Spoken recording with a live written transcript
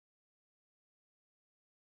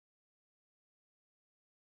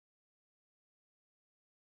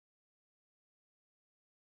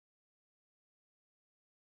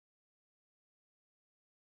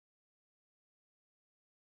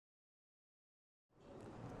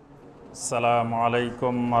আসসালামু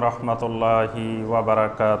আলাইকুম রহমতুল্লাহি ওয়া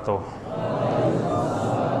বারাকাতুহু।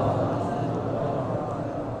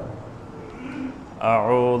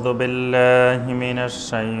 আউযু বিল্লাহি মিনাশ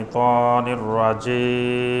শাইতানির রাজীম।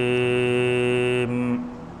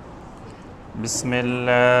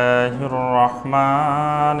 বিসমিল্লাহির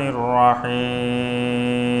রহমানির রহিম।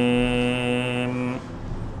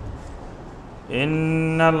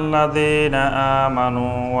 ইন্নাল্লাযীনা আমানু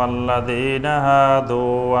ওয়াল্লাযীনা হাদু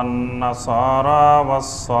ওয়ান-নাসারা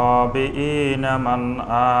ওয়াস-সাবিঈনা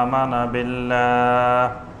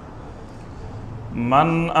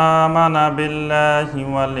মান আমানা বিল্লাহি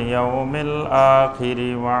ওয়াল ইয়াউমিল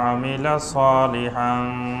আখিরি ওয়া আমিলা সালিহান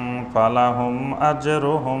ফালাহুম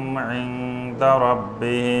আজরুহুম ইনদা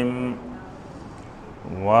রাব্বিহিম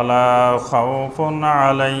ওয়ালা খাউফুন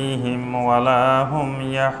আলাইহিম ওয়ালা হুম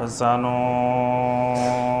ইয়াহজানুন।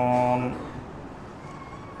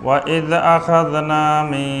 وَإِذْ أَخَذْنَا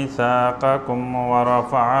مِيثَاقَكُمْ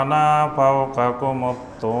وَرَفَعْنَا فَوْقَكُمُ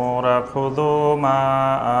الطُّورَ خُذُوا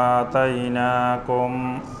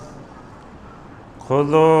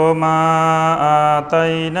مَا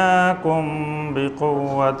آتَيْنَاكُمْ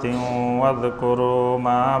بِقُوَّةٍ وَاذْكُرُوا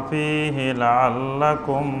مَا فِيهِ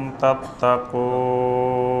لَعَلَّكُمْ تَتَّقُونَ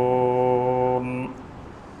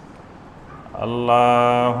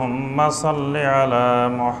اللهم صل على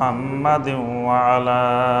محمد وعلى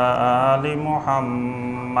آل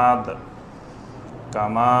محمد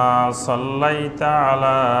كما صليت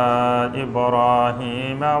على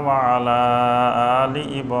إبراهيم وعلى آل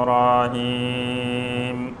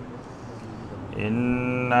إبراهيم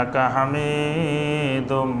إنك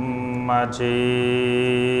حميد مجيد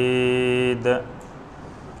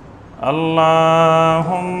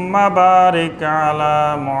اللهم بارك على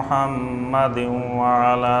محمد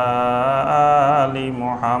وعلى آل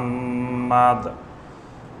محمد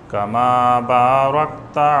كما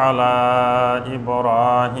باركت على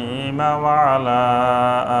إبراهيم وعلى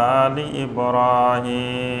آل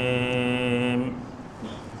إبراهيم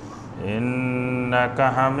إنك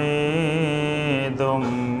حميد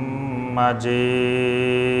مجيد।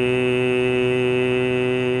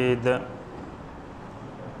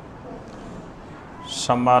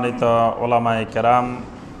 সম্মানিত ওলামায়ে কেরাম,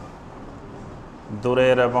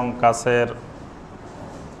 দূরের এবং কাছের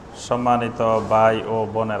সম্মানিত ভাই ও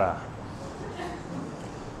বোনেরা,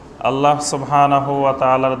 আল্লাহ সুবহানাহু ওয়া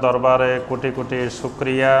তাআলার দরবারে কোটি কোটি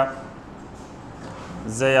শুকরিয়া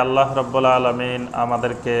যে আল্লাহ রাব্বুল আলামিন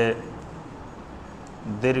আমাদেরকে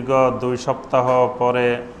দীর্ঘ 2 সপ্তাহ পরে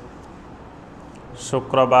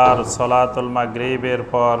শুক্রবার সলাতুল মাগরিবের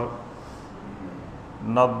পর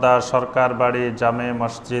নদ্দা সরকার বাড়ি জামে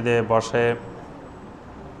মসজিদে বসে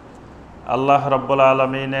আল্লাহ রাব্বুল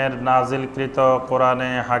আলামিনের নাজিলকৃত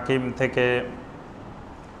কোরআনে হাকিম থেকে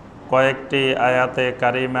কয়েকটি আয়াতে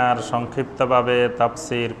কারিমার সংক্ষিপ্তভাবে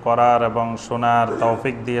তাফসীর করার এবং শোনার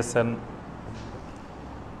তৌফিক দিয়েছেন।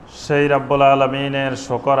 সেই রাব্বুল আলামিনের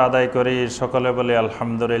শুকর আদায় করি, সকলে বলি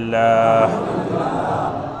আলহামদুলিল্লাহ।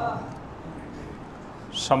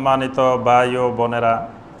 সম্মানিত ভাই ও বোনেরা,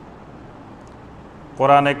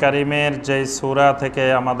 কোরআনে কারিমের যেই সূরা থেকে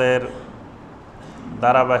আমাদের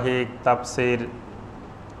ধারাবাহিক তাফসীর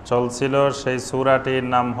চলছিল সেই সূরাটির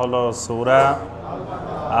নাম হলো সূরা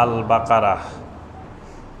আল বাকারাহ।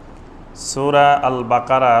 সূরা আল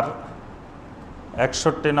বাকারার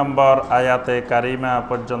 61 নম্বর আয়াতে কারিমা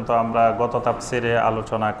পর্যন্ত আমরা গত তাফসীরে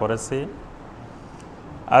আলোচনা করেছি।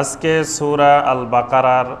 আজকে সূরা আল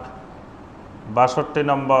বাকারার 62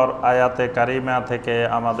 নম্বর আয়াতে কারিমা থেকে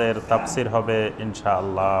আমাদের তাফসীর হবে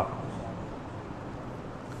ইনশাআল্লাহ।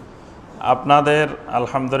 আপনাদের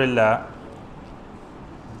আলহামদুলিল্লাহ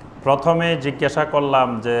প্রথমে জিজ্ঞাসা করলাম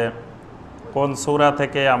যে কোন সূরা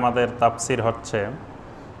থেকে আমাদের তাফসীর হচ্ছে।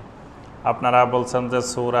 আপনারা বলছেন যে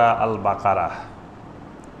সূরা আল বাকারাহ।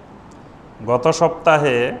 গত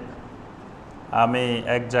সপ্তাহে আমি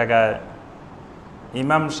এক জায়গায়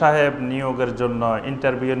ইমাম সাহেব নিয়োগের জন্য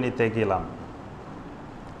ইন্টারভিউ নিতে গেলাম।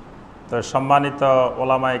 তো সম্মানিত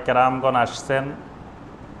ওলামায়ে কেরামগণ আসছেন।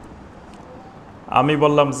 আমি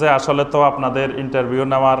বললাম যে আসলে তো আপনাদের ইন্টারভিউ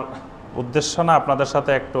নেওয়ার উদ্দেশ্য না, আপনাদের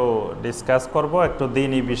সাথে একটু ডিসকাস করব, একটু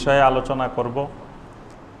দ্বীনি বিষয়ে আলোচনা করব,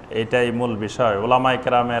 এটাই মূল বিষয়। ওলামায়ে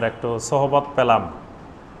কেরামের একটু সোহবত পেলাম।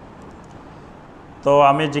 তো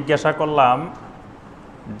আমি জিজ্ঞাসা করলাম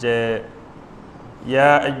যে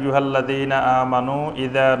ইয়া আইয়ুহাল্লাযীনা আমানু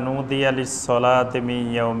ইযা নুদিয়া লিস-সালাতি মিন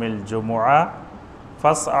ইয়াউমিল জুমুআ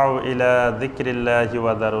ফাসআউ ইলা যিকরিল্লাহি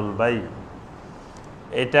ওয়া যারুল বাই।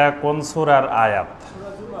 এটা কোন সূরার আয়াত?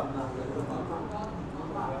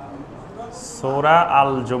 সূরা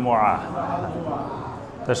আল জুমুআ।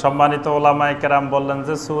 তো সম্মানিত ওলামায়ে কেরাম বললেন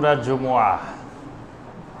যে সূরা জুমুআ।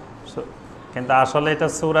 কিন্তু আসলে এটা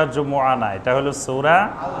সূরা জুমুআ না, এটা হলো সূরা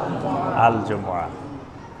আল জুমুআ।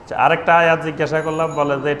 আরেকটা আয়াত জিজ্ঞাসা করলাম,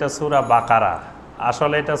 বলে যে এটা সূরা বাকারা।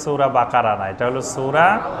 আসলে এটা সূরা বাকারা না, এটা হলো সূরা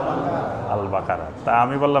আল বাকারা। তা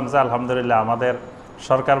আমি বললাম যে আলহামদুলিল্লাহ আমাদের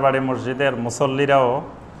সরকার বাড়ি মসজিদের মুসল্লিরাও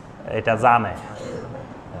এটা জানে।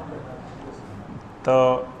 তো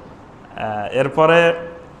এরপরে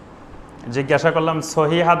জিজ্ঞাসা করলাম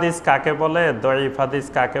সহি হাদিস কাকে বলে, দঈফ হাদিস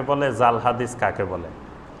কাকে বলে, জাল হাদিস কাকে বলে।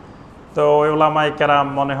 তো ওই ওলামায়ে কেরাম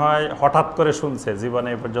মনে হয় হঠাৎ করে শুনছে, জীবনে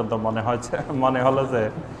এ পর্যন্ত মনে হলো যে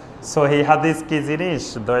সহি হাদিস কি জিনিস,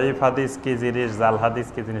 দঈফ হাদিস কি জিনিস, জাল হাদিস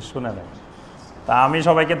কি জিনিস শুনে নেয়। তা আমি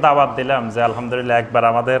সবাইকে দাওয়াত দিলাম যে আলহামদুলিল্লাহ একবার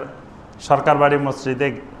আমাদের সরকার বাড়ি মসজিদে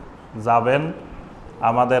যাবেন।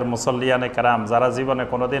 আমাদের মুসল্লিয়ানে কেরাম যারা জীবনে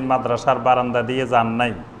কোনোদিন মাদ্রাসার বারান্দা দিয়ে যান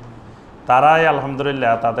নাই, তারাই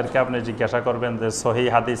আলহামদুলিল্লাহ তাদেরকে আপনি জিজ্ঞাসা করবেন যে সহি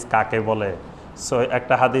হাদিস কাকে বলে।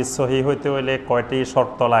 একটা হাদিস সহি হইতে হইলে কয়টি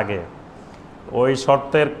শর্ত লাগে, ওই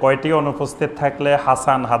শর্তের কয়টি অনুপস্থিত থাকলে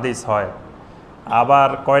হাসান হাদিস হয়, আবার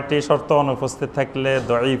কয়টি শর্ত অনুপস্থিত থাকলে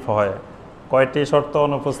দঈফ হয়, কয়টি শর্ত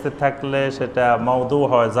অনুপস্থিত থাকলে সেটা মওদু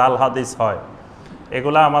হয়, জাল হাদিস হয়।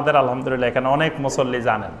 এগুলা আমাদের আলহামদুলিল্লাহ এখানে অনেক মুসল্লি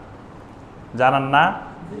জানেন না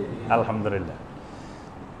আলহামদুলিল্লাহ।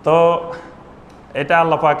 তো এটা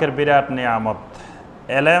আল্লাহ পাকের বিরাট নিয়ামত।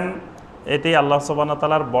 এলেম এটি আল্লাহ সুবহানাহু ওয়া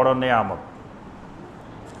তাআলার বড় নিয়ামত।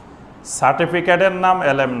 সার্টিফিকেটের নাম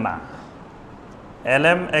এলেম না।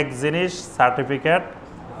 এলেম এক জিনিস, সার্টিফিকেট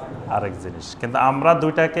আরেক জিনিস। কিন্তু আমরা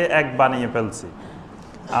দুইটাকে এক বানিয়ে ফেলছি।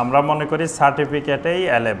 আমরা মনে করি সার্টিফিকেটেই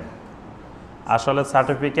এলেম, আসলে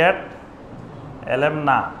সার্টিফিকেট এলেম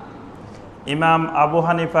না। ইমাম আবু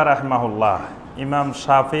হানিফা রাহমাহুল্লাহ, ইমাম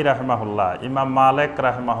শাফি রাহমাহুল্লাহ, ইমাম মালিক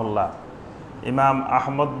রাহমাহুল্লাহ, ইমাম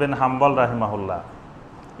আহমদ বিন হাম্বল রাহমাহুল্লাহ,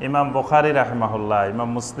 ইমাম বুখারী রাহমাহুল্লাহ, ইমাম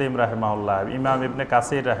মুসলিম রাহমাহুল্লাহ, ইমাম ইবনে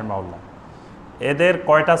কাসির রাহমাহুল্লাহ, এদের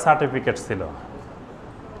কয়টা সার্টিফিকেট ছিল?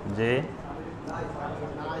 জি,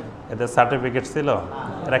 এদের সার্টিফিকেট ছিল?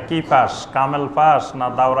 এরা কি পাস? কামেল পাস না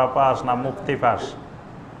দাওরা পাস না মুফতি পাস?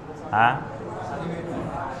 হ্যাঁ,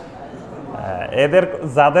 এদের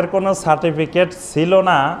যাদের কোনো সার্টিফিকেট ছিল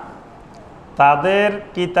না, তাদের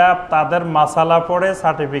কিতাব, তাদের মাসালা পড়ে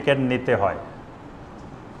সার্টিফিকেট নিতে হয়।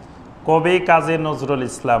 কবি কাজী নজরুল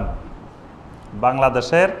ইসলাম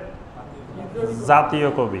বাংলাদেশের জাতীয়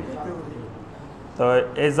কবি। তো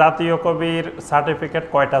এই জাতীয় কবির সার্টিফিকেট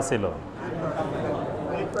কয়টা ছিল?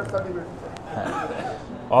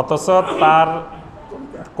 অথচ তার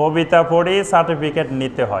কবিতা পড়ি সার্টিফিকেট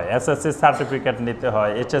নিতে হয়, এসএসসি সার্টিফিকেট নিতে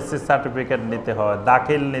হয়, এইচএসসি সার্টিফিকেট নিতে হয়,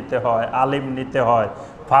 দাখিল নিতে হয়, আলিম নিতে হয়,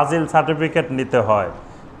 ফাজিল সার্টিফিকেট নিতে হয়,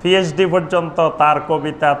 পিএইচডি পর্যন্ত তার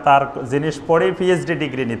কবিতা, তার জিনিস পড়েই পিএইচডি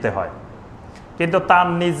ডিগ্রি নিতে হয়। কিন্তু তার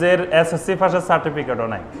নিজের এসএসসি পাশের সার্টিফিকেটও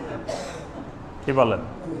নাই। কি বলেন?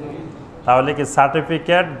 তাহলে কি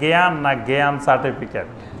সার্টিফিকেট জ্ঞান না জ্ঞান সার্টিফিকেট?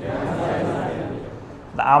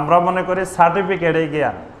 আমরা মনে করি সার্টিফিকেটই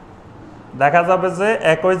জ্ঞান। দেখা যাবে যে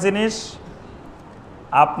একই জিনিস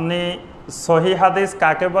আপনি সহি হাদিস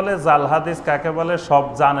কাকে বলে, জাল হাদিস কাকে বলে সব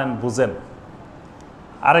জানেন, বুঝেন।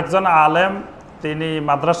 আরেকজন আলেম, তিনি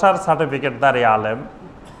মাদ্রাসার সার্টিফিকেটধারী আলেম,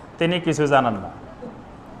 তিনি কিছু জানেন না।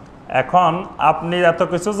 এখন আপনি এত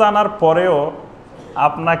কিছু জানার পরেও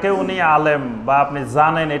আপনাকে উনি আলেম বা আপনি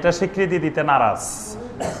জানেন এটা স্বীকৃতি দিতে নারাজ,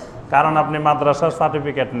 কারণ আপনি মাদ্রাসার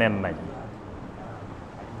সার্টিফিকেট নেন নাই।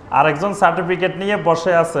 আরেকজন সার্টিফিকেট নিয়ে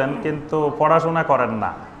বসে আছেন কিন্তু পড়াশোনা করেন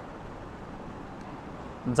না,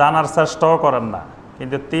 জানার চেষ্টাও করেন না,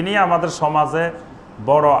 কিন্তু তিনি আমাদের সমাজে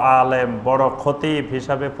বড় আলেম, বড় খতিব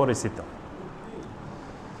হিসাবে পরিচিত।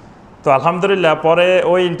 তো আলহামদুলিল্লাহ পরে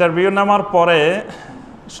ওই ইন্টারভিউ নেওয়ার পরে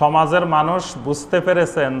সমাজের মানুষ বুঝতে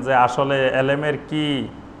পেরেছেন যে আসলে এলেমের কি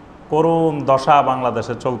করুণ দশা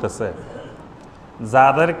বাংলাদেশে চলতেছে।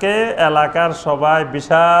 যাদেরকে এলাকার সবাই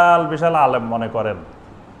বিশাল বিশাল আলেম মনে করেন,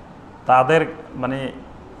 তাদের মানে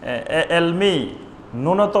এলমি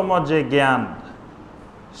ন্যূনতম যে জ্ঞান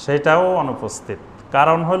সেটাও অনুপস্থিত।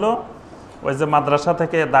 কারণ হলো ওই যে মাদ্রাসা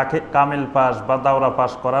থেকে কামিল পাস বা দাওরা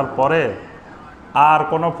পাস করার পরে আর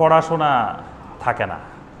কোনো পড়াশোনা থাকে না।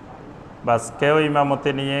 বাস কেউ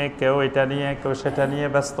ইমামতি নিয়ে, কেউ এটা নিয়ে, কেউ সেটা নিয়ে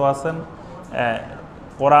ব্যস্ত আছেন।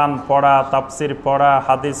 কোরআন পড়া, তাফসির পড়া,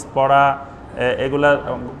 হাদিস পড়া, এগুলা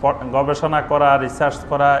গবেষণা করা, রিসার্চ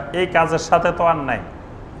করা, এই কাজের সাথে তো আর নাই।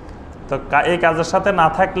 তো এই কাজের সাথে না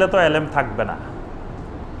থাকলে তো এলেম থাকবে না।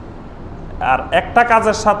 আর একটা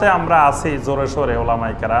কাজের সাথে আমরা আছি জোরে সোরে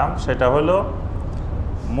ওলামায়ে কেরাম, সেটা হলো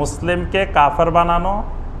মুসলিমকে কাফের বানানো,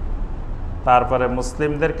 তারপরে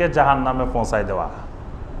মুসলিমদেরকে জাহান্নামে পৌঁছায় দেওয়া।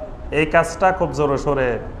 এই কাজটা খুব জোরে সোরে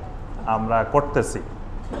আমরা করতেছি।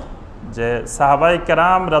 যে সাহাবায়ে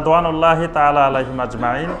কেরাম রাদওয়ানুল্লাহি তাআলা আলাইহিম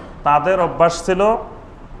আজমাইন, তাদের অভ্যাস ছিল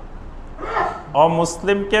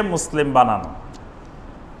অমুসলিমকে মুসলিম বানানো,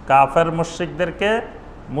 কাফের মুশরিকদেরকে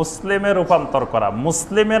মুসলিমে রূপান্তর করা,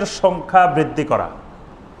 মুসলিমের সংখ্যা বৃদ্ধি করা।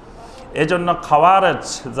 এজন্য খাওয়ারেজ,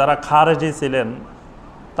 যারা খারেজি ছিলেন,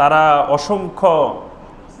 তারা অসংখ্য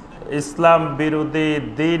ইসলাম বিরোধী,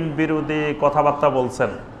 দিন বিরোধী কথাবার্তা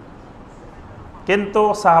বলছেন, কিন্তু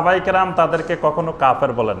সাহাবাই কেরাম তাদেরকে কখনো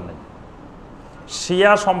কাফের বলেননি।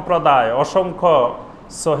 শিয়া সম্প্রদায় অসংখ্য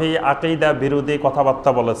সহি আকীদা বিরোধী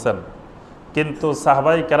কথাবার্তা বলেছেন, কিন্তু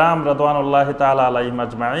সাহাবাই কেরাম রাদওয়ানুল্লাহি তাআলা আলাইহিম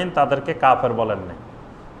আজমাইন তাদেরকে কাফের বলেননি।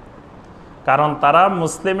 কারণ তারা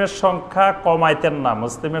মুসলিমের সংখ্যা কমাইতেন না,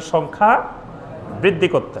 মুসলিমের সংখ্যা বৃদ্ধি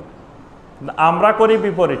করতেন। আমরা করি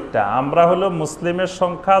বিপরীতটা, আমরা হলো মুসলিমের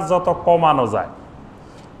সংখ্যা যত কমানো যায়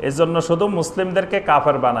এই জন্য শুধু মুসলিমদেরকে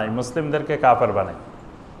কাফের বানাই, মুসলিমদেরকে কাফের বানাই,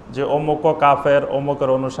 যে অমুক কাফের, অমুকের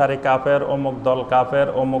অনুসারী কাফের, অমুক দল কাফের,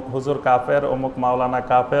 অমুক হুজুর কাফের, অমুক মাওলানা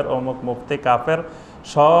কাফের, অমুক মুফতি কাফের,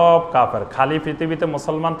 সব কাফের। খালি পৃথিবীতে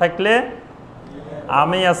মুসলমান থাকলে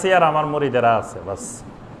আমি আছি আর আমার মুরিদেরা আছে, বাস,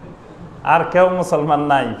 আর কেউ মুসলমান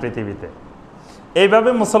নাই পৃথিবীতে। এইভাবে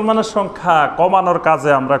মুসলমানের সংখ্যা কমানোর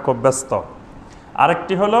কাজে আমরা খুব ব্যস্ত।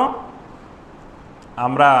 আরেকটি হলো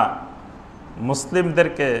আমরা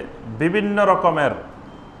মুসলিমদেরকে বিভিন্ন রকমের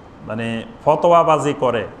ফতোয়াবাজি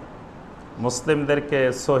করে মুসলিমদেরকে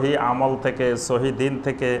সহি আমল থেকে, সহি দিন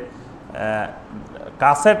থেকে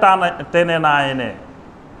কাছে টেনে না এনে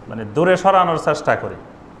দূরে সরানোর চেষ্টা করি।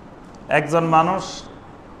 একজন মানুষ,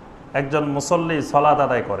 একজন মুসল্লি সালাত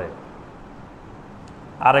আদায় করে,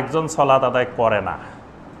 আরেকজন সালাত আদায় করে না।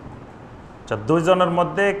 দুইজনের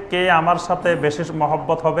মধ্যে কে আমার সাথে বেশি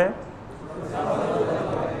মহব্বত হবে?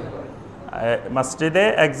 মসজিদে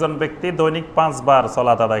একজন ব্যক্তি দৈনিক 5 বার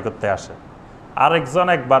সালাত আদায় করতে আসে, আরেকজন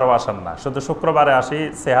একবারও আসেন না, শুধু শুক্রবারে আসি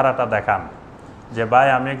চেহারাটা দেখান যে ভাই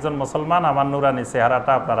আমি একজন মুসলমান, আমার নুরানি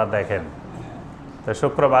চেহারাটা আপনারা দেখেন। তো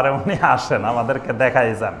শুক্রবারে উনি আসেন, আমাদেরকে দেখাই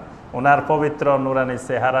যান, ওনার পবিত্র নুরানি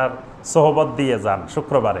চেহারার সোহবত দিয়ে যান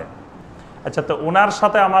শুক্রবারে। আচ্ছা, তো উনার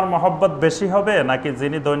সাথে আমার মহব্বত বেশি হবে নাকি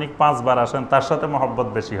যিনি দৈনিক 5 বার আসেন তার সাথে মহব্বত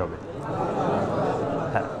বেশি হবে?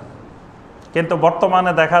 হ্যাঁ, কিন্তু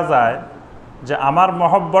বর্তমানে দেখা যায় যে আমার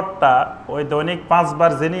মহব্বতটা ওই দৈনিক 5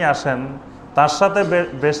 বার যিনি আসেন তার সাথে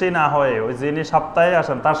বেশি না হয়ে ওই যিনি সপ্তাহে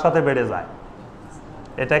আসেন তার সাথে বেড়ে যায়।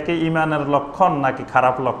 এটা কি ইমানের লক্ষণ নাকি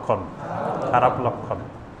খারাপ লক্ষণ? খারাপ লক্ষণ।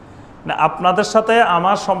 না, আপনাদের সাথে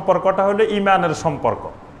আমার সম্পর্কটা হলো ইমানের সম্পর্ক,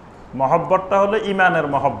 মহব্বতটা হলো ইমানের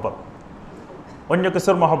মহব্বত, অন্য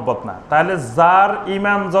কিছুর মহব্বত না। তাহলে যার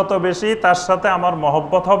ইমান যত বেশি তার সাথে আমার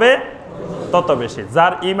মহব্বত হবে তত বেশি,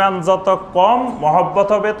 যার ইমান যত কম মহব্বত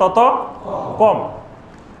হবে তত কম।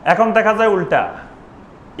 এখন দেখা যায় উল্টা,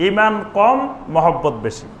 ইমান কম মহব্বত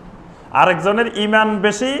বেশি, আরেকজনের ইমান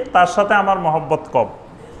বেশি তার সাথে আমার মহব্বত কম।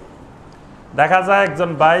 দেখা যায় একজন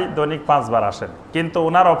ভাই দৈনিক 5 বার আসেন, কিন্তু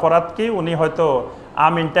ওনার অপরাধ কি? উনি হয়তো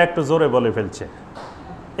আমিনটা একটু জোরে বলে ফেলছে,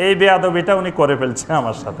 এই বেয়াদবিটা উনি করে ফেলছে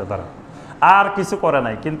আমার সাথে, তারা আর কিছু করে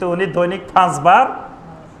নাই, কিন্তু উনি দৈনিক 5 বার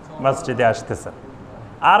মসজিদে আসতেছেন,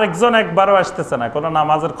 আরেকজন একবারও আসতেছে না, কোনো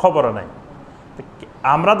নামাজের খবরও নাই।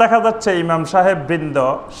 আমরা দেখা যাচ্ছে ইমাম সাহেব বৃন্দ,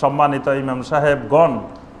 সম্মানিত ইমাম সাহেবগণ,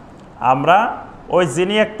 আমরা ওই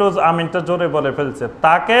যিনি একটু আমিনটা জোরে বলে ফেলছে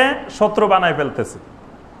তাকে শত্রু বানায় ফেলতেছি,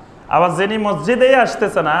 আবার যিনি মসজিদেই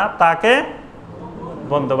আসতেছে না তাকে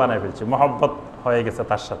বন্ধু বানায় ফেলছি, মহব্বত হয়ে গেছে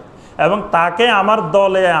তার সাথে, এবং তাকে আমার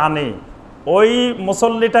দলে আনি ওই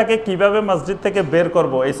মুসল্লিটাকে কিভাবে মসজিদ থেকে বের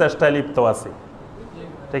করব এই চেষ্টায় লিপ্ত আছি।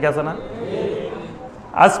 ঠিক আছে না?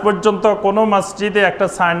 আজ পর্যন্ত কোনো মসজিদে একটা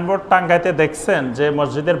সাইনবোর্ড টাঙ্গাইতে দেখছেন যে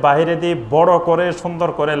মসজিদের বাইরে দিয়ে বড় করে সুন্দর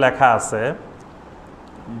করে লেখা আছে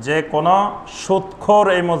যে কোনো সুদখোর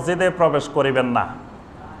এই মসজিদে প্রবেশ করিবেন না?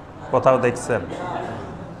 কোথাও দেখছেন?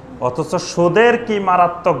 অথচ সুদের কি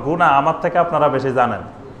মারাত্মক গুনাহ আমার থেকে আপনারা বেশি জানেন।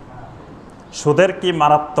 সুদের কি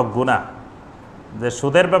মারাত্মক গুনাহ, যে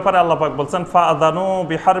সুদের ব্যাপারে আল্লাহ পাক বলছেন ফাআযানু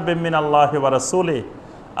বিহারবিম মিনাল্লাহি ওয়া রাসূলিহি,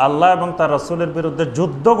 আল্লাহ এবং তার রাসূলের বিরুদ্ধে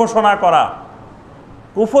যুদ্ধ ঘোষণা করা,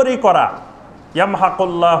 কুফরি করা।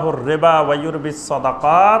 ইয়ামহাকুল্লাহুর রিবা ওয়া ইউরবিস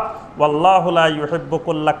সাদাকাত ওয়াল্লাহু লা ইউহিব্বু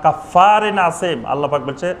কুল্লা কাফফারিন আসিম। আল্লাহ পাক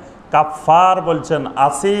বলছে কাফফার বলছেন,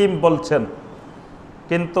 আসিম বলছেন,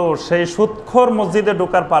 কিন্তু সেই সুদখোর মসজিদে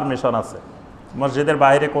ঢোকার পারমিশন আছে। মসজিদের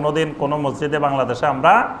বাইরে কোনোদিন কোনো মসজিদে বাংলাদেশে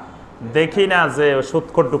আমরা দেখি না যে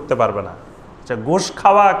সুদখোর ঢুকতে পারবে না। ঘুষ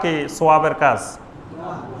খাওয়া কি সোয়াবের কাজ?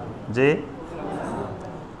 জি,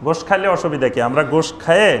 ঘুষ খাইলে অসুবিধা কি? আমরা ঘুষ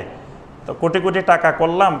খেয়ে তো কোটি কোটি টাকা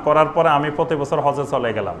করলাম, করার পরে আমি প্রতি বছর হজে চলে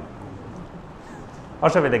গেলাম,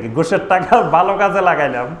 অসুবিধা কি? ঘুষের টাকা ভালো কাজে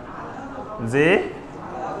লাগাইলাম, জি,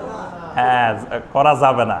 হ্যাঁ, করা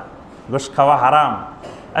যাবে না, ঘুষ খাওয়া হারাম।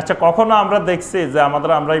 আচ্ছা, কখনো আমরা দেখছি যে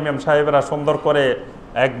আমরা ইমাম সাহেবেরা সুন্দর করে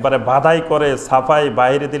একবারে বাধাই করে ছাপাই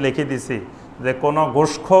বাইরে দিয়ে লিখে দিছি যে কোনো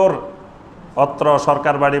ঘুষখোর অত্র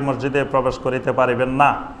সরকার বাড়ি মসজিদে প্রবেশ করিতে পারিবেন না,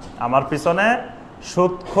 আমার পিছনে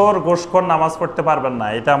সুদখোর ঘুষখোর নামাজ পড়তে পারবেন না,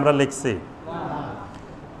 এটা আমরা লিখছি।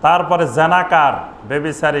 তারপরে জানাকার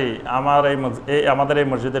বেবিচারী আমাদের এই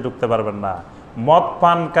মসজিদে ঢুকতে পারবেন না, মদ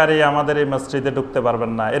পানকারী আমাদের এই মসজিদে ঢুকতে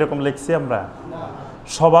পারবেন না, এরকম লিখছি আমরা।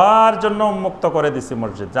 সবার জন্য উন্মুক্ত করে দিছি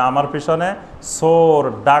মসজিদ, যা আমার পিছনে চোর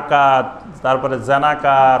ডাকাত, তারপরে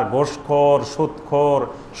জানাকার, ঘুষখোর, সুদখোর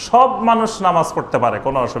সব মানুষ নামাজ পড়তে পারে,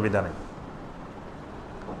 কোনো অসুবিধা নেই।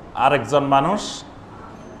 আরেকজন মানুষ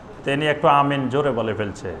তিনি একটু আমিন জোরে বলে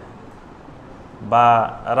ফেলছে বা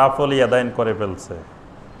রাফল ইয়াদাইন করে ফেলছে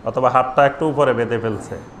অথবা হাতটা একটু উপরে বেঁধে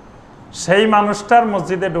ফেলছে, সেই মানুষটার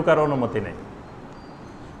মসজিদে ঢোকার অনুমতি নেই।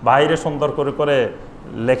 বাইরে সুন্দর করে করে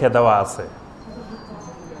লিখে দেওয়া আছে।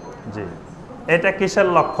 জি, এটা কিসের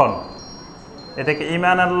লক্ষণ? এটা কি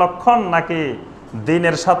ইমানের লক্ষণ নাকি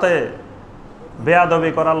দ্বীনের সাথে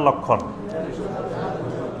বেয়াদবি করার লক্ষণ?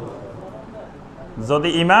 যদি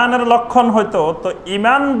ইমানের লক্ষণ হইতো তো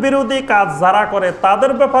ইমান বিরোধী কাজ যারা করে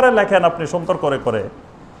তাদের ব্যাপারে লেখেন আপনি সুন্দর করে করে,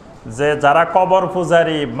 যে যারা কবর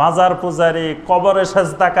পূজারী, মাজার পূজারী, কবরে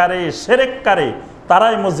সেজদাকারী, শিরককারী,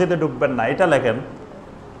 তারাই মসজিদে ঢুকবেন না, এটা লেখেন।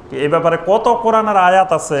 এই ব্যাপারে কত কোরআনের আয়াত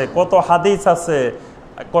আছে, কত হাদিস আছে,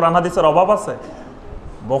 কোরআন হাদিসের অভাব আছে?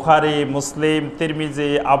 বুখারী, মুসলিম, তিরমিজি,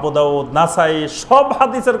 আবু দাউদ, নাসাই সব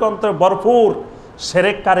হাদিসের গ্রন্থে ভরপুর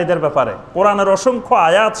শিরককারীদের ব্যাপারে, কোরআনের অসংখ্য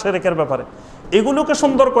আয়াত শিরকের ব্যাপারে। এগুলোকে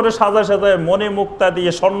সুন্দর করে সাজায় সাজায় মণি মুক্তা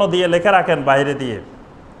দিয়ে স্বর্ণ দিয়ে লেখে রাখেন বাইরে দিয়ে,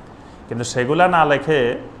 কিন্তু সেগুলা না লেখে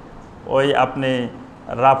ওই আপনি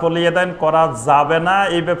রাফল ইয়াদাইন করা যাবে না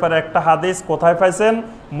এই ব্যাপারে একটা হাদিস কোথায় পাইছেন?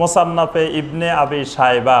 মুসান্নাফে ইবনে আবি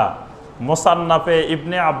শাইবা, মুসান্নাফে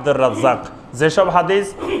ইবনে আব্দুর রাজ্জাক। যেসব হাদিস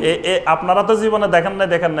আপনারা তো জীবনে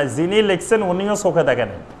দেখেন নাই, যিনি লিখছেন উনিও চোখে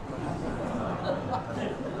দেখেন।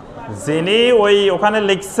 যিনি ওখানে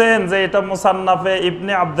লিখছেন যে এটা মুসান্নাফে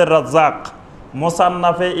ইবনে আব্দুর রাজ্জাক,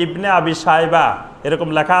 মুসান্নাফে ইবনে আবি শাইবা, এরকম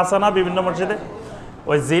লেখা আছে না বিভিন্ন মসজিদে?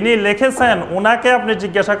 ওই যিনি লিখেছেন উনাকে আপনি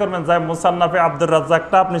জিজ্ঞাসা করবেন যে মুসান্নাফে আব্দুর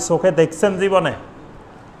রাজ্জাকটা আপনি চোখে দেখছেন জীবনে?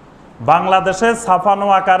 বাংলাদেশে ছাপানো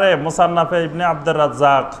আকারে মুসান্নাফে ইবনে আব্দুর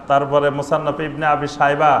রাজ্জাক, তারপরে মুসান্নাফে ইবনে আবি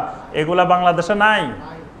শাইবা, এগুলা বাংলাদেশে নাই।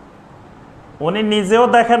 উনি নিজেও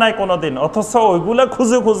দেখে নাই কোনোদিন, অথচ ওইগুলা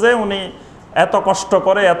খুঁজে খুঁজে উনি এত কষ্ট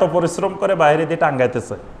করে, এত পরিশ্রম করে বাইরে দিয়ে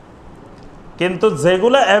টাঙ্গাইতেছে। কিন্তু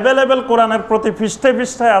যেগুলো অ্যাভেলেবেল কোরআনের প্রতি পৃষ্ঠায়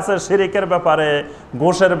পৃষ্ঠায় আছে, শিরিকের ব্যাপারে,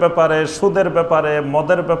 ঘুষের ব্যাপারে, সুদের ব্যাপারে,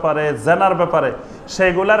 মদের ব্যাপারে, জেনার ব্যাপারে,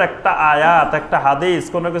 সেগুলার একটা আয়াত, একটা হাদিস,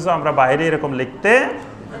 কোনো কিছু আমরা বাইরে এরকম লিখতে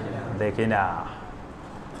দেখি না।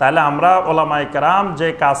 তাহলে আমরা ওলামায়ে কেরাম যে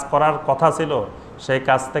কাজ করার কথা ছিল সেই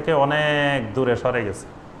কাজ থেকে অনেক দূরে সরে গেছে।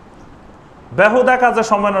 বেহুদা কাজে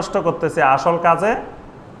সময় নষ্ট করতেছে, আসল কাজে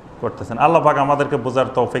করতেছেন। আল্লাহ পাক আমাদেরকে বোঝার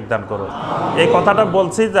তৌফিক দান করুন। এই কথাটা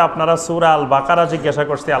বলছি যে আপনারা সূরা আল বাকারা জিজ্ঞাসা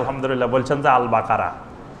করছি, আলহামদুলিল্লাহ বলছেন যে আল বাকারা।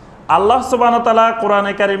 আল্লাহ সুবহানাহু ওয়া তাআলা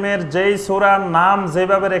কোরআনে কারিমের যেই সূরার নাম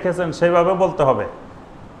যেভাবে রেখেছেন সেইভাবে বলতে হবে।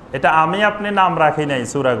 এটা আমি আপনি নাম রাখি নাই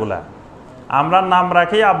সূরাগুলা, আমরা নাম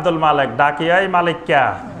রাখি আব্দুল মালিক, ডাকি এই মালিক কে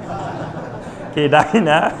কি ডাকি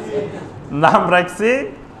না, নাম রাখছি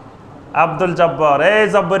আব্দুল জব্বর, এই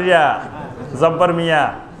জব্বরিয়া, জব্বর মিয়া,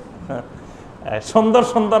 সুন্দর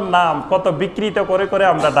সুন্দর নাম কত বিকৃত করে করে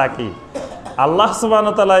আমরা ডাকি। আল্লাহ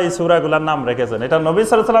সুবহানাহু ওয়া তাআলা এই সূরাগুলোর নাম রেখেছেন, এটা নবী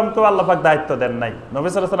সাল্লাল্লাহু আলাইহি ওয়াসাল্লামকেও আল্লাহ পাক দায়িত্ব দেন নাই, নবী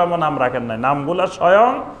সাল্লাল্লাহু আলাইহি ওয়াসাল্লামও নাম রাখেন নাই। নামগুলো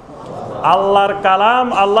স্বয়ং আল্লাহর কালাম,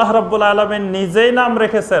 আল্লাহ রাব্বুল আলামিন নিজেই নাম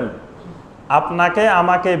রেখেছেন। আপনাকে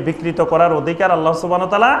আমাকে বিকৃত করার অধিকার আল্লাহ সুবহানাহু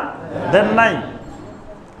ওয়া তাআলা দেন নাই।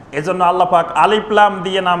 এজন্য আল্লাহ পাক আলিফ লাম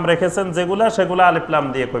দিয়ে নাম রেখেছেন, সেগুলা আলিফ লাম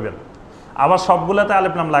দিয়ে কইবেন, আবার সবগুলাতে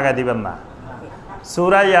আলিফ লাম লাগাই দিবেন না।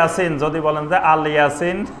 সূরা ইয়াসিন যদি বলেন যে আল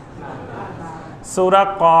ইয়াসিন, সূরা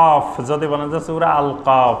কফ যদি বলেন যে সূরা আল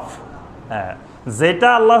কফ। হ্যাঁ, যেটা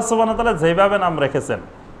আল্লাহ সুবহানাহু ওয়া তাআলা যেভাবে নাম রেখেছেন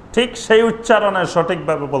ঠিক সেই উচ্চারণে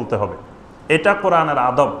সঠিকভাবে বলতে হবে। এটা কোরআনের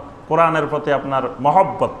আদব, কোরআনের প্রতি আপনার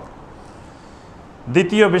মহব্বত।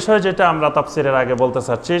 দ্বিতীয় বিষয় যেটা আমরা তাফসিরের আগে বলতে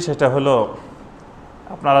চাচ্ছি সেটা হলো,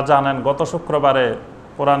 আপনারা জানেন গত শুক্রবারে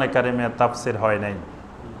কোরআনে কারিমের তাফসির হয় নাই।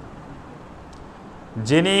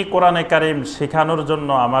 যিনি কোরআনে কারিম শেখানোর জন্য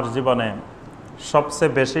আমার জীবনে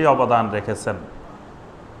সবচেয়ে বেশি অবদান রেখেছেন,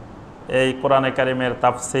 এই কোরআনে কারিমের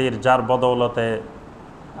তাফসির যার বদৌলতে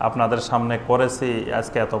আপনাদের সামনে করেছি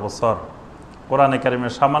আজকে এত বছর, কোরআনে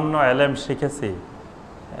কারিমের সামান্য এলেম শিখেছি,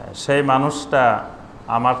 সেই মানুষটা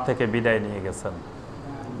আমার থেকে বিদায় নিয়ে গেছেন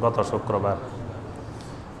গত শুক্রবার।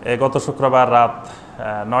 গত শুক্রবার রাত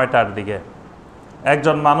 9টার দিকে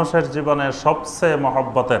একজন মানুষের জীবনে সবচেয়ে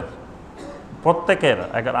মহব্বতের, প্রত্যেকের,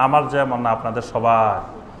 আমার যেমন আপনাদের সবার,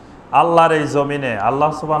 আল্লাহর এই জমিনে আল্লাহ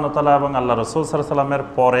সুবহানাহু ওয়া তাআলা এবং আল্লাহ রাসূল সাল্লাল্লাহু আলাইহি ওয়াসাল্লামের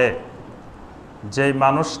পরে যেই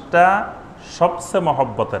মানুষটা সবচেয়ে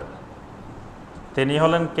মহব্বতের, তিনি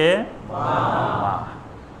হলেন কে? মা।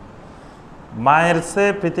 মায়ের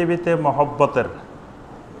চেয়ে পৃথিবীতে মহব্বতের,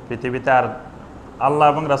 পৃথিবীতে আর আল্লাহ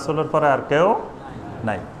এবং রাসূলের পরে আর কেউ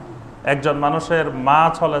নাই। একজন মানুষের মা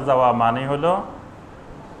চলে যাওয়া মানে হলো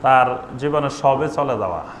তার জীবনে সবে চলে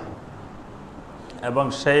যাওয়া। এবং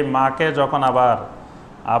সেই মাকে যখন আবার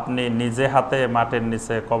আপনি নিজে হাতে মাটির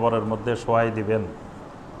নিচে কবরের মধ্যে শোয়াই দিবেন,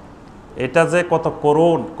 এটা যে কত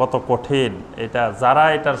করুণ, কত কঠিন, এটা যারা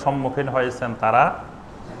এটার সম্মুখীন হয়েছেন তারা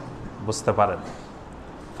বুঝতে পারেন।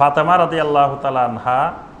 ফাতেমা রাদিয়াল্লাহু তাআলা আনহা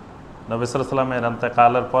নবী সাল্লাল্লাহু আলাইহি ওয়াসাল্লামের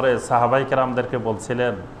ইন্তেকালের পরে সাহাবায়ে কেরামদেরকে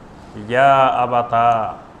বলছিলেন, ইয়া আবাতা,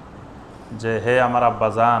 যে হে আমার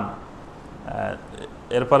আব্বাজান।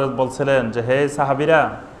 এরপরে বলছিলেন যে হে সাহাবীরা,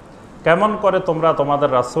 কেমন করে তোমরা তোমাদের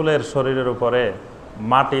রাসূলের শরীরের উপরে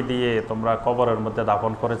মাটি দিয়ে তোমরা কবরের মধ্যে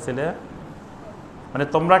দাফন করেছিলে? মানে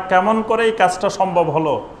তোমরা কেমন করে এই কাজটা সম্ভব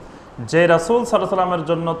হলো, যে রাসূল সাল্লাল্লাহু আলাইহি ওয়াসাল্লামের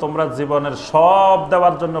জন্য তোমরা জীবনের সব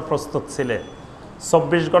দেওয়ার জন্য প্রস্তুত ছিলে।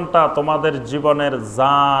 24 ঘন্টা তোমাদের জীবনের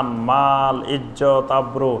জান, মাল, ইজ্জত,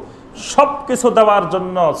 আবরু সব কিছু দেওয়ার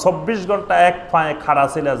জন্য 24 ঘন্টা এক পায়ে খাড়া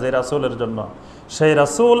ছিলে যে রাসূলের জন্য। সেই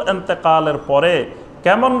রাসূল ইন্তেকালের পরে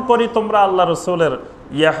কেমন করি তোমরা আল্লাহ রাসূলের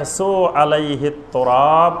ইয়াহসু আলাইহি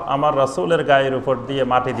তুরাব, আমার রাসূলের গায়ের উপর দিয়ে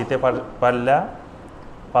মাটি দিতে পারলা?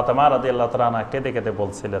 ফাতেমা রাদিয়াল্লাহু তাআলা আনহা কেঁদে কেঁদে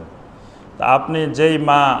বলছিলেন, তা আপনি যেই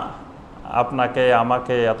মা আপনাকে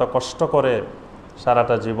আমাকে এত কষ্ট করে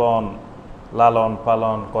সারাটা জীবন লালন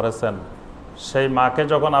পালন করেছেন, সেই মাকে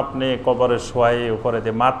যখন আপনি কবরে শোয়াই উপরে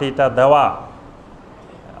দিয়ে মাটিটা দেওয়া,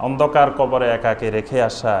 অন্ধকার কবরে একাকে রেখে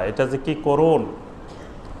আসা, এটা যে কি করুন।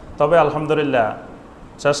 তবে আলহামদুলিল্লাহ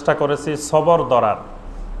চেষ্টা করেছি সবর ধরার।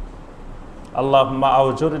 আল্লাহুম্মা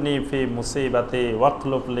আউজুরনি ফি মুসিবাতি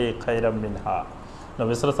ওয়াকলুব লি খাইরাম মিনহা।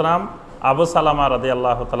 নবী সাল্লাল্লাহু আলাইহি ওয়াসাল্লাম আবু সালামা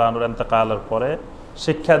রাদিয়াল্লাহু তাআলা আনহুর ইন্তেকালের পরে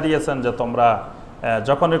শিক্ষা দিয়েছেন যে তোমরা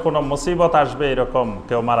যখনই কোনো মুসিবত আসবে, এরকম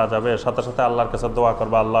কেউ মারা যাবে, সাথে সাথে আল্লাহর কাছে দোয়া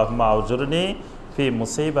করবে, আল্লাহুম্মা আউজুরনি ফি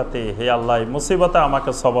মুসিবাতি, হে আল্লাহ এই মুসিবতে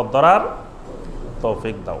আমাকে সবর ধরার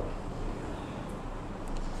তৌফিক দাও।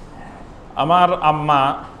 আমার আম্মা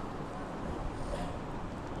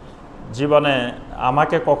জীবনে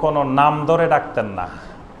আমাকে কখনো নাম ধরে ডাকতেন না।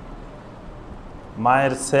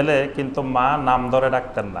 মায়ের ছেলে, কিন্তু মা নাম ধরে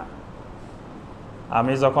ডাকতেন না।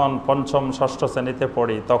 আমি যখন পঞ্চম ষষ্ঠ শ্রেণীতে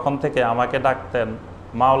পড়ি তখন থেকে আমাকে ডাকতেন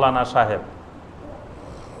মাওলানা সাহেব।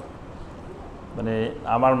 মানে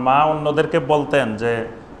আমার মা অন্যদেরকে বলতেন যে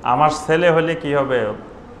আমার ছেলে হলে কি হবে,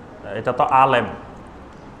 এটা তো আলেম,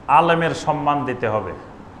 আলেমের সম্মান দিতে হবে।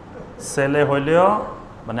 ছেলে হইলেও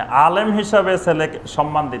মানে আলেম হিসাবে ছেলেকে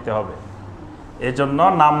সম্মান দিতে হবে, এই জন্য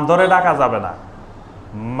নাম ধরে ডাকা যাবে না।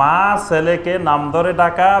 মা ছেলেকে নাম ধরে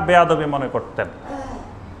ডাকা বেয়াদবি মনে করতেন।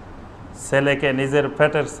 ছেলেকে, নিজের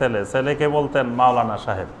পেটের ছেলেকে বলতেন মাওলানা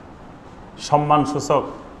সাহেব, সম্মানসূচক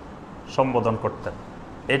সম্বোধন করতেন।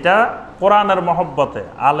 এটা কোরআনের মহব্বতে,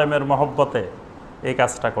 আলেমের মহব্বতে এই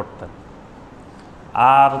কাজটা করতেন।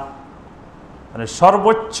 আর মানে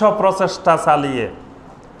সর্বোচ্চ প্রচেষ্টা চালিয়ে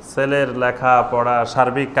ছেলের লেখাপড়া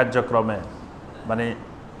সার্বিক কার্যক্রমে, মানে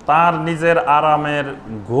তার নিজের আরামের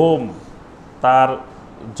ঘুম, তার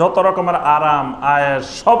যত রকমের আরাম আয়েস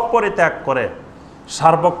সব পরিত্যাগ করে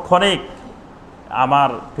সার্বক্ষণিক আমার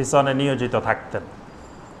পিছনে নিয়োজিত থাকতেন।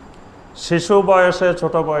 শিশু বয়সে,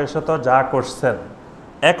 ছোট বয়সে তো যা করছেন,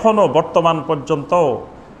 এখনও বর্তমান পর্যন্ত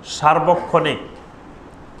সার্বক্ষণিক,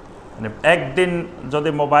 মানে একদিন যদি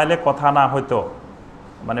মোবাইলে কথা না হইতো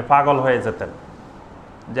মানে পাগল হয়ে যেতেন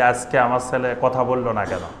যে আজকে আমার ছেলে কথা বলল না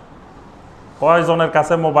কেন। কয়জনের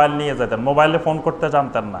কাছে মোবাইল নিয়ে যেতেন, মোবাইলে ফোন করতে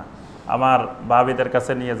জানতেন না। আমার ভাবিদের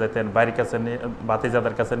কাছে নিয়ে যেতেন, বাড়ির কাছে নিয়ে,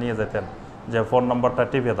 ভাতিজাদের কাছে নিয়ে যেতেন যে ফোন নম্বরটা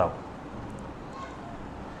টিপে দাও।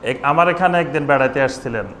 আমার এখানে একদিন বেড়াইতে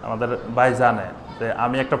আসছিলেন আমাদের ভাই, জানে যে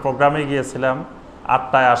আমি একটা প্রোগ্রামে গিয়েছিলাম,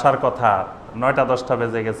 8টায় আসার কথা, 9টা 10টা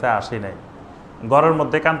বেজে গেছে, আসি নাই। ঘরের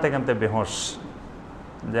মধ্যে কানতে কানতে বেহুঁশ,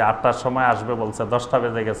 যে 8টার সময় আসবে বলছে, 10টা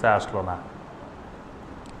বেজে গেছে, আসলো না।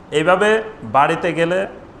 এইভাবে বাড়িতে গেলে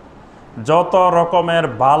যত রকমের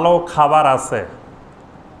ভালো খাবার আছে,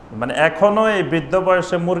 মানে এখনও এই বৃদ্ধ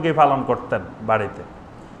বয়সে মুরগি পালন করতেন বাড়িতে,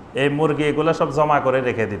 এই মুরগি এগুলো সব জমা করে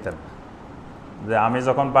রেখে দিতেন যে আমি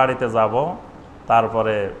যখন বাড়িতে যাব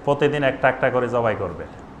তারপরে প্রতিদিন একটা একটা করে জবাই করবে,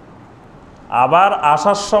 আবার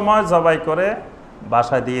আসার সময় জবাই করে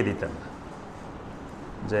বাসায় দিয়ে দিতেন।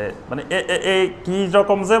 যে মানে এই কি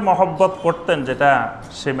রকম যে মহব্বত করতেন, যেটা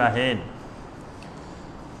সীমাহীন।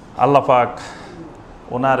 আল্লাহ পাক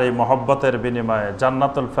ওনার এই মহব্বতের বিনিময়ে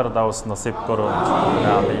জান্নাতুল ফেরদাউস নসিব করুন,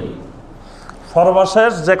 আমিন।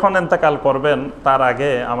 সর্বশেষ যখন ইন্তেকাল করবেন তার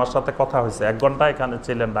আগে আমার সাথে কথা হয়েছে, 1 ঘন্টা এখানে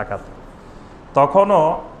ছিলেন ঢাকাতে। তখনও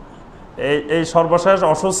এই সর্বশেষ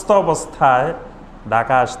অসুস্থ অবস্থায়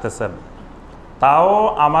ঢাকা আসতেছেন, তাও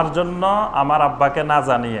আমার জন্য আমার আব্বাকে না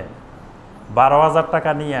জানিয়ে 12,000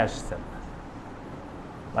 টাকা নিয়ে আসছেন।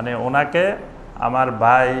 মানে ওনাকে আমার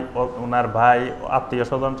ভাই, ওনার ভাই, আত্মীয়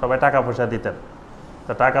স্বজন সবাই টাকা পয়সা দিতেন।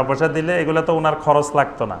 তো টাকা পয়সা দিলে এগুলো তো ওনার খরচ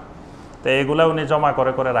লাগতো না, তো এগুলো উনি জমা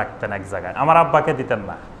করে করে রাখতেন এক জায়গায়। আমার আব্বাকে দিতেন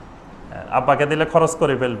না, আব্বাকে দিলে খরচ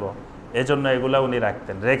করে ফেলবো, এই জন্য এগুলো উনি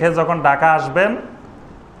রাখতেন। রেখে যখন ঢাকা আসবেন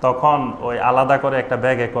তখন ওই আলাদা করে একটা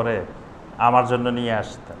ব্যাগে করে আমার জন্য নিয়ে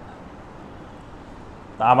আসতেন।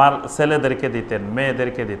 আমার ছেলেদেরকে দিতেন,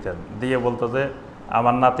 মেয়েদেরকে দিতেন, দিয়ে বলতো যে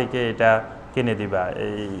আমার নাতিকে এটা কিনে দিবা,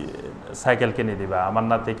 এই সাইকেল কিনে দিবা, আমার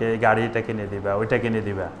নাতিকে এই গাড়িটা কিনে দিবা, ওইটা কিনে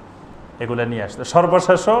দিবা, এগুলো নিয়ে আসতে।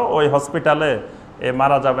 সর্বশেষও ওই হসপিটালে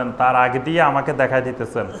মারা যাবেন তার আগে দিয়ে আমাকে দেখাই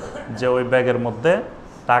দিতেছেন যে ওই ব্যাগের মধ্যে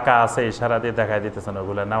টাকা আছে, ইশারা দিয়ে দেখাই দিতেছেন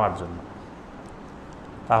ওগুলো নেওয়ার জন্য।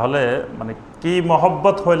 তাহলে মানে কি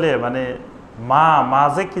মহব্বত হইলে, মানে মা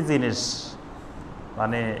যে কি জিনিস,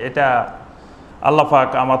 মানে এটা আল্লাহ পাক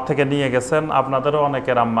আমার থেকে নিয়ে গেছেন, আপনাদেরও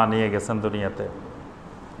অনেকের আম্মা নিয়ে গেছেন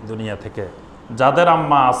দুনিয়া থেকে। যাদের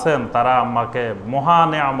আম্মা আছেন তারা আম্মাকে মহা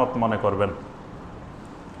নেয়ামত মনে করবেন,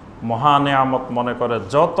 মহা নেয়ামত মনে করে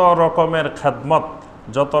যত রকমের খেদমত,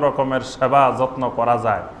 যত রকমের সেবা যত্ন করা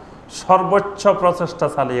যায় সর্বোচ্চ প্রচেষ্টা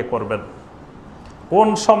চালিয়ে করবেন। কোন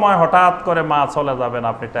সময় হঠাৎ করে মা চলে যাবেন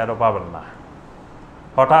আপনি টেরও পাবেন না,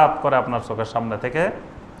 হঠাৎ করে আপনার চোখের সামনে থেকে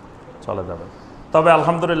চলে যাবেন। তবে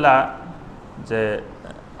আলহামদুলিল্লাহ যে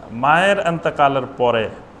মায়ের ইন্তেকালের পরে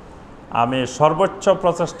আমি সর্বোচ্চ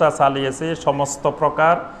প্রচেষ্টা চালিয়েছি সমস্ত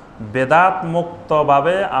প্রকার বেদাত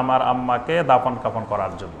মুক্তভাবে আমার আম্মাকে দাফন কাফন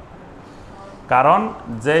করার জন্য। কারণ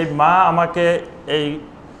যেই মা আমাকে এই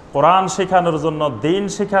কোরআন শেখানোর জন্য, দিন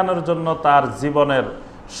শেখানোর জন্য তার জীবনের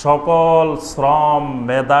সকল শ্রম,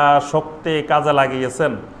 মেধা, শক্তি কাজে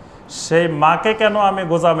লাগিয়েছেন, সেই মাকে কেন আমি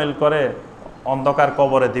গোজামিল করে অন্ধকার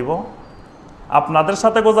কবরে দিব? আপনাদের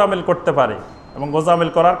সাথে গোজামিল করতে পারি এবং গোজামিল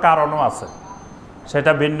করার কারণও আছে,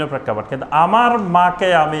 সেটা ভিন্ন প্রেক্ষাপট। কিন্তু আমার মাকে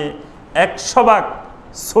আমি 100%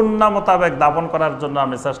 সুন্নাহ মোতাবেক দাফন করার জন্য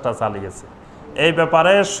আমি চেষ্টা চালিয়েছি। এই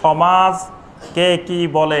ব্যাপারে সমাজ কে কি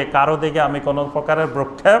বলে কারো দিকে আমি কোনো প্রকারের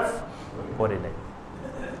ভ্রুক্ষেপ করি নাই।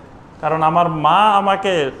 কারণ আমার মা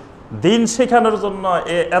আমাকে দিন শেখানোর জন্য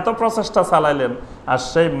এত প্রচেষ্টা চালাইলেন, আর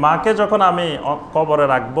সেই মাকে যখন আমি কবরে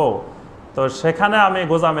রাখবো তো সেখানে আমি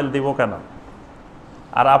গোজামিল দিব কেন?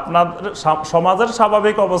 আর আপনাদের সমাজের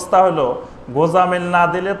স্বাভাবিক অবস্থা হলো গোজামিল না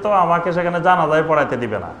দিলে তো আমাকে সেখানে জানাজায় পড়াইতে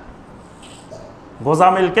দিবে না।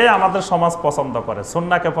 গোজামিলকে আমাদের সমাজ পছন্দ করে,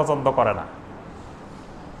 সুন্নাহকে পছন্দ করে না।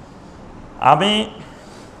 আমি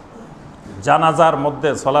জানাজার মধ্যে,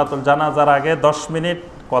 সলাতুল জানাজার আগে 10 মিনিট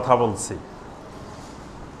কথা বলছি।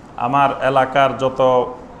 আমার এলাকার যত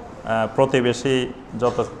প্রতিবেশী,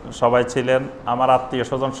 যত সবাই ছিলেন, আমার আত্মীয়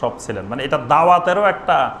স্বজন সব ছিলেন। মানে এটা দাওয়াতেরও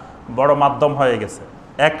একটা বড় মাধ্যম হয়ে গেছে।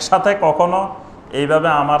 একসাথে কখনো এইভাবে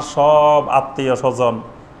আমার সব আত্মীয় স্বজন,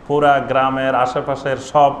 পুরা গ্রামের আশেপাশের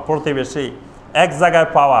সব প্রতিবেশী এক জায়গায়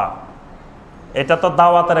পাওয়া, এটা তো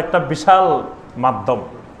দাওয়াতের একটা বিশাল মাধ্যম।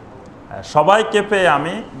 সবাইকে পেয়ে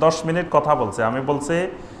আমি 10 মিনিট কথা বলছি। আমি বলছি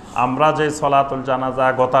আমরা যে সলাতুল জানাজা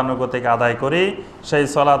গতানুগতিক আদায় করি, সেই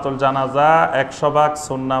সলাতুল জানাজা 100%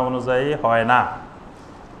 সুন্নাহ অনুযায়ী হয় না।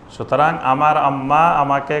 সুতরাং আমার আম্মা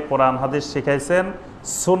আমাকে কোরআন হাদিস শিখাইছেন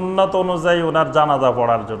সুন্নত অনুযায়ী ওনার জানাজা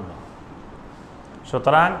পড়ার জন্য।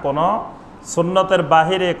 সুতরাং কোনো সুন্নতের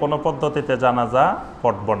বাহিরে কোনো পদ্ধতিতে জানাজা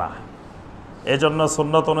পড়ব না। এজন্য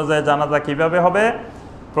সুন্নত অনুযায়ী জানাজা কিভাবে হবে?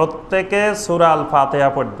 প্রত্যেকে সূরা আল ফাতিহা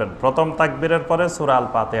পড়বেন, প্রথম তাকবীরের পরে সূরা আল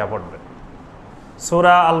ফাতিহা পড়বেন।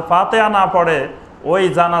 সূরা আল ফাতিহা না পড়ে ওই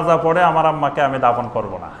জানাজা পড়ে আমার আম্মাকে আমি দাফন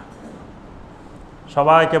করব না।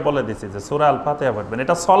 সবাইকে বলে দিছি যে সূরা আল ফাতিহা পড়বেন,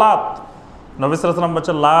 এটা সলাত। নবী সাল্লাল্লাহু আলাইহি ওয়াসাল্লাম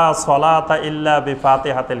বলেছেন লা সলাতা ইল্লা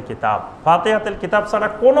বিফাতিহাতিল কিতাব, ফাতিহাতুল কিতাব ছাড়া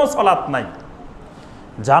কোনো সলাত নাই।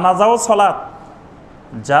 জানাজাও সলাত।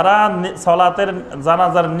 যারা সলাতের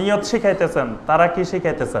জানাজার নিয়ত শিখাইতেছেন তারা কি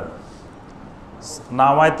শিখাইতেছেন?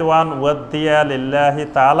 নাওয়াইতু আন ওয়াদ্দিয়া লিল্লাহি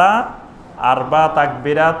তাআলা আরবা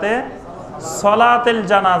তাকবীরাতে সলাতুল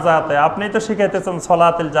জানাজাতে। আপনি তো শিখাইতেছেন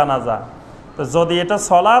সলাতুল জানাজা, তো যদি এটা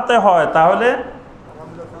সলাতে হয় তাহলে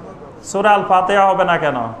সূরা আল ফাতিহা হবে না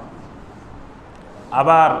কেন?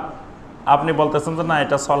 আবার আপনি বলতেছেন যে না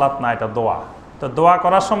এটা সলাত না, এটা দোয়া। তো দোয়া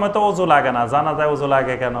করার সময় তো ওযু লাগে না, জানাজায় ওযু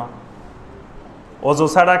লাগে কেন? ওযু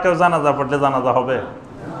ছাড়া কেউ জানাজা পড়লে জানাজা হবে?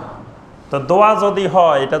 তো দোয়া যদি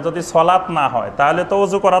হয়, এটা যদি সলাত না হয় তাহলে তো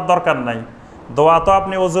ওযু করার দরকার নাই। দোয়া তো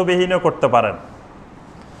আপনি ওযুবিহীনও করতে পারেন।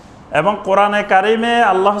 এবং কোরআনে কারিমে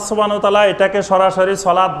আল্লাহ সুবহানাহু ওয়া তাআলা এটাকে সরাসরি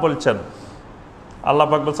সলাত বলছেন। আল্লাহ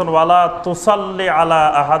পাক বলছেন ওয়ালা তুসাল্লি আলা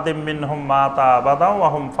আহাদিম মিনহুম মাতা আবাদা ওয়া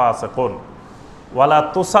হুম ফাসিকুন। ওয়ালা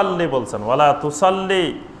তুসাল্লি বলছেন, ওয়ালা তুসাল্লি,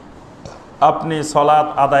 আপনি সলাত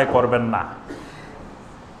আদায় করবেন না।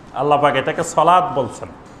 আল্লাহ পাক এটাকে সলাত বলছেন।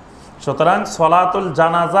 সুতরাং সলাতুল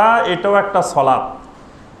জানাজা এটাও একটা সলাত।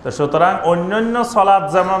 তো সুতরাং অন্যান্য সলাত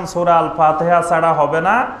যেমন সূরা আল ফাতিহা ছাড়া হবে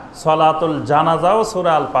না, সলাতুল জানাজাও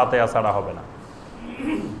সূরা আল ফাতিহা ছাড়া হবে না।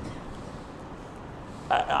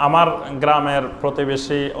 আমার গ্রামের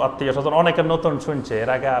প্রতিবেশী আত্মীয় স্বজন অনেকে নতুন শুনছে, এর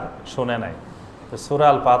আগে আর শুনে নাই। তো সূরা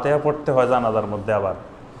আল ফাতিহা পড়তে হয় জানাজার মধ্যে, আবার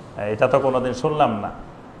এটা তো কোনোদিন শুনলাম না।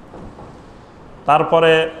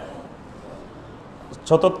 তারপরে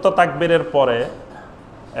চতুর্থ তাকবীরের পরে,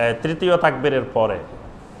 তৃতীয় তাকবীরের পরে,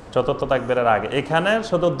 চতুর্থ তাকবীরের আগে এখানে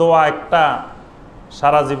শুধু দোয়া একটা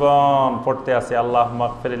সারা জীবন পড়তে আছে, আল্লাহুম্মা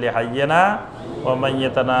গফির লি হাইয়িনা ওয়া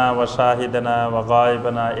মাইয়িতানা ওয়া শাহিদানা ওয়া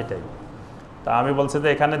গায়িবানা, এটাই। তা আমি বলছি যে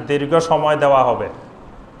এখানে দীর্ঘ সময় দেওয়া হবে,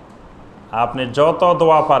 আপনি যত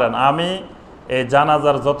দোয়া পারেন। আমি এই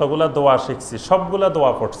জানাজার যতগুলো দোয়া শিখছি সবগুলো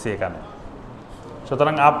দোয়া পড়ছি এখানে।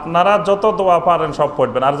 সুতরাং আপনারা যত দোয়া পারেন সব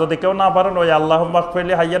পড়বেন, আর যদি কেউ না পারেন ওই আল্লাহুম্মা গফির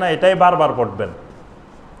লি হাইয়িনা এটাই বারবার পড়বেন।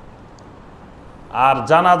 আর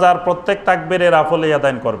জানাজার প্রত্যেক তাকবীরে রাফল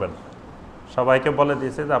ইয়াদাইন করবেন। সবাইকে বলে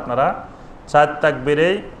দিয়েছে যে আপনারা 4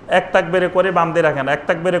 তাকবীরেই, 1 তাকবীরে করে বাম দিয়ে রাখেন। 1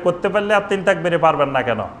 তাকবীরে করতে পারলে আর 3 তাকবীরে পারবেন না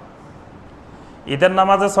কেন? ঈদের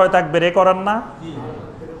নামাজে 6 তাকবীরে করেন না?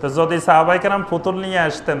 তো যদি সাহাবায়ে কেরাম পুতুল নিয়ে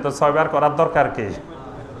আসতেন তো 6 বার করার দরকার কি?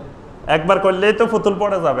 একবার করলেই তো পুতুল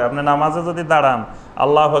পড়ে যাবে। আপনি নামাজে যদি দাঁড়ান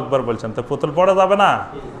আল্লাহু আকবার বলছেন তো পুতুল পড়ে যাবে না?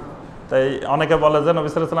 তাই অনেকে বলে যে নবী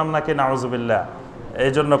সাল্লাল্লাহু আলাইহি ওয়াসাল্লাম নাকি নাউজুবিল্লাহ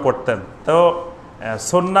এই জন্য করতেন। তো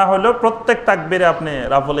সুন্নাহ হলো প্রত্যেক তাকবীরে আপনি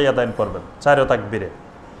রাফল ইয়াদাইন করবেন, 4 তাকবীরে।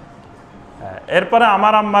 এরপরে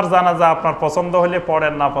আমার আম্মার জানাজা আপনার পছন্দ হলে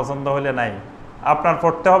পড়েন, না পছন্দ হলে নাই। আপনার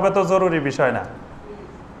পড়তে হবে তো জরুরি বিষয় না।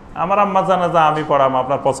 আমার আম্মার জানাজা আমি পড়াম,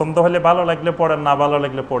 আপনার পছন্দ হলে ভালো লাগলে পড়েন, না ভালো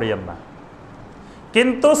লাগলে পড়িয়েন না।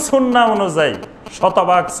 কিন্তু সুন্নাহ অনুযায়ী,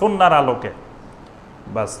 শতভাগ সুন্নাহর আলোকে,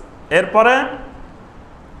 বাস। এরপরে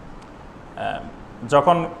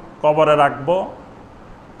যখন কবরে রাখবো,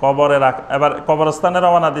 এবার কবরস্থানে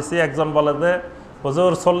রওনা দিছি। একজন বলে যে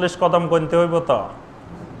হুজুর 40 কদম গুনতে হইব তো।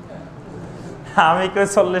 আমি কই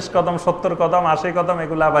 40 কদম, 70 কদম, 80 কদম,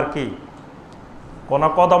 এগুলো আবার কি? কোনো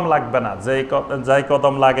কদম লাগবে না, যাই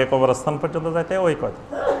কদম লাগে কবরস্থান পর্যন্ত যাইতে ওই কদম।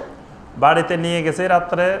 বাড়িতে নিয়ে গেছি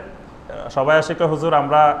রাত্রে, সবাই আসে কয় হুজুর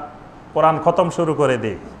আমরা কোরআন খতম শুরু করে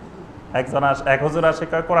দিই। এক হুজুর আসে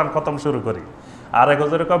কয় কোরআন খতম শুরু করি, আরেক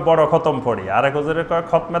হুজুরে কয় বড় খতম পড়ি, আরেক হুজুরে কয়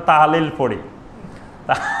খতমে তাহলিল পড়ি।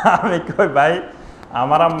 আমি কই ভাই,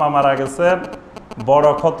 আমার আম্মা মারা গেছেন, বড়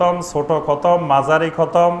খতম, ছোট খতম, মাঝারি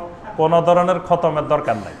খতম, কোন ধরনের খতমের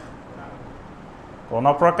দরকার নাই। কোন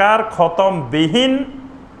প্রকার খতম বিহীন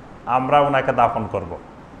আমরা ওনাকে দাফন করব।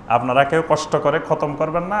 আপনারা কেউ কষ্ট করে খতম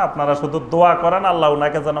করবেন না, আপনারা শুধু দোয়া করেন আল্লাহ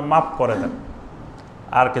ওনাকে যেন মাফ করে দেন,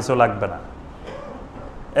 আর কিছু লাগবে না।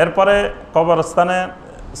 এরপরে কবরস্থানে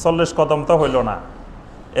 40 কদম তো হইল না।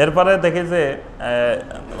 এরপরে দেখি যে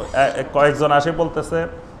কয়েকজন আসি বলতেছে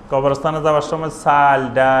কবরস্থানে যাওয়ার সময় চাল,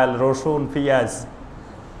 ডাল, রসুন, পেঁয়াজ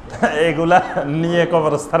এগুলা নিয়ে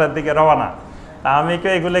কবরস্থানের দিকে রওনা। আমি কি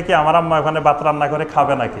এগুলো কি আমার আম্মা ওখানে ভাত রান্না করে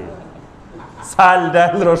খাবে নাকি? চাল,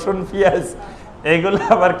 ডাল, রসুন, পেঁয়াজ এগুলো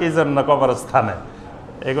আবার কি জন্য কবরস্থানে?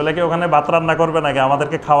 এগুলো কি ওখানে ভাত রান্না করবে নাকি?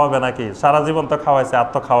 আমাদেরকে খাওয়াবে নাকি? সারা জীবন তো খাওয়াইছে, আর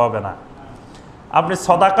তো খাওয়াবে না। আপনি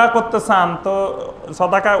সদাকা করতে চান তো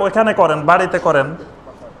সদাকা ওইখানে করেন, বাড়িতে করেন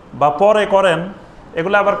বা পরে করেন,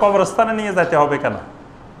 এগুলো আবার কবরস্থানে নিয়ে যেতে হবে কেন?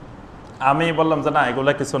 আমি বললাম যে না,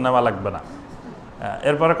 এগুলো কিছু নেওয়া লাগবে না।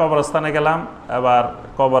 এরপরে কবরস্থানে গেলাম, এবার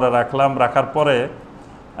কবরে রাখলাম। রাখার পরে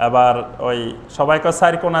এবার ওই সবাইকে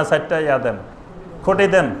 4 কোণা 4টা ইয়া দেন, খুঁটি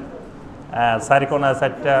দেন। 4 কোণা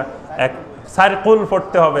 4টা 4 কুল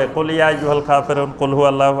পড়তে হবে, কুল ইয়া আইয়ুহাল কাফিরুন, কুল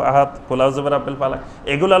হুয়াল্লাহু আহাদ, কুল আউযু বিরাব্বিল ফালাক।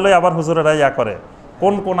 এগুলা লই আবার হুজুরেরা ইয়া করে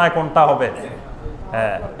কোন কোণায় কোনটা হবে।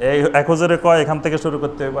 এই এক হুজুরে কয় এখান থেকে শুরু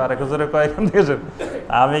করতে হবে, আর এক হুজুরে কয় এখান থেকে শুরু।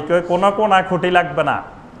 আমি কই কোনো কোণা খুঁটি লাগবে না,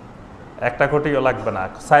 একটা খুঁটিও লাগবে না,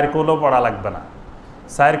 4 কুলও পড়া লাগবে না।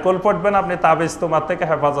 4 কুল পড়বেন আপনি তাবিজ তোমার থেকে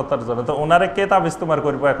হেফাজতের জন্য। তো ওনারে কে তাবিজ তোমার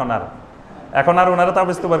করবো এখন? আর ওনারা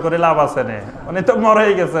তাবিজ তোমার করে লাভ আছে না, উনি তো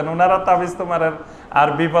মরেই গেছেন। ওনারা তাবিজ তোমার আর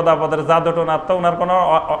বিপদ আপদের জাদু টোনার তো ওনার কোনো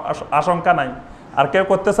আশঙ্কা নাই। আর কেউ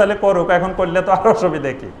করতে চাইলে করুক, এখন করলে তো আর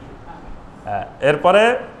অসুবিধা কি? এরপরে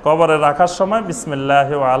কবরে রাখার সময়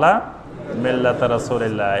বিসমিল্লাহি ওয়া আলা মিল্লাতি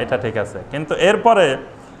রাসূলিল্লাহ, এটা ঠিক আছে। কিন্তু এরপরে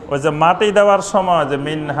ওই যে মাটি দেওয়ার সময় যে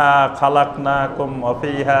মিনহা খালাকনাকুম ওয়া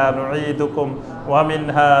ফিহা নুঈদুকুম ওয়া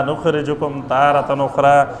মিনহা নুখরিজুকুম তারাতান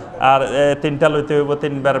উখরা, আর 3টা লইতে হইব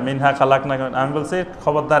 3 বার মিনহা খালাকনাকুম। আমি বলছি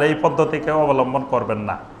খবরদার এই পদ্ধতিকে অবলম্বন করবেন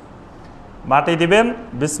না। মাটি দিবেন,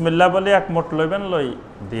 বিসমিল্লাহ বলে 1 মুঠ লইবেন, লই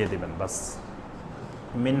দিয়ে দিবেন, বাস।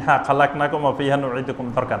 মিনহা খালাকনাকুম ওয়া ফিহা নুঈদুকুম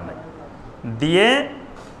দরকার নাই। দিয়ে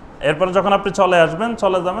এরপরে যখন আপনি চলে আসবেন,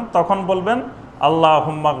 চলে যাবেন, তখন বলবেন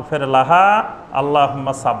আল্লাহুম্মা গফির লাহা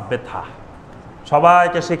আল্লাহুম্মা সাব্বিতহা।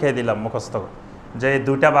 সবাইকে শিখিয়ে দিলাম মুখস্থ যে এই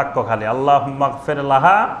দুইটা বাক্য খালি, আল্লাহুম্মা গফির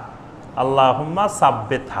লাহা আল্লাহুম্মা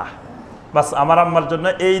সাব্বিতহা। বাস আমার আম্মার জন্য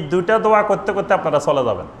এই দুইটা দোয়া করতে করতে আপনারা চলে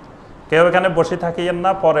যাবেন। কেউ এখানে বসে থাকিয়েন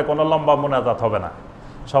না, পরে কোনো লম্বা মুনাজাত হবে না।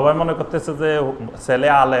 সবাই মনে করতেছে যে ছেলে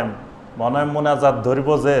আলেম, মনে হয় মুনাজাত ধরব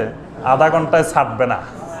যে আধা ঘন্টায় ছাড়বে না,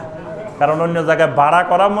 কারণ অন্য জায়গায় ভাড়া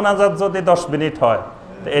করা মুনাজাত যদি 10 মিনিট হয়,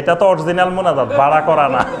 এটা তো অরিজিনাল মুনাজাত, ভাড়া করা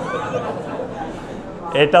না,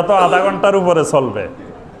 এটা তো আধা ঘন্টার উপরে চলবে।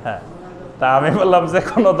 হ্যাঁ, তা আমি বললাম যে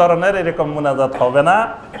কোনো ধরনের এরকম মুনাজাত হবে না,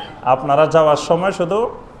 আপনারা যাওয়ার সময় শুধু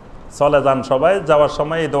চলে যান, সবাই যাওয়ার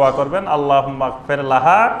সময় এই দোয়া করবেন আল্লাহুম্মা গফির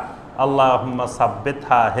লাহা আল্লাহুম্মা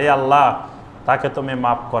সাব্বিতহা। হে আল্লাহ, তাকে তুমি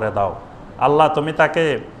মাফ করে দাও। আল্লাহ, তুমি তাকে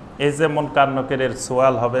এই যে মুনকার নকিরের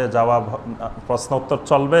সুয়াল হবে, জবাব প্রশ্ন উত্তর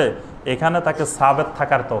চলবে, এখানে তাকে সাবেত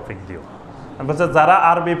থাকার তৌফিক দিও। বলছে যারা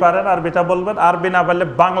আরবি পারেন আরবিটা বলবেন, আরবি না পারলে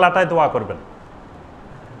বাংলাটাই দোয়া করবেন।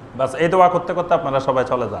 বাস এই দোয়া করতে করতে আপনারা সবাই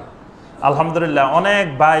চলে যান। আলহামদুলিল্লাহ অনেক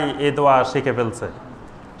ভাই এই দোয়া শিখে ফেলছে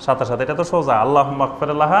সাথে সাথে। এটা তো সোজা, আল্লাহুম্মা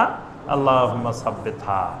গফির লাহা আল্লাহুম্মা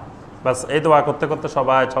সাব্বিতহা। বাস এই দোয়া করতে করতে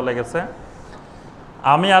সবাই চলে গেছে।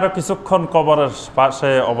 আমি আরো কিছুক্ষণ কবরের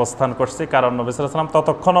পাশে অবস্থান করছি, কারণ নবী সাল্লাল্লাহু আলাইহি ওয়াসাল্লাম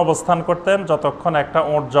ততক্ষণ অবস্থান করতেন যতক্ষণ একটা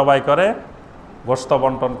ওঁট জবাই করে গোশত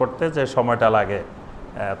বন্টন করতে যে সময়টা লাগে।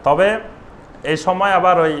 তবে এই সময়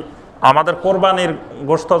আবার ওই আমাদের কোরবানির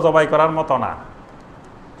গোশত জবাই করার মতো না,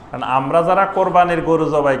 কারণ আমরা যারা কোরবানির গরু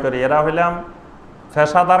জবাই করি এরা হইলাম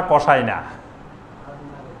পেশাদার কসাই না,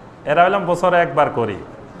 এরা হইলাম বছরে একবার করি।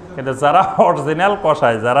 কিন্তু যারা অরিজিনাল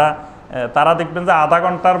কসাই, যারা তারা দেখবেন যে আধা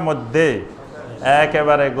ঘন্টার মধ্যে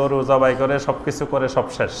একেবারে গরু জবাই করে সব কিছু করে সব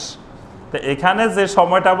শেষ। তো এখানে যে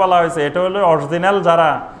সময়টা বলা হয়েছে এটা হলো অরিজিনাল যারা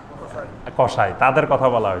কসাই তাদের কথা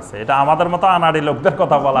বলা হয়েছে, এটা আমাদের মতো আনাড়ি লোকদের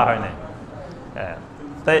কথা বলা হয় নাই।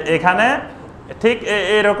 তাই এখানে ঠিক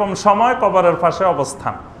এরকম সময় কবরের পাশে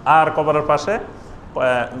অবস্থান। আর কবরের পাশে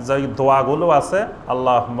যে দোয়াগুলো আছে,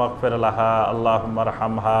 আল্লাহুম্মা গফির লাহা আল্লাহুম্মা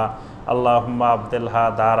আরহামহা আল্লাহুম্মা আবদিলহা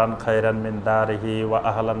দারান খায়রান মিন দারিহি ওয়া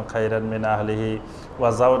আহলান খায়রান মিন আহলিহি ওয়া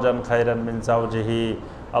যাওজান খায়রান মিন যাওজিহি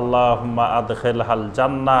আল্লাহুম্মা আদখিলহাল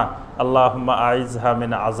জান্নাহ আল্লাহুম্মা আইযহা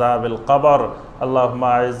মিন আযাবিল কবর আল্লাহুম্মা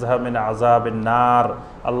আইযহা মিন আযাবিন নার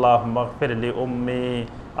আল্লাহুম্মা গফির লি উম্মি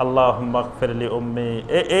আল্লাহুম্মা গফির লি উম্মি।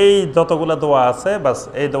 এই যতগুলো দোয়া আছে বাস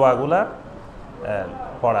এই দোয়াগুলা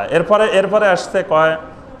পড়া। এরপরে আসছে কয়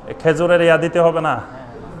খেজুরের ইয়া দিতে হবে না?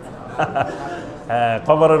 হ্যাঁ,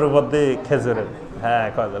 কবরের উপর দিয়ে খেজুরের, হ্যাঁ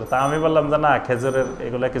তা আমি বললাম যে না, খেজুরের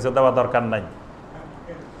এগুলো কিছু দেওয়া দরকার নাই।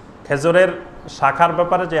 খেজুরের শাখার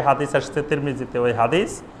ব্যাপারে যে হাদিস আসছে তিরমিজিতে, ওই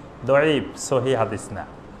হাদিস দঈফ, সহি হাদিস না।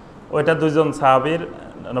 ওইটা দুইজন সাহাবীর,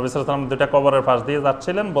 নবী সাল্লাল্লাহু আলাইহি ওয়াসাল্লাম দুইটা কবরের পাশ দিয়ে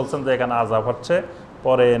যাচ্ছিলেন, বলছেন যে এখানে আযাব হচ্ছে,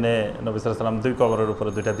 পরে এনে নবী সাল্লাল্লাহু আলাইহি ওয়াসাল্লাম দুই কবরের উপরে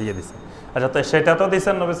দুইটা দিয়ে দিছে। আচ্ছা, তো সেটা তো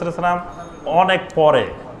দিচ্ছেন নবী সাল্লাল্লাহু আলাইহি ওয়াসাল্লাম অনেক পরে,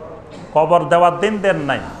 কবর দেওয়ার দিন দেন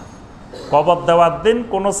নাই। কবর দেওয়ার দিন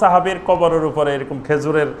কোন সাহাবীর কবরের উপরে এরকম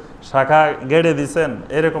খেজুরের শাখা গেড়ে দিছেন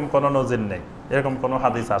এরকম কোনো নজির নেই, এরকম কোনো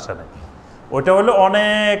হাদিস আসে নাই। ওইটা হলো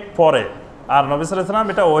অনেক পরে। আর নবী সাল্লাল্লাহু আলাইহি ওয়াসাল্লাম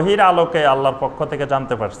এটা ওহীর আলোকে আল্লাহর পক্ষ থেকে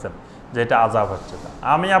জানতে পারছেন যে এটা আযাব হচ্ছে।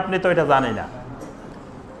 আমি আপনি তো এটা জানি না।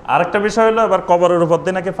 আরেকটা বিষয় হলো এবার কবরের উপর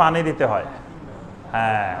দিয়ে নাকি পানি দিতে হয়।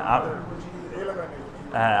 হ্যাঁ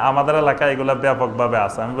হ্যাঁ, আমাদের এলাকায় এগুলো ব্যাপকভাবে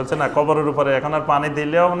আছে। আমি বলছি না, কবরের উপরে এখন আর পানি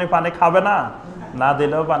দিলেও উনি পানি খাবে না, না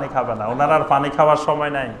দিলেও পানি খাবে না, ওনার আর পানি খাওয়ার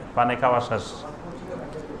সময় নাই, পানি খাওয়া শেষ।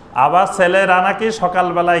 আবার ছেলেরা নাকি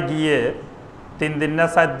সকালবেলায় গিয়ে 3 দিন না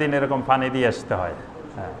 4 দিন এরকম পানি দিয়ে আসতে হয়।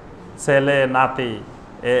 হ্যাঁ, ছেলে নাতি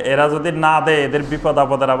এরা যদি না দেয় এদের বিপদ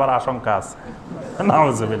আপদের আবার আশঙ্কা আছে।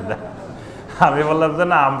 নাউজুবিল্লাহ। আমি বললাম যে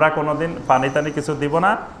না, আমরা কোনোদিন পানি টানি কিছু দিব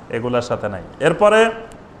না, এগুলোর সাথে নাই। এরপরে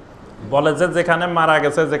বলে যে যেখানে মারা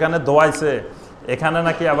গেছে, যেখানে দোয়াইছে, এখানে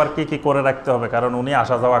নাকি আবার কি কি করে রাখতে হবে, কারণ উনি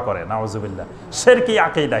আসা যাওয়া করে। নাউজুবিল্লাহ। শিরকি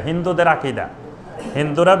আকীদা, হিন্দুদের আকীদা।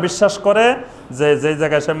 হিন্দুরা বিশ্বাস করে যে যে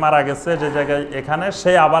জায়গায় সে মারা গেছে, যে জায়গায় এখানে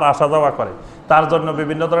সে আবার আসা যাওয়া করে, তার জন্য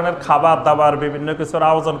বিভিন্ন ধরনের খাবার দাবার বিভিন্ন কিছুর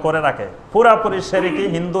আয়োজন করে রাখে। পুরাপুরি শিরকি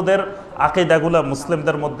হিন্দুদের আকীদাগুলো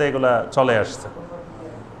মুসলিমদের মধ্যে এগুলা চলে আসছে।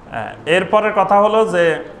 এরপরের কথা হলো যে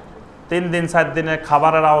 3 দিন 4 দিনে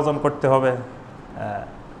খাবারের আয়োজন করতে হবে।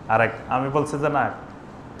 আরেক আমি বলছি যে না,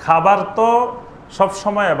 খাবার তো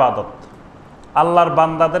সবসময় ইবাদত, আল্লাহর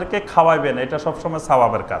বান্দাদেরকে খাওয়াইবেন, এটা সবসময়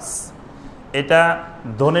সওয়াবের কাজ। এটা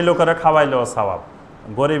ধনী লোকেরা খাওয়াইলেও সওয়াব,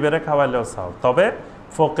 গরিবেরা খাওয়াইলেও সওয়াব, তবে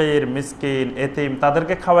ফকির মিসকিন এতিম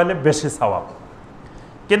তাদেরকে খাওয়াইলে বেশি সওয়াব।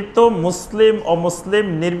 কিন্তু মুসলিম ও মুসলিম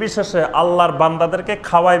নির্বিশেষে আল্লাহর বান্দাদেরকে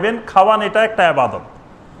খাওয়াইবেন, খাওয়ান এটা একটা ইবাদত।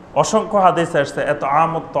 অসংখ্য হাদিস আসছে এত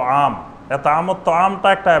আমত তো আমটা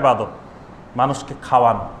একটা ইবাদত। মানুষকে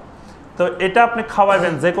খাওয়ান। তো এটা আপনি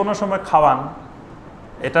খাওয়াবেন, যে কোনো সময় খাওয়ান,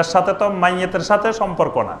 এটার সাথে তো মাইয়েতের সাথে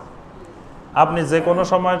সম্পর্ক না। আপনি যে কোনো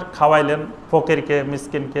সময় খাওয়াইলেন, ফকিরকে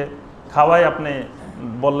মিসকিনকে খাওয়াই, আপনি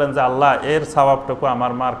বললেন যে আল্লাহ এর সওয়াবটুকু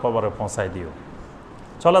আমার মার কবরে পৌঁছাই দিও,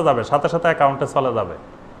 চলে যাবে, সাথে সাথে অ্যাকাউন্টে চলে যাবে।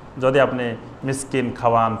 যদি আপনি মিসকিন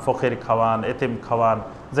খাওয়ান, ফকির খাওয়ান, এতিম খাওয়ান,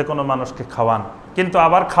 যে কোনো মানুষকে খাওয়ান, কিন্তু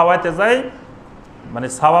আবার খাওয়াইতে যাই মানে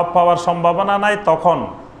সওয়াব পাওয়ার সম্ভাবনা নাই। তখন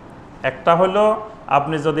একটা হলো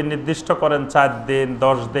আপনি যদি নির্দিষ্ট করেন 4 দিন,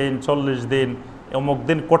 10 দিন, 40 দিন, অমুক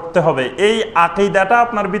দিন করতে হবে, এই আকীদাটা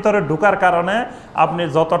আপনার ভিতরে ঢোকার কারণে আপনি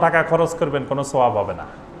যত টাকা খরচ করবেন কোনো সওয়াব হবে না।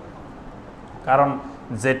 কারণ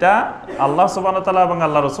যেটা আল্লাহ সুবহানাহু ওয়া তাআলা এবং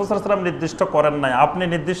আল্লাহ রাসূল সাল্লাল্লাহু আলাইহি ওয়াসাল্লাম নির্দিষ্ট করেন নাই, আপনি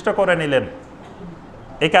নির্দিষ্ট করে নিলেন,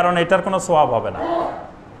 এই কারণে এটার কোনো সওয়াব হবে না,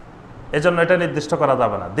 এজন্য এটা নির্দিষ্ট করা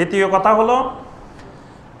যাবে না। দ্বিতীয় কথা হলো,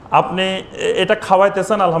 আপনি এটা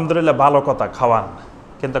খাওয়াইতেছেন, আলহামদুলিল্লাহ ভালো কথা, খাওয়ান,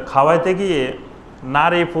 কিন্তু খাওয়াইতে গিয়ে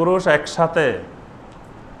নারী পুরুষ একসাথে,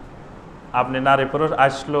 আপনি নারী পুরুষ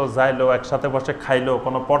আসলো যাইলো, একসাথে বসে খাইলো,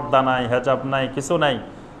 কোনো পর্দা নাই, হেজাব নাই, কিছু নাই,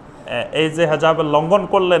 এই যে হেজাবের লঙ্ঘন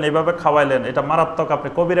করলেন, এইভাবে খাওয়াইলেন, এটা মারাত্মক, আপনি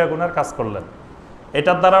কবিরা গুনার কাজ করলেন।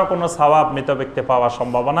 এটার দ্বারাও কোনো সওয়াব মৃত ব্যক্তি পাওয়ার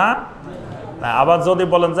সম্ভাবনা না। আবার যদি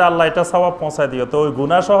বলেন যে আল্লাহ এটা সওয়াব পৌঁছায় দিও, তো ওই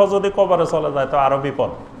গুনাহ সহ যদি কবরে চলে যায় তো আরো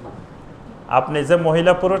বিপদ। আপনি যে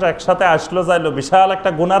মহিলা পুরুষ একসাথে আসলো যাইলো, বিশাল একটা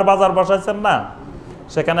গুনার বাজার বসাইছেন না,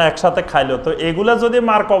 সেখানে একসাথে খাইলো, তো এগুলা যদি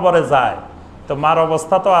মার কবরে যায় তো মার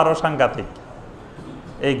অবস্থা তো আরো সাংঘাতিক,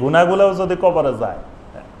 এই গুনাহগুলোও যদি কবরে যায়।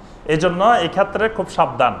 এই জন্য এই ক্ষেত্রে খুব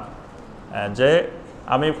সাবধান, যে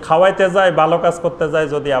আমি খাওয়াইতে যাই, ভালো কাজ করতে যাই,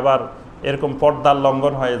 যদি আবার এরকম পর্দার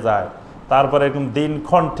লঙ্ঘন হয়ে যায়, তারপরে এরকম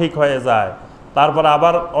দিনক্ষণ ঠিক হয়ে যায়, তারপরে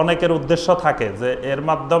আবার অনেকের উদ্দেশ্য থাকে যে এর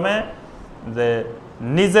মাধ্যমে যে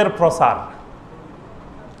নিজের প্রচার।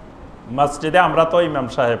 মসজিদে আমরা তো ইমাম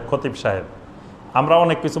সাহেব, খতিব সাহেব, আমরা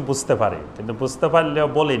অনেক কিছু বুঝতে পারি, কিন্তু বুঝতে পারলেও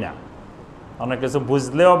বলি না, অনেক কিছু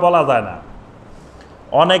বুঝলেও বলা যায় না।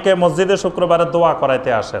 অনেকে মসজিদে শুক্রবারে দোয়া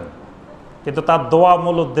করাইতে আসেন, কিন্তু তার দোয়া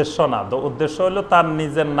মূল উদ্দেশ্য না, উদ্দেশ্য হলো তার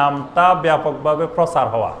নিজের নামটা ব্যাপকভাবে প্রচার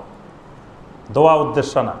হওয়া, দোয়া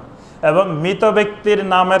উদ্দেশ্য না। এবং মৃত ব্যক্তির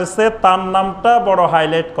নামের চেয়ে তার নামটা বড়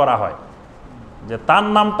হাইলাইট করা হয়, যে তার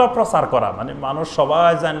নামটা প্রচার করা, মানে মানুষ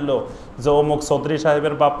সবাই জানলো যে অমুক চৌধুরী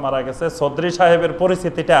সাহেবের বাপ মারা গেছে, চৌধুরী সাহেবের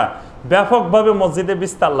পরিচিতিটা ব্যাপকভাবে মসজিদে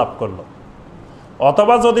বিস্তার লাভ করলো।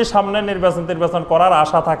 অথবা যদি সামনে নির্বাচন করার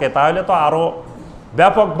আশা থাকে, তাহলে তো আরো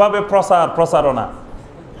ব্যাপকভাবে প্রচারণা,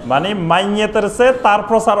 মানে মাইয়েতের চেয়ে তার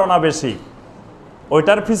প্রচারণা বেশি।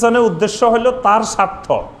 ওইটার পিছনে উদ্দেশ্য হলো তার স্বার্থ,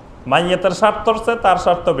 মাইয়েতের স্বার্থর চেয়ে তার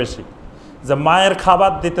স্বার্থ বেশি। যে মায়ের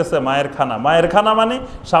খাবার দিতেছে, মায়ের খানা মানে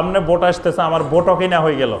সামনে ভোট আসতেছে, আমার ভোটও কিনা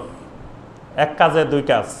হয়ে গেল, এক কাজে দুই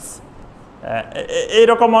কাজ,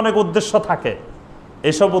 এইরকম অনেক উদ্দেশ্য থাকে।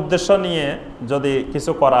 এইসব উদ্দেশ্য নিয়ে যদি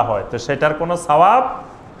কিছু করা হয় তো সেটার কোনো সওয়াব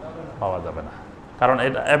পাওয়া যাবে না, কারণ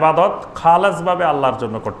এটা ইবাদত খালেসভাবে আল্লাহর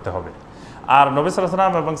জন্য করতে হবে। আর নবী সাল্লাল্লাহু আলাইহি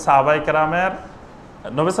ওয়াসাল্লাম এবং সাহাবায়ে কেরামের,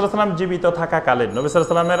 নবী সাল্লাল্লাহু আলাইহি ওয়াসাল্লাম জীবিত থাকাকালীন নবী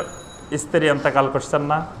সাল্লাল্লাহু আলাইহি ওয়াসাল্লামের স্ত্রী ইন্তেকাল করছেন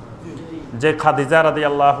না, যে খাদিজা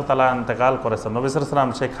রাদিয়াল্লাহু তাআলা ইন্তেকাল করেছেন, নবী সাল্লাল্লাহু আলাইহি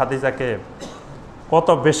ওয়াসাল্লাম সেই খাদিজাকে কত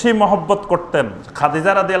বেশি মহব্বত করতেন।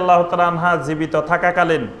 খাদিজা রাদিয়াল্লাহু তাআলা আনহা জীবিত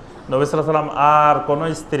থাকাকালীন নবী সাল্লাল্লাহু আলাইহি ওয়াসাল্লাম আর কোনো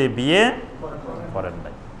স্ত্রী বিয়ে করেন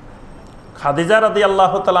নাই। খাদিজা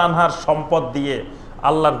রাদিয়াল্লাহু তাআলা আনহার সম্পদ দিয়ে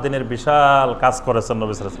আল্লাহর দিনের বিশাল কাজ করেছেন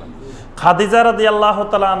নবী সাল্লাল্লাহু আলাইহি ওয়াসাল্লাম। খাদিজা রাদিয়াল্লাহু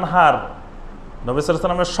তাআলা আনহার নবী সাল্লাল্লাহু আলাইহি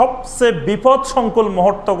ওয়াসাল্লামের সবচেয়ে বিপদ সংকুল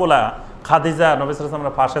মুহূর্তগুলা খাদিজা নবী সাল্লাল্লাহু আলাইহি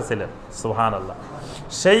ওয়াসাল্লামের পাশে ছিলেন। সুবহানাল্লাহ।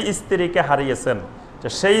 সেই স্ত্রীকে হারিয়েছেন, যে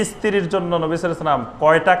সেই স্ত্রীর জন্য নবী সাল্লাল্লাহু আলাইহি ওয়াসাল্লাম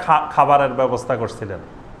কয়টা খাবারের ব্যবস্থা করছিলেন।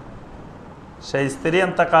 সেই স্ত্রী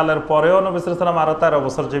ইন্তেকালের পরেও নবী সাল্লাল্লাহু আলাইহি ওয়াসাল্লাম আরো 13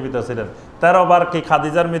 বছর জীবিত ছিলেন। 13 বার কি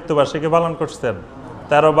খাদিজার মৃত্যুবার্ষিকী পালন করছেন?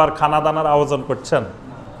 13 বার খানা দানার আয়োজন করছেন,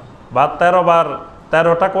 বা 13 বার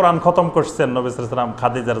 13টা কোরআন খতম করছেন নবী সাল্লাল্লাহু আলাইহি ওয়াসাল্লাম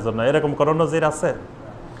খাদিজার জন্য, এরকম কোনো নজির আছে?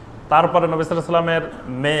 তারপরে নবী সাল্লাল্লাহু আলাইহি ওয়াসাল্লামের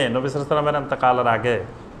মেয়ে, নবী সাল্লাল্লাহু আলাইহি ওয়াসাল্লামের ইন্তেকালের আগে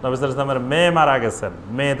নবী সাল্লাল্লাহু আলাইহি ওয়াসাল্লামের মেয়ে মারা গেছেন,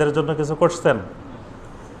 মেয়েদের জন্য কিছু করছেন?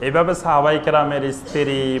 এইভাবে সাহাবায়ে কেরামের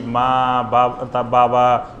স্ত্রী, মা, বাবা,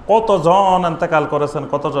 কতজন ইন্তেকাল করেছেন,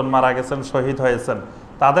 কতজন মারা গেছেন, শহীদ হয়েছেন,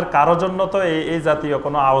 তাদের কারোর জন্য তো এই জাতীয়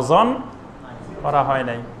কোনো আয়োজন করা হয়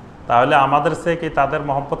নাই। তাহলে আমাদের চেয়ে কি তাদের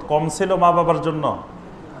মহব্বত কম ছিল মা বাবার জন্য?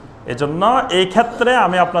 এজন্য এই ক্ষেত্রে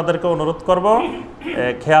আমি আপনাদেরকে অনুরোধ করব,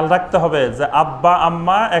 খেয়াল রাখতে হবে যে আব্বা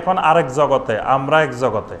আম্মা এখন আরেক জগতে, আমরা এক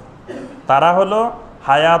জগতে। তারা হলো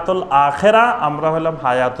হায়াতুল আখেরা, আমরা হলাম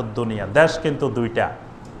হায়াতুদ দুনিয়া। দেশ কিন্তু দুইটা,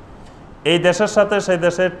 এই দেশের সাথে সেই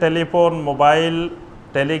দেশের টেলিফোন, মোবাইল,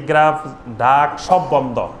 টেলিগ্রাফ, ডাক সব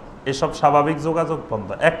বন্ধ, এসব স্বাভাবিক যোগাযোগ বন্ধ।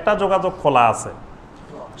 একটা যোগাযোগ খোলা আছে,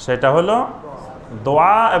 সেটা হলো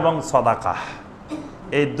দোয়া এবং সাদাকা।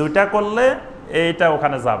 এই দুইটা করলে এইটা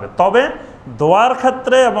ওখানে যাবে। তবে দোয়ার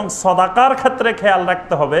ক্ষেত্রে এবং সদাকার ক্ষেত্রে খেয়াল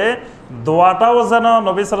রাখতে হবে দোয়াটাও যেন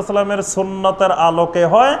নবী সাল্লাল্লাহু আলাইহি ওয়াসাল্লামের সুন্নতের আলোকে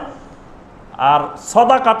হয়, আর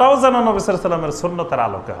সদাকাটাও যেন নবী সাল্লাল্লাহু আলাইহি ওয়াসাল্লামের সুন্নতের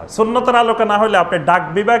আলোকে হয়। সুন্নতের আলোকে না হলে আপনি ডাক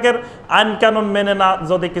বিভাগের আইন কানুন মেনে না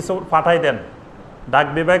যদি কিছু পাঠাই দেন, ডাক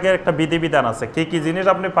বিভাগের একটা বিধিবিধান আছে কি কি জিনিস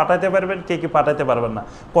আপনি পাঠাইতে পারবেন, কি কি পাঠাইতে পারবেন না,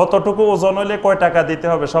 কতটুকু ওজন হলে কয় টাকা দিতে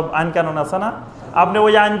হবে, সব আইন কানুন আছে না। আপনি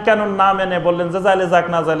ওই আইন কানুন না মেনে বললেন যে যাইলে যাক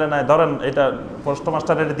না যাইলে নাই, ধরেন এটা পোস্ট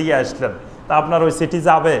মাস্টারের দিয়ে আসলেন, তা আপনার ওই চিঠি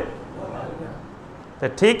যাবে?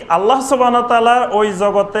 ঠিক আল্লাহ সুবহানাহু ওয়া তাআলা ওই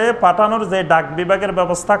জগতে পাঠানোর যে ডাক বিভাগের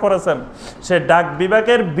ব্যবস্থা করেছেন, সে ডাক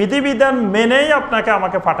বিভাগের বিধিবিধান মেনেই আপনাকে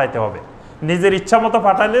আমাকে পাঠাইতে হবে। নিজের ইচ্ছা মতো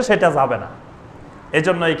পাঠাইলে সেটা যাবে না। এই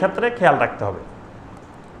জন্য এই ক্ষেত্রে খেয়াল রাখতে হবে।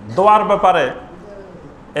 দোয়ার ব্যাপারে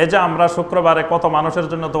এই যে আমরা শুক্রবারে কত মানুষের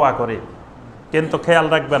জন্য দোয়া করি, কিন্তু খেয়াল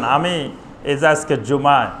রাখবেন আমি এই যে আজকে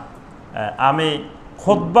জুমায় আমি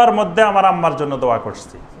খুতবার মধ্যে আমার আম্মার জন্য দোয়া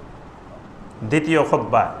করছি।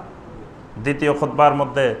 দ্বিতীয় খুতবার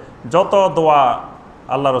মধ্যে যত দোয়া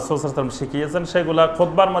আল্লাহ রাসূল সাল্লাল্লাহু আলাইহি ওয়াসাল্লাম শিখিয়েছেন সেগুলা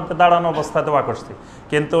খুতবার মধ্যে দাঁড়ানো অবস্থায় দোয়া করছি,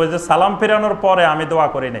 কিন্তু ওই যে সালাম ফিরানোর পরে আমি দোয়া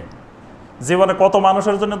করি নাই। জীবনে কত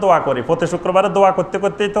মানুষের জন্য দোয়া করি, প্রতি শুক্রবারে দোয়া করতে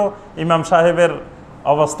করতেই তো ইমাম সাহেবের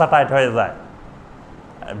অবস্থা টাইট হয়ে যায়,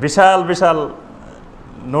 বিশাল বিশাল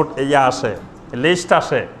নোট আসে, লিস্ট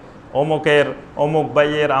আসে, অমুক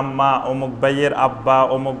ভাইয়ের আম্মা, অমুক ভাইয়ের আব্বা,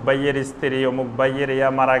 অমুক ভাইয়ের স্ত্রী, অমুক ভাইয়ের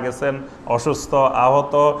মারা গেছেন, অসুস্থ,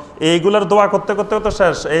 আহত, এইগুলোর দোয়া করতে করতে তো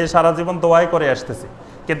শেষ। এই সারা জীবন দোয়াই করে আসতেছি,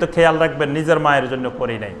 কিন্তু খেয়াল রাখবেন নিজের মায়ের জন্য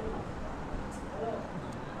করি নাই।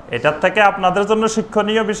 এটার থেকে আপনাদের জন্য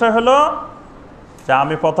শিক্ষণীয় বিষয় হলো যে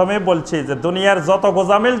আমি প্রথমেই বলছি যে দুনিয়ার যত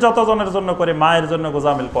গোজামিল যতজনের জন্য করি, মায়ের জন্য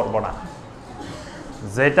গোজামিল করব না।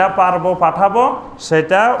 যেটা পারবো পাঠাবো,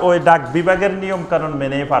 সেটা ওই ডাক বিভাগের নিয়ম কানুন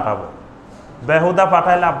মেনেই পাঠাবো। বেহুদা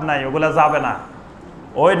পাঠাই লাভ নাই, ওগুলা যাবে না।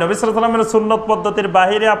 ওই নবী সাল্লাল্লাহু আলাইহি ওয়াসাল্লামের সুন্নত পদ্ধতির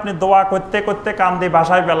বাহিরে আপনি দোয়া করতে করতে কান্দি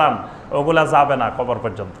ভাষায় পেলাম, ওগুলা যাবে না কবর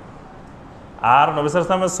পর্যন্ত। আর নবী সাল্লাল্লাহু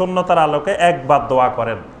আলাইহি ওয়াসাল্লামের সুন্নতের আলোকে একবার দোয়া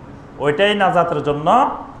করেন, ওইটাই নাজাতের জন্য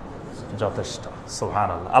যথেষ্ট।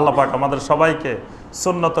 সুবহানাল্লাহ। আল্লাহ পাক আমাদের সবাইকে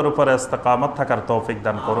সুন্নতের উপরে ইস্তেকামত থাকার তৌফিক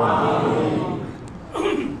দান করুন।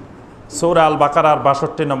 সূরা আল বাকারার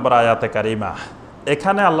 ৬২ নম্বর আয়াতে কারিমা,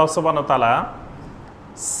 এখানে আল্লাহ সুবহানাহু ওয়া তাআলা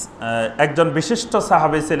একজন বিশিষ্ট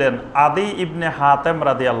সাহাবী ছিলেন আদি ইবনে হাতেম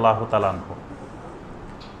রাদিয়াল্লাহু তাআলা আনহু।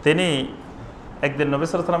 তিনি একদিন নবী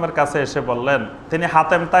সাল্লাল্লাহু আলাইহি ওয়াসাল্লামের কাছে এসে বললেন, তিনি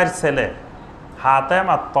হাতেম তাইর ছেলে, হাতেম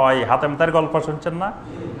আর তয়। হাতেম তাইর গল্প শুনছেন না?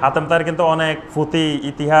 হাতেম তাইর কিন্তু অনেক পুঁথি,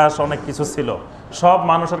 ইতিহাস, অনেক কিছু ছিল, সব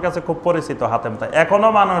মানুষের কাছে খুব পরিচিত হাতেম তাই। এখনো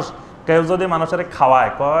মানুষ কেউ যদি মানুষের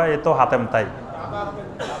খাওয়ায় কয় এ তো হাতেম তাই,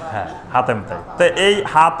 হ্যাঁ হাতেম তাই। তো এই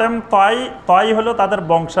হাতেম তয় হলো তাদের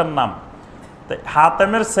বংশের নাম। তো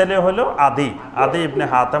হাতেমের ছেলে হলো আদি ইবনে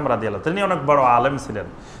হাতেম রাদিয়াল্লাহু, তিনি অনেক বড় আলেম ছিলেন।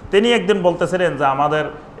 তিনি একদিন বলতেছিলেন যে আমাদের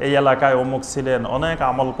এই এলাকায় অমুক ছিলেন, অনেক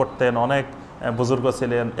আমল করতেন, অনেক বুজুর্গ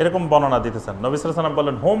ছিলেন, এরকম বর্ণনা দিতেছেন। নবী সাল্লাল্লাহু আলাইহি ওয়াসাল্লাম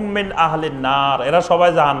বললেন হুম মিন আহলিন নার, এরা সবাই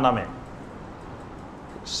জাহান্নামে।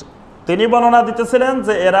 তিনি বর্ণনা দিতেছিলেন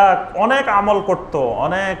যে এরা অনেক আমল করত,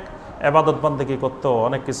 অনেক ইবাদত বন্দেগী করত,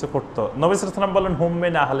 অনেক কিছু করত। নবী সাল্লাল্লাহু আলাইহি ওয়াসাল্লাম বললেন হুম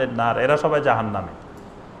মিন আহলিন নার, এরা সবাই জাহান্নামে।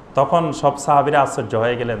 তখন সব সাহাবীরা আশ্চর্য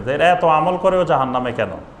হয়ে গেলেন যে এরা এত আমল করেও জাহান্নামে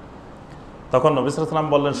কেন? তখন নবী সাল্লাল্লাহু আলাইহি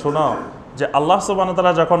ওয়াসাল্লাম বললেন, শুনো, যে আল্লাহ সুবহানাহু ওয়া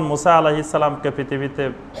তাআলা যখন মুসা আলাইহিস সালামকে পৃথিবীতে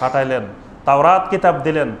পাঠাইলেন, তাওরাত কিতাব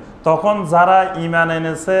দিলেন, তখন যারা ঈমান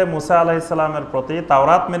এনেছে মুসা আলাইহিস সালামের প্রতি,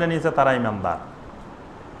 তাওরাত মেনে নিয়েছে, তারা ঈমানদার।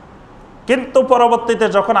 কিন্তু পরবর্তীতে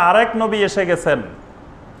যখন আরেক নবী এসে গেছেন,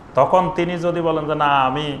 তখন তিনি যদি বলেন যে না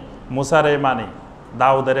আমি মুসারে মানি,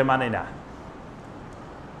 দাউদেরে মানি না,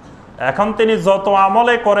 এখন তিনি যত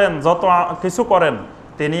আমলে করেন, যত কিছু করেন,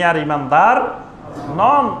 তিনি আর ঈমানদার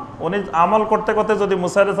নন। উনি আমল করতে করতে যদি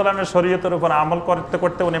মুসা আলাইহিস সালামের শরীয়তের উপর আমল করতে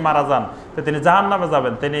করতে উনি মারা যান, তো তিনি জাহান্নামে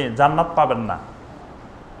যাবেন, তিনি জান্নাত পাবেন না।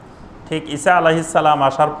 ঠিক ঈসা আলাইহিস সালাম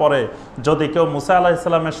আসার পরে যদি কেউ মুসা আলাইহিস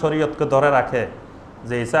সালামের শরীয়তকে ধরে রাখে,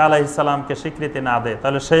 যে ঈসা আলাইহিস সালামকে স্বীকৃতি না দেয়,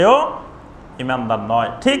 তাহলে সেও ঈমানদার নয়।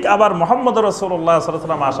 ঠিক আবার মুহাম্মদ রাসূলুল্লাহ সাল্লাল্লাহু আলাইহি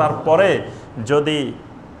ওয়াসাল্লাম আসার পরে যদি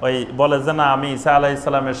ওই বলে যে না আমি ঈসা আলাইহিস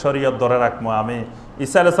সালামের শরীয়ত ধরে রাখবো, আমি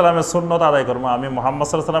ঈসা আলাইহিস সালামের সুন্নত আদায় করবো, আমি মুহাম্মদ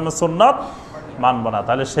সাল্লাল্লাহু আলাইহি ওয়াসাল্লামের সুন্নত মানব না,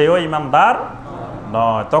 তাহলে সেও ঈমানদার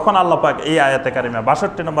নয়। তখন আল্লাহ পাক এই আয়াতে কারিমা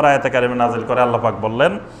 ৬২ নম্বর আয়াতে কারিমা নাযিল করে আল্লাহ পাক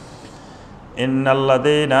বললেন,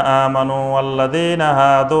 ইন্নাল্লাযীনা আমানু ওয়াল্লাযীনা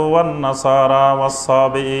হাদু ওয়ান নাসারা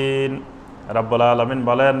ওয়াস-সাবিঈন। রাব্বুল আলামিন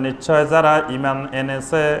বলেন, নিশ্চয় যারা ঈমান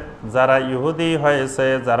এনেছে, যারা ইহুদি হয়েছে,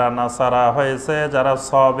 যারা নাসারা হয়েছে, যারা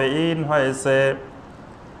সাবিঈন হয়েছে।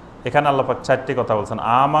 এখানে আল্লাহ পাক ৪টি কথা বলছেন,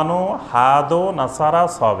 আমানু, হাদু, নাসারা,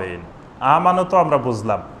 সাবিঈন। আমানু তো আমরা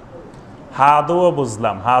বুঝলাম, হাদুও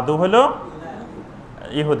বুঝলাম। হাদু হলো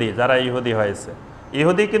ইহুদি, যারা ইহুদি হয়েছে।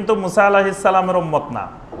 ইহুদি কিন্তু মুসা আলাইহিস সালামের উম্মত না,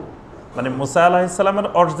 মানে মুসা আলাইহিস সালামের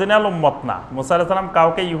অরিজিনাল উম্মত না। মুসা আলাইহিস সালাম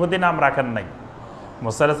কাউকে ইহুদি নাম রাখেন নাই।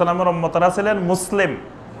 মুসা আলাইহিস সালামের উম্মতরা ছিলেন মুসলিম,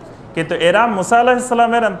 কিন্তু এরা মুসা আলাইহিস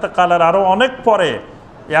সালামের ইন্তেকালের আরও অনেক পরে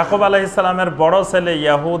ইয়াকুব আলাইহিস সালামের বড় ছেলে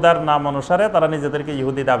ইয়াহুদার নাম অনুসারে তারা নিজেদেরকে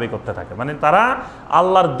ইহুদি দাবি করতে থাকে। মানে তারা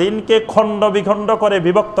আল্লাহর দিনকে খণ্ড বিখণ্ড করে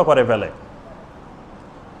বিভক্ত করে ফেলে।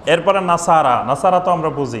 এরপরে নাসারা, নাসারা তো আমরা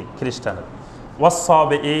বুঝি খ্রিস্টানের।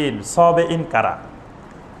 ওয়াসসাবিঈন, সাবিঈন কারা?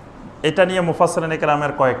 এটা নিয়ে মুফাসসিরিন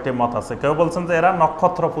ইকরামের কয়েকটি মত আছে। কেউ বলছেন যে এরা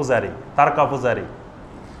নক্ষত্র পূজারী, তারকা পূজারী।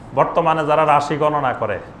 বর্তমানে যারা রাশি গণনা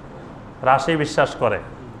করে, রাশি বিশ্বাস করে,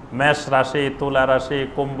 মেষ রাশি, তুলা রাশি,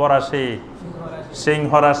 কুম্ভ রাশি,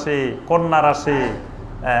 সিংহ রাশি, কন্যা রাশি,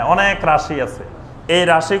 অনেক রাশি আছে। এই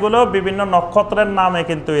রাশিগুলো বিভিন্ন নক্ষত্রের নামে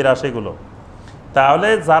কিন্তু এই রাশিগুলো। তাহলে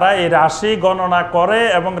যারা এই রাশি গণনা করে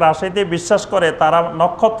এবং রাশিতে বিশ্বাস করে তারা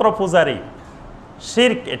নক্ষত্র পূজারী।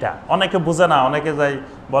 শিরক এটা। অনেকে বুঝে না, অনেকে যাই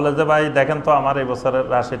বলে যে ভাই দেখেন তো আমার এই বছরের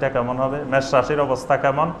রাশিটা কেমন হবে, মেষ রাশির অবস্থা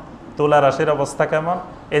কেমন, তুলা রাশির অবস্থা কেমন।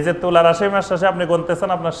 এই যে তুলা রাশি মেষ রাশি আপনি গুনতেছেন,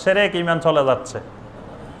 আপনার শিরক ঈমান চলে যাচ্ছে।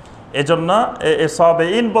 এই জন্য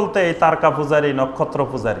সাবিঈন বলতে এই তারকা পূজারী, নক্ষত্র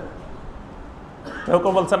পূজারী। কেউ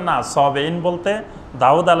কেউ বলছেন না, সাবিঈন বলতে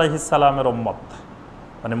দাউদ আলাইহিস সালামের উম্মত।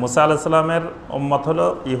 মানে মুসা আলাইহিস সালামের উম্মত হলো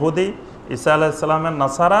ইহুদি, ঈসা আলাইহিস সালামের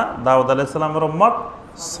নাসারা, দাউদ আলাইহিস সালামের উম্মত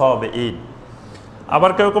সাবিঈন।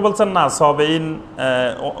 আবার কেউ কেউ বলছেন না, সাবিঈন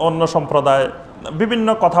অন্য সম্প্রদায়, বিভিন্ন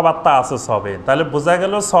কথাবার্তা আছে সাবিঈন। তাহলে বোঝা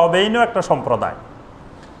গেল সাবিঈনও একটা সম্প্রদায়।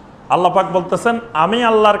 আল্লাহ পাক বলতেছেন আমি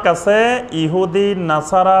আল্লাহর কাছে ইহুদি,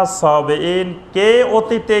 নাসারা, সাবিঈন কে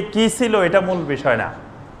অতীতে কি ছিল এটা মূল বিষয় না।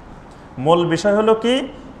 মূল বিষয় হলো কি,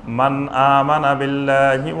 মান আমানা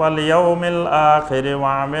বিল্লাহি ওয়াল ইয়াউমিল আখির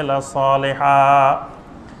ওয়া আমিলা সালিহা।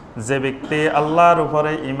 যে ব্যক্তি আল্লাহর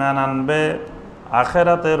উপরে ঈমান আনবে,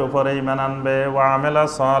 আখিরাতের উপরে ঈমান আনবে, ওয়া আমিলা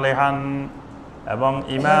সালিহান, এবং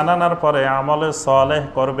ঈমান আনার পরে আমলে সালেহ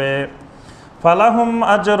করবে, ফালাহুম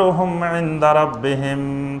আজরুহুম ইনদা রাব্বিহিম,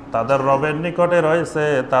 তাদের রবের নিকটে রয়েছে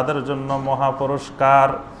তাদের জন্য মহা পুরস্কার।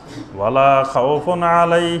 ওয়ালা খাউফুন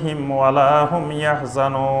আলাইহিম ওয়ালা হুম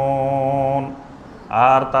ইয়াহজানুন,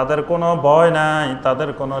 আর তাদের কোনো ভয় নাই, তাদের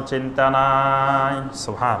কোনো চিন্তা নাই।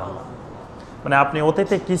 সুবহানাল্লাহ। মানে আপনি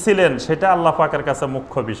অতীতে কি ছিলেন সেটা আল্লাহ পাকের কাছে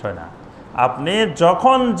মুখ্য বিষয় না। আপনি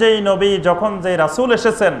যখন যেই নবী, যখন যেই রাসূল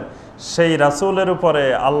এসেছেন সেই রাসূলের উপরে,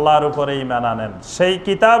 আল্লাহর উপরে ঈমান আনেন, সেই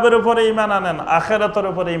কিতাবের উপরে ঈমান আনেন, আখিরাতের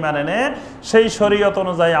উপরে ঈমান এনে সেই শরীয়ত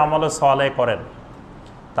অনুযায়ী আমলে সালেহ করেন,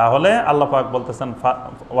 তাহলে আল্লাহ পাক বলতেছেন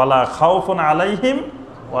ওয়ালা খাউফুন আলাইহিম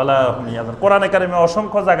ওয়ালা হুম ইয়াহজানুন। কোরআনে কারিমে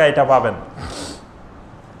অসংখ্য জায়গায় এটা পাবেন,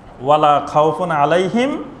 ওয়ালা খাউফুন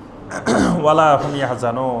আলাইহিম ওয়ালা হুম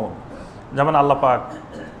ইয়াহজানুন। যেমন আল্লাহ পাক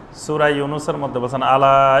সূরা ইউনূসের মধ্যে বলেছেন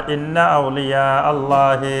আলা ইন্না আউলিয়া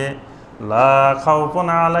আল্লাহি লা খাউফুন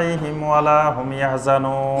আলাইহিম ওয়ালা হুম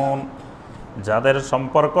ইয়াহজানুন। যাদের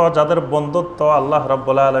সম্পর্ক, যাদের বন্ধুত্ব আল্লাহ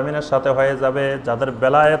রাব্বুল আলামিনের সাথে হয়ে যাবে, যাদের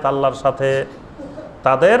বেলায়েত আল্লাহর সাথে,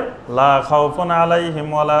 তাদের লা খাউফুন আলাইহিম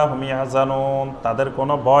ওয়ালা হুম ইয়াহজানুন, তাদের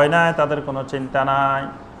কোনো ভয় নাই, তাদের কোনো চিন্তা নাই।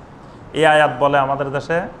 এই আয়াত বলে আমাদের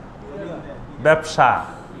দেশে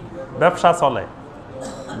ব্যবসা চলে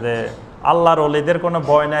যে আল্লাহর ওলিদের কোনো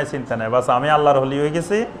ভয় নাই, চিন্তা নাই, বাস আমি আল্লাহর ওলি হয়ে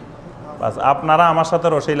গেছি, বাস আপনারা আমার সাথে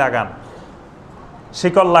রশি লাগান,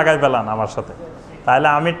 শিকল লাগাই ফেলান আমার সাথে, তাহলে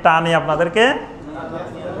আমি টানি আপনাদেরকে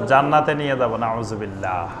জান্নাতে নিয়ে যাব।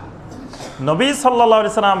 নাউজুবিল্লাহ। নবী সাল্লাল্লাহু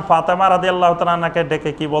আলাইহি সাল্লাম ফাতেমা রাদিয়াল্লাহু তাআলা আনহাকে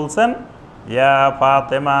ডেকে কি বলছেন, ইয়া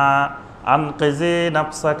ফাতেমা আনকিজি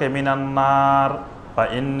নাফসাকা মিনান নার ফা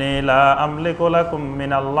ইন্নী লা আমলিকু লাকুম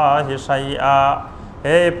মিনাল্লাহি শাইআ।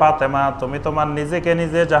 হে ফাতেমা, তুমি তোমার নিজেকে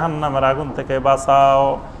নিজে জাহান্নামের আগুন থেকে বাঁচাও,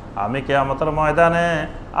 আমি কিয়ামতের ময়দানে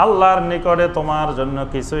আল্লাহর নিকটে তোমার জন্য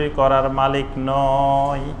কিছুই করার মালিক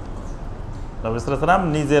নই। নবী সাল্লাল্লাহু আলাইহি ওয়াসাল্লাম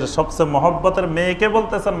নিজের সবচেয়ে মহব্বতের মেয়েকে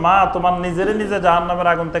বলতেছেন মা তোমার নিজেরই নিজে জাহান্নামের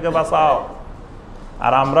আগুন থেকে বাঁচাও।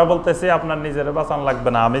 আর আমরা বলতেছি আপনার নিজের বাঁচানো লাগবে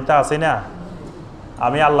না, আমি তো আছি না,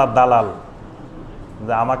 আমি আল্লাহর দালাল,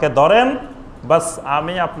 যে আমাকে ধরেন বাস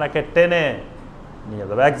আমি আপনাকে টেনে নিয়ে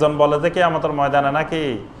যাবো। একজন বলে যে কিয়ামতের ময়দানে নাকি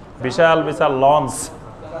বিশাল বিশাল লঞ্চ,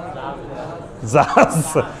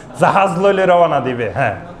 জাহাজ লইলে রওনা দিবে।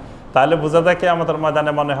 হ্যাঁ, তাহলে বোঝা যায় কিয়ামতের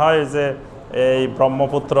ময়দানে মনে হয় যে এই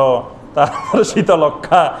ব্রহ্মপুত্র, তারপরে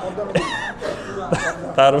শীতলক্ষা,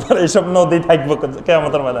 তারপরে এইসব নদী থাকবো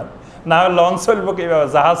কিয়ামতের ময়দান, না হয় লঞ্চ চলবো কিভাবে,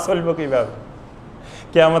 জাহাজ চলবো কিভাবে?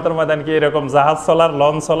 কিয়ামতের ময়দান কি এরকম জাহাজ চলার,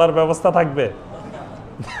 লঞ্চ চলার ব্যবস্থা থাকবে?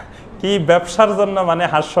 কি ব্যবসার জন্য মানে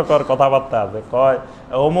হাস্যকর কথাবার্তা আছে, কয়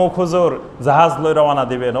অমুক হুজুর জাহাজ লই রওনা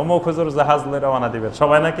দিবেন, অমুক হুজুর জাহাজ লই রওনা দিবেন।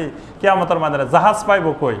 সবাই নাকি কিয়ামতের ময়দানে জাহাজ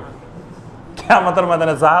পাইবো কই? কিয়ামতের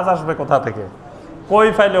ময়দানে জাহাজ আসবে কোথা থেকে? কই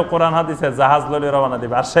পাইলেও কোরআন হাদিসে জাহাজ লইলে রওনা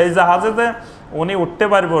দিবে। আর সেই জাহাজে যে উনি উঠতে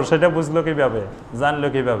পারবো সেটা বুঝলো কিভাবে, জানলো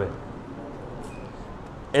কিভাবে?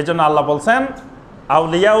 এই জন্য আল্লাহ বলছেন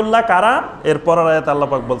আউলিয়াউল্লাহ কারা, এরপর আয়াতে আল্লাহ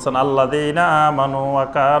পাক বলছেন আল্লাযীনা আমানু ওয়া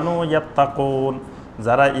কানু ইয়াত্তাকুন,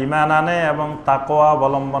 যারা ঈমান আনে এবং তাকওয়া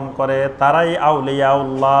অবলম্বন করে তারাই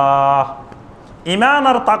আউলিয়াউল্লাহ। ঈমান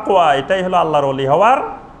আর তাকওয়া এটাই হলো আল্লাহর ওলি হওয়ার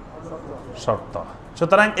শর্ত।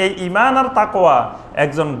 সুতরাং এই ঈমান আর তাকওয়া,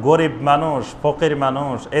 একজন গরিব মানুষ, ফকির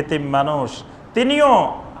মানুষ, এতিম মানুষ, তিনিও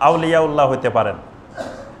আউলিয়াউল্লাহ হতে পারেন,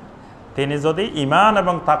 তিনি যদি ঈমান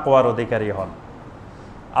এবং তাকওয়ার অধিকারী হন।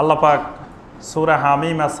 আল্লাহ পাক সূরা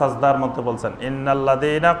হামিম আর সাজদার মধ্যে বলছেন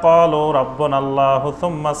ইন্নাল্লাযীনা ক্বালু রাব্বুনাল্লাহু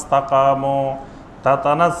সুম্মা ইসতাকামু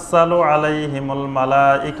তাতানাজ্জালু আলাইহিমুল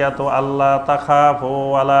মালাইকাতু আল্লা তাখাফু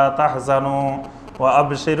ওয়া লা তাহজানু ওয়া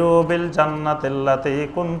আবশিরু বিল জান্নাতিল্লাতী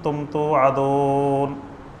কুনতুম তুআদুন।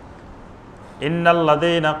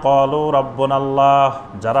 ইন্নাল্লাযীনা ক্বালু রাব্বুনাল্লাহ,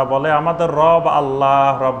 যারা বলে আমাদের রব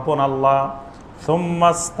আল্লাহ, রব্বুনাল্লাহ, সুম্মা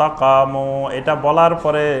ইসতাকামু, এটা বলার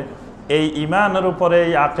পরে এই ঈমানের উপরে,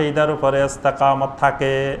 এই আকীদার উপরে ইস্তেকামত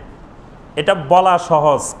থাকে। এটা বলা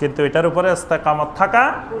সহজ, কিন্তু এটার উপরে ইস্তেকামত থাকা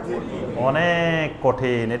অনেক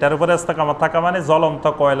কঠিন। এটার উপরে ইস্তেকামত থাকা মানে জ্বলন্ত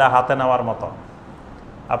কয়লা হাতে নেওয়ার মতো।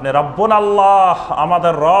 আপনি রব্বুন আল্লাহ,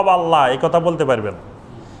 আমাদের রব আল্লাহ, এই কথা বলতে পারবেন,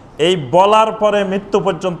 এই বলার পরে মৃত্যু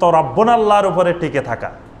পর্যন্ত রব্বুন আল্লাহর উপরে টিকে থাকা।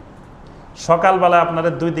 সকালবেলায়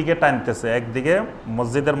আপনাদের দুই দিকে টানতেছে, একদিকে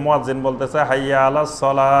মসজিদের মুয়াজ্জিন বলতেছে হাইয়া আলাস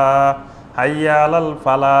সালাহ, হাইয়া আলাল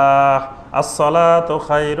ফালাহ, আস-সালাতু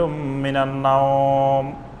খায়রুম মিনান নাওম,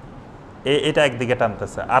 এটা একদিকে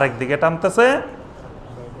টানতেছে। আরেক দিকে টানতেছে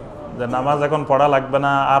যে নামাজ এখন পড়া লাগবে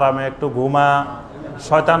না, আরামে একটু ঘুমা।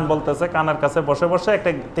 শয়তান বলতেছে কানের কাছে বসে বসে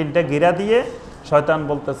একটা তিনটা গিরা দিয়ে, শয়তান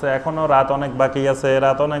বলতেছে এখনো রাত অনেক বাকি আছে,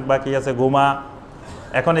 রাত অনেক বাকি আছে, ঘুমা।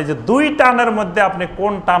 এখন এই যে দুই টানের মধ্যে আপনি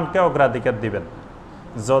কোন টানকে অগ্রাধিকার দিবেন?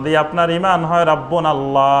 যদি আপনার ঈমান হয় রব্বুন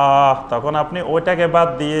আল্লাহ, তখন আপনি ওইটাকে বাদ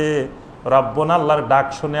দিয়ে রব্বুন আল্লাহর ডাক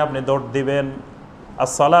শুনে আপনি দৌড় দিবেন,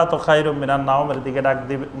 আস-সালাতু খায়রুম মিনান নাওমের দিকে ডাক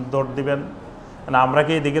দিবেন, দৌড় দিবেন। না, আমরা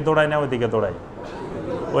কি এদিকে দৌড়াই না ওইদিকে দৌড়াই?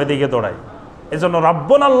 ওইদিকে দৌড়াই। এই জন্য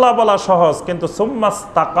রব্বুন আল্লাহ বলা সহজ, কিন্তু সুম্মা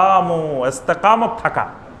ইসতাকামু, ইস্তেকামত থাকা।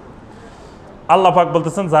 আল্লাহ পাক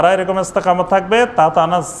বলতেছেন যারা এরকম ইস্তেকামত থাকবে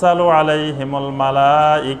তাতানাজ্জালু আলাইহিমুল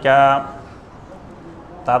মালাইকা,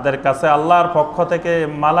 তাদের কাছে আল্লাহর পক্ষ থেকে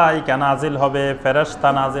মালাইকা নাজিল হবে, ফেরেশতা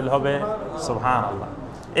নাজিল হবে। সুবহানাল্লাহ।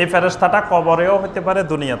 এই ফেরেশতাটা কবরেও হতে পারে,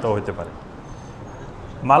 দুনিয়াতেও হতে পারে।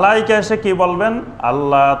 মালাইকা এসে কি বলবেন?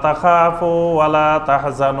 আল্লাহ তাখাফু ওয়া লা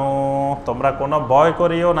তাহজানু, তোমরা কোনো ভয়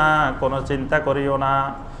করিও না, কোনো চিন্তা করিও না।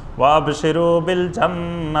 ওয়া আবশিরু বিল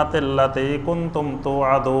জান্নাতিল্লাতী কুনতুম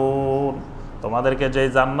তুআদুন, তোমাদেরকে যে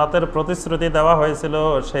জান্নাতের প্রতিশ্রুতি দেওয়া হয়েছিল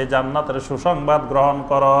সেই জান্নাতের সুসংবাদ গ্রহণ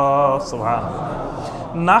করো। সুবহানাল্লাহ।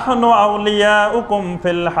 নাহনু আউলিয়াউকুম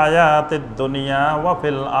ফিল হায়াতিদ দুনিয়া ওয়া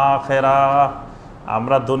ফিল আখিরাহ,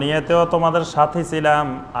 আমরা দুনিয়াতেও তোমাদের সাথী ছিলাম,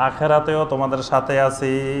 আখিরাতেও তোমাদের সাথে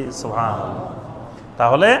আছি। সুবহানাল্লাহ।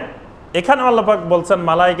 তাহলে এখানে আল্লাহ পাক বলছেন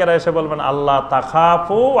মালাইকারা এসে বলবেন আল্লাহ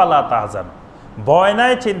তাখাফু ওয়া লা তাহজানু, ভয়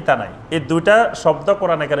নাই, চিন্তা নাই। এই দুইটা শব্দ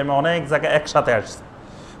কোরআনে কারিমে অনেক জায়গায় একসাথে আসছে।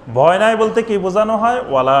 ভয় নাই বলতে কি বোঝানো হয়?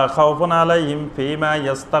 ওয়ালা খাউফুন আলাইহিম ফীমা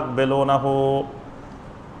ইয়াস্তাকবিলুনাহু,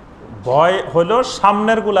 ভয় হলো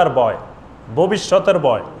সামনের গুলার ভয়, ভবিষ্যতের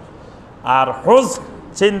ভয়। আর হুজন,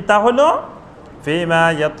 চিন্তা হলো ফীমা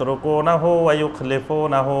ইয়াতরুকুনাহু ওয়া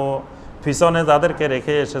ইউখলিফুনাহু, পিছনে যাদেরকে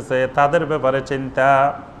রেখে এসেছে তাদের ব্যাপারে চিন্তা।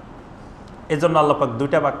 এই জন্য আল্লাহ পাক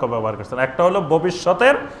দুইটা বাক্য ব্যবহার করছেন, একটা হলো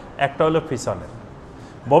ভবিষ্যতের, একটা হলো পিছনের।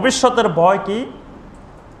 ভবিষ্যতের ভয় কি?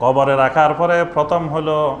 কবরে রাখার পরে প্রথম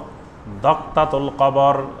হলো দক্তাতুল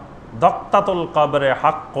কবর, দক্তাতুল কবরে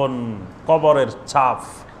হাক্কুন, কবরের ছাপ,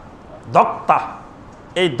 দক্তা,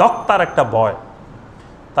 এই দক্তার একটা ভয়।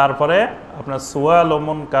 তারপরে আপনার সুয়াল ও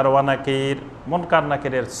মুনকার ওয়া নাকির, মুনকার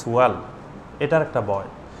নাকিরের সুয়াল, এটার একটা ভয়।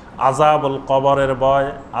 আযাবুল কবরের ভয়,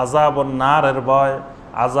 আযাবুন নারের ভয়,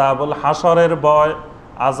 আযাবুল হাসরের ভয়,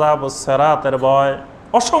 আযাবুস সিরাতের ভয়,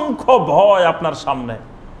 অসংখ্য ভয় আপনার সামনে।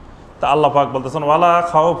 তা আল্লাহ পাক বলতেছেন ওয়ালা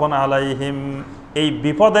খাউফুন আলাইহিম, এই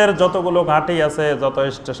বিপদের যতগুলো ঘাঁটি আছে, যত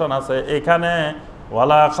স্টেশন আছে, এখানে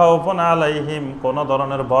ওয়ালা খাউফুন আলাইহিম, কোনো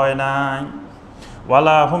ধরনের ভয় নাই।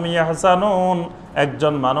 ওয়ালা হুম ইয়াহজানুন,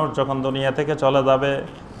 একজন মানুষ যখন দুনিয়া থেকে চলে যাবে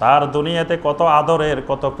তার দুনিয়াতে কত আদরের,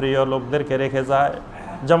 কত প্রিয় লোকদেরকে রেখে যায়।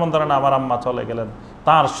 যেমন ধরেন আমার আম্মা চলে গেলেন,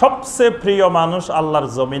 তার সবচেয়ে প্রিয় মানুষ আল্লাহর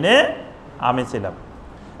জমিনে আমি ছিলাম।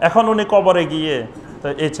 এখন উনি কবরে গিয়ে তো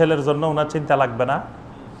এই ছেলের জন্য ওনার চিন্তা লাগবে না?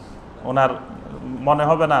 ওনার মনে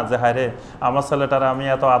হবে না যে হায় রে, আমার ছেলেটার আমি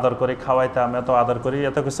এত আদর করি, খাওয়াইতাম, এত আদর করি,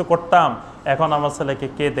 এত কিছু করতাম, এখন আমার ছেলেকে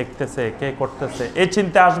কে দেখতেছে, কে করতেছে, এই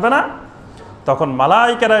চিন্তা আসবে না? তখন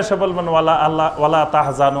মালাইকারা এসে বলবেন ওয়ালা আল্লাহ ওয়ালা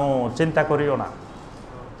তাহজানু, চিন্তা করিও না।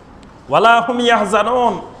 ওয়ালা হুম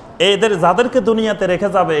ইয়াহজানুন, এদের যাদেরকে দুনিয়াতে রেখে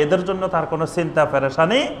যাবে এদের জন্য তার কোনো চিন্তা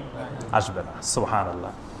পেরেশানি আসবে না।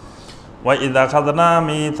 সুবহানাল্লাহ। وَإِذْ أَخَذْنَا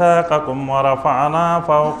مِيثَاقَكُمْ وَرَفَعْنَا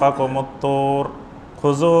فَوْقَكُمُ الطُّورَ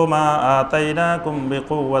خُذُوا مَا آتَيْنَاكُمْ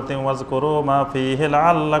بِقُوَّةٍ وَاذْكُرُوا مَا فِيهِ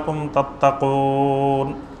لَعَلَّكُمْ تَتَّقُونَ।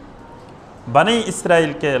 বানি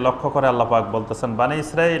ইসরাইলকে লক্ষ্য করে আল্লাহ পাক বলতেছেন, বানি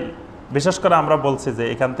ইসরাইল, বিশেষ করে আমরা বলছি যে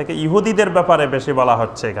এখান থেকে ইহুদিদের ব্যাপারে বেশি বলা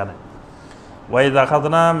হচ্ছে এখানে। وَإِذْ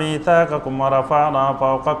أَخَذْنَا مِيثَاقَكُمْ وَرَفَعْنَا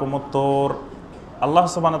فَوْقَكُمُ الطُّورَ, আল্লাহ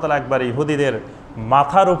সুবহানাহু ওয়া তাআলা একবার ইহুদিদের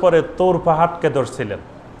মাথার উপরে তুর পাহাড়কে ধরছিলেন।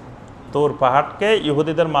 তুর পাহাড়কে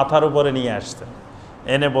ইহুদিদের মাথার উপরে নিয়ে আসছেন,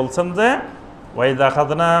 এনে বলছেন যে ওয়াইজ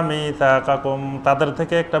আখাযনা মিসাকাকুম, তাদের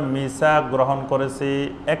থেকে একটা মিসাক গ্রহণ করেছি।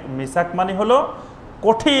 এক মিসাক মানে হলো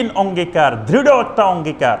কঠিন অঙ্গীকার, দৃঢ় একটা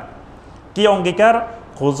অঙ্গীকার। কি অঙ্গীকার?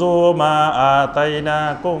 খুযু মা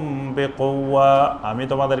আতাইনাকুম বিকুওয়া, আমি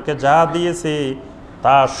তোমাদেরকে যা দিয়েছি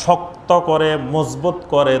তা শক্ত করে মজবুত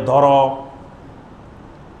করে ধরো।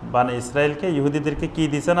 মানে ইসরায়েলকে ইহুদিদেরকে কি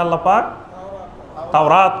দিয়েছেন আল্লাহ পাক?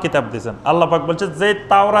 তাওরাত কিতাব দিয়েছেন। আল্লাহ পাক বলছে যে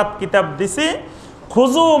তাওরাত কিতাব দিছি,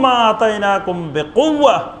 খুযু মা আতাইনাকুম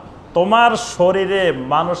বিকুওয়া, তোমার শরীরে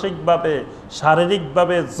মানসিকভাবে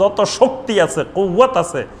শারীরিকভাবে যত শক্তি আছে, কুওয়াত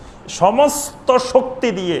আছে, সমস্ত শক্তি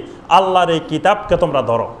দিয়ে আল্লাহর এই কিতাবকে তোমরা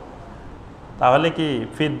ধরো। তাহলে কি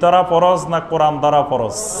ফির ধরা ফরজ না কোরআন ধরা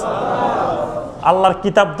ফরজ? আল্লাহর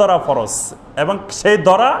কিতাব ধরা ফরজ, এবং সেই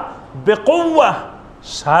ধরা বিকুওয়া,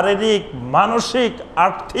 শারীরিক মানসিক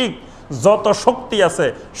আর্থিক যত শক্তি আছে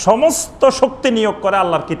সমস্ত শক্তি নিয়োগ করে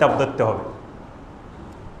আল্লাহর কিতাব ধরতে হবে।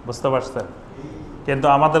 বুঝতে পারছেন? কিন্তু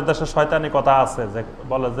আমাদের দেশে শয়তানি কথা আছে যে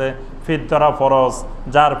বলে যে ফির ধরা ফরজ,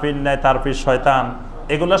 যার পীর নাই তার পীর শয়তান।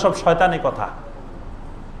 এগুলো সব শয়তানি কথা।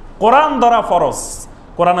 কোরআন ধরা ফরজ।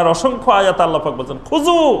 কোরআনের অসংখ্য আয়াত আল্লাহ পাক বলছেন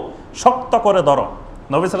খুযু, শক্ত করে ধরো।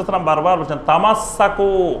 নবী সাল্লাল্লাহু আলাইহি ওয়াসাল্লাম বারবার বলছেন তামাসসাকু,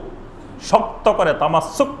 শক্ত করে,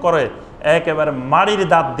 তামাসসুক করে, একেবারে মাড়ির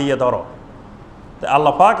দাঁত দিয়ে ধরো।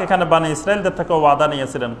 আল্লাহ পাক এখানে বানি ইসরাইলদের থেকে ওয়াদা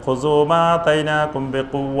নিয়েছিলেন, খুযু মা আতাইনাকুম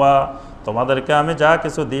বিকুওয়া, তোমাদেরকে আমি যা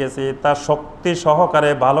কিছু দিয়েছি তা শক্তি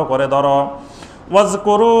সহকারে ভালো করে ধরো।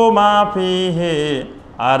 ওয়াজকুরু মা ফিহি,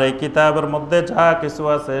 আর এই কিতাবের মধ্যে যা কিছু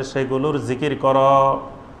আছে সেগুলোর জিকির করো।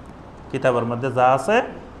 কিতাবের মধ্যে যা আছে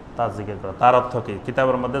তা জিকির করো। তার অর্থ কি?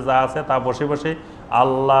 কিতাবের মধ্যে যা আছে তা বসে বসে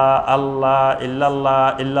আল্লাহ আল্লাহ ইল্লাল্লাহ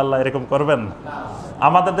ইল্লাল্লাহ এরকম করবেন।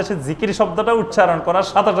 আমাদের দেশে জিকির শব্দটা উচ্চারণ করার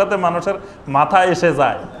সাথে সাথে মানুষের মাথায় এসে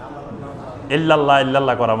যায় ইল্লাল্লাহ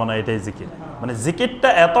ইল্লাল্লাহ করা, মানে এটাই জিকির। মানে জিকিরটা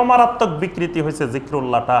এত মারাত্মক বিকৃতি হয়েছে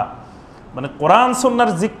জিক্রুল্লাহটা, মানে কোরআন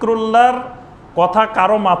সুন্নাহর জিক্রুল্লাহর কথা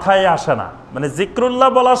কারো মাথায় আসে না। মানে জিক্রুল্লাহ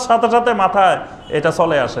বলার সাথে সাথে মাথায় এটা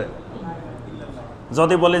চলে আসে।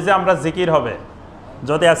 যদি বলি যে আমরা জিকির হবে,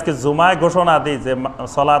 যদি আজকে জুমায় ঘোষণা দিই যে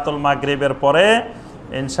সলাতুল মাগরিবের পরে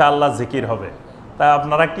ইনশাআল্লাহ জিকির হবে, তা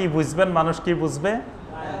আপনারা কি বুঝবেন? মানুষ কি বুঝবে?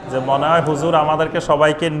 যে মনে হয় হুজুর আমাদেরকে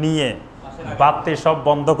সবাইকে নিয়ে বাতি সব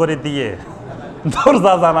বন্ধ করে দিয়ে,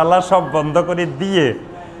 দরজা জানালা সব বন্ধ করে দিয়ে,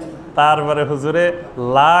 তারপরে হুজুরে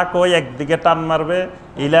লা কই একদিকে টান মারবে,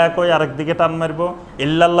 ইলা কই আরেক দিকে টান মারবো,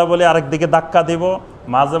 ইল্লাল্লাহ বলে আরেক দিকে ধাক্কা দিব,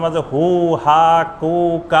 মাঝে মাঝে হু হা কু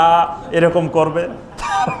কা এরকম করবে,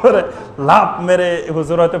 তারপরে লাফ মেরে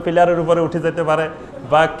হুজুর হয়তো পিলারের উপরে উঠে যেতে পারে,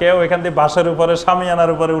 বা কেউ এখান থেকে বাঁশের উপরে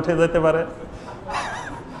শামিয়ানার উপরে উঠে যেতে পারে।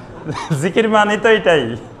 জিকির মানি তো এটাই,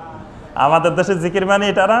 আমাদের দেশে জিকির মানি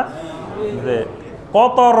এটা না, যে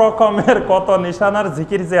কত রকমের কত নিশানার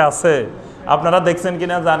জিকির যে আছে আপনারা দেখছেন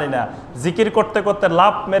কিনা জানি না। জিকির করতে করতে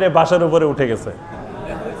লাফ মেরে বাঁশের উপরে উঠে গেছে,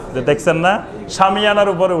 যে দেখছেন না, শামিয়ানার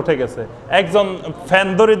উপরে উঠে গেছে। একজন ফ্যান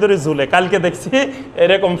দড়ি দড়ি ঝুলে, কালকে দেখছি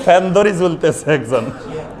এরকম ফ্যান দড়ি ঝুলতেছে একজন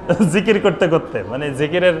জিকির করতে করতে, মানে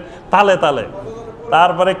জিকিরের তালে তালে।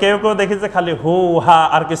 তারপরে কেউ কেউ দেখি যে খালি হু হা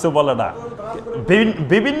আর কিছু বলে না,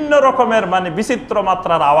 বিভিন্ন রকমের মানে বিচিত্র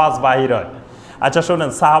মাত্রার আওয়াজ বাহির হয়। আচ্ছা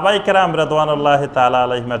শুনেন, সাহাবায়ে কেরাম রাদিয়াল্লাহু তাআলা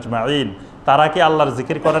আলাইহিম আজমাইন তারা কি আল্লাহর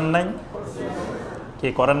জিকির করেন নাই? কি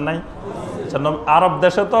করেন নাই? আরব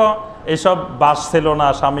দেশে তো এইসব বাঁশ ছিল না,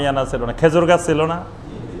 শামিয়ানা ছিল না, খেজুর গাছ ছিল না।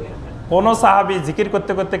 কোন সাহাবী জিকির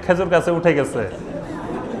করতে করতে খেজুর গাছে উঠে গেছে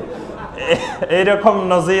এইরকম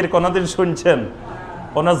নজির কোনদিন শুনছেন?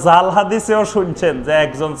 কোন জাল হাদিসেও শুনছেন যে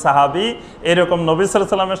একজন সাহাবী এরকম নবী সাল্লাল্লাহু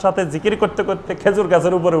আলাইহি ওয়াসাল্লামের সাথে জিকির করতে করতে খেজুর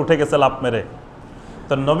গাছের উপরে উঠে গেছে লাফ মেরে?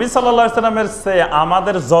 তো নবী সাল্লাল্লাহু আলাইহি ওয়াসাল্লামের চেয়ে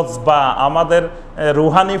আমাদের জজবা, আমাদের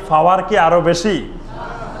রুহানি পাওয়ার কি আরো বেশি?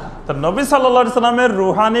 তো নবী সাল্লাল্লাহু আলাইহি ওয়াসাল্লামের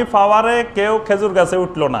রুহানি পাওয়ারে কেউ খেজুর গাছে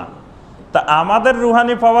উঠলো না, তা আমাদের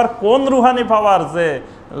রুহানি পাওয়ার কোন রুহানি পাওয়ার যে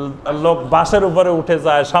লোক বাঁশের উপরে উঠে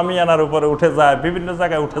যায়, শামিয়ানার উপরে উঠে যায়, বিভিন্ন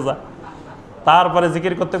জায়গায় উঠে যায়, তারপরে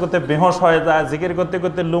জিকির করতে করতে বেহোশ হয়ে যায়, জিকির করতে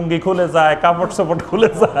করতে লুঙ্গি খুলে যায়, কাপড় চোপড় খুলে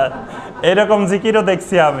যায়। এরকম জিকিরও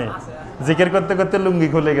দেখছি আমি, জিকির করতে করতে লুঙ্গি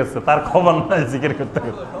খুলে গেছে, তার খবর নাই জিকির করতে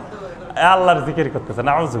করতে। আল্লাহর জিকির করতেছে,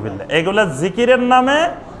 নাউজুবিল্লাহ। এগুলা জিকিরের নামে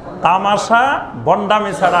তামাশা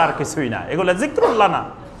বন্ডামি ছাড়া আর কিছুই না, এগুলা জিক্রুল্লাহ না।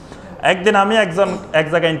 একদিন আমি এক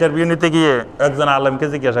জায়গায় ইন্টারভিউ নিতে গিয়ে একজন আলেমকে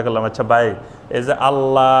জিজ্ঞাসা করলাম, আচ্ছা ভাই, এই যে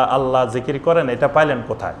আল্লাহ আল্লাহ জিকির করেন, এটা পাইলেন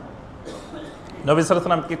কোথায়? নবী সাল্লাল্লাহু আলাইহি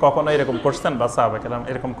ওয়াসাল্লাম কি কখনো এরকম করছেন বা সাহাবায়ে কেরাম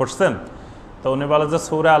এরকম করছেন? তো উনি বলে যে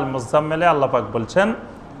সূরা আল মুজাম্মিলে আল্লাহ পাক বলছেন,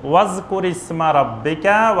 ওয়াজকুর ইসমা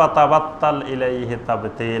রাব্বিকা ওয়া তাবাত্তাল ইলাইহি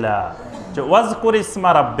তাবতিলা, যে ওয়াজকুর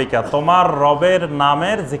ইসমা রাব্বিকা, তোমার রবের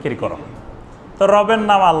নামের জিকির করো। তো রবের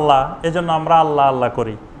নাম আল্লাহ, এজন্য আমরা আল্লাহ আল্লাহ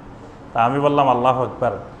করি। তা আমি বললাম আল্লাহু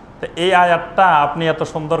আকবার। তো এই আয়াতটা আপনি এত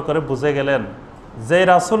সুন্দর করে বুঝে গেলেন, যে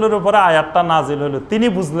রাসূলের উপরে আয়াতটা নাজিল হলো তিনি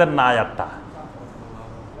বুঝলেন না আয়াতটা।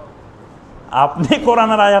 আপনি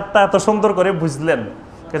কোরআনের আয়াতটা এত সুন্দর করে বুঝলেন,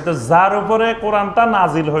 কিন্তু যার উপরে কোরআনটা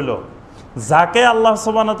নাজিল হইল, যাকে আল্লাহ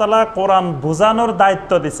সুবহানাহু ওয়া তাআলা কোরআন বুঝানোর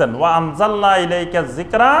দায়িত্ব দিয়েছেন, ওয়া আনজালনা ইলাইকা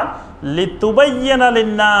যিকরা লিতুবাইয়িনা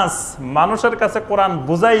লিন-নাস, মানুষের কাছে কোরআন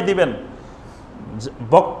বুঝাই দিবেন,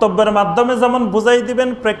 বক্তব্যের মাধ্যমে যেমন বুঝাই দিবেন,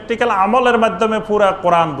 প্র্যাকটিক্যাল আমলের মাধ্যমে পুরা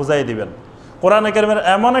কোরআন বুঝাই দিবেন। কোরআনে কারিমের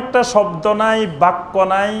এমন একটা শব্দ নাই, বাক্য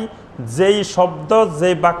নাই, যেই শব্দ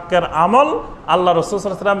যেই বাক্যের আমল আল্লাহ রাসূল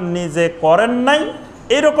সাল্লাল্লাহু আলাইহি ওয়াসাল্লাম নিজে করেন নাই,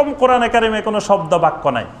 এরকম কোরআনে কারিমে কোনো শব্দ বাক্য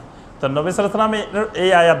নাই। তো নবী সাল্লাল্লাহু আলাইহি ওয়াসাল্লাম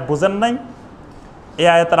এই আয়াত বুঝেন নাই, এই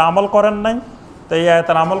আয়াতের আমল করেন নাই। তো এই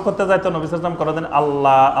আয়াতের আমল করতে যাই তো নবী সাল্লাল্লাহু আলাইহি ওয়াসাল্লাম কোনোদিন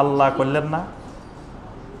আল্লাহ আল্লাহ করলেন না।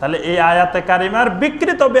 তাহলে এই আয়াতে কারিমার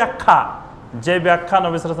বিকৃত ব্যাখ্যা, যে ব্যাখ্যা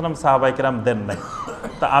নবী সাল্লাল্লাহু আলাইহি ওয়াসাল্লাম সাহাবায়ে কেরাম দেন নাই।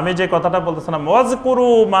 তো আমি যে কথাটা বলতেছিলাম, ওয়াজকুরু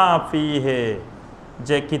মা ফিহি,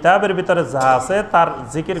 যে কিতাবের ভিতরে যা আছে তার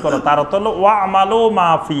জিকির করো, তার অর্থ হলো ওয়া আমালু মা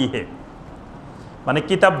ফিহি, মানে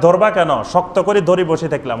কিতাব ধরবা কেন, শক্ত করে ধরি বসে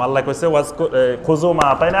থাকলাম। আল্লাহ কইছে খুযু মা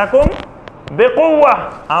আতাইনাকুম বিকুওয়া,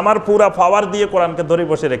 আমার পুরা পাওয়ার দিয়ে কোরআনকে ধরি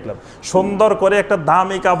বসে রাখলাম, সুন্দর করে একটা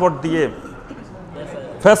দামি কাপড় দিয়ে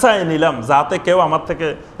ফেসাই নিলাম, যাতে কেউ আমার থেকে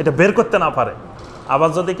এটা বের করতে না পারে। আবার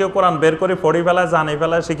যদি কেউ কোরআন বের করে পড়ি ফেলায়, জানি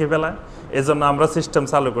ফেলায়, শিখে ফেলায়, এই জন্য আমরা সিস্টেম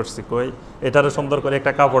চালু করছি, কই এটারে সুন্দর করে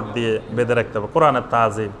একটা কাপড় দিয়ে বেঁধে রাখতে হবে, কোরআনের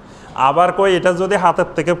তাজিম। আবার কই এটা যদি হাতের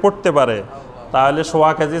থেকে পড়তে পারে, তাহলে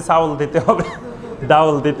 1.5 কেজি চাউল দিতে হবে,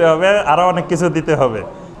 ডাউল দিতে হবে, আরো অনেক কিছু দিতে হবে।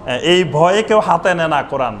 এই ভয়ে কেউ হাতে নেয় না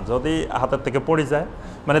কোরআন, যদি হাতের থেকে পড়ে যায়।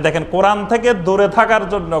 মানে দেখেন, কোরআন থেকে দূরে থাকার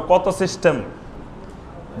জন্য কত সিস্টেম,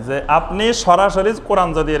 যে আপনি সরাসরি কোরআন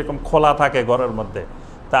যদি এরকম খোলা থাকে ঘরের মধ্যে,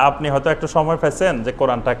 তা আপনি হয়তো একটু সময় পাইছেন যে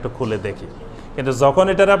কোরআনটা একটু খুলে দেখি, কিন্তু যখন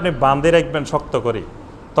এটারে আপনি বাঁধে রাখবেন শক্ত করি,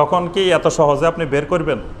 তখন কি এত সহজে আপনি বের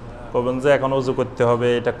করবেন? বলবেন যে এখন উজু করতে হবে,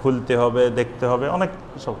 এটা খুলতে হবে, দেখতে হবে, অনেক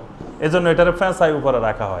সব। এই জন্য এটারে ফেঁসাই উপরে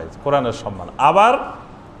রাখা হয়, কোরআনের সম্মান। আবার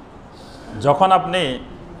যখন আপনি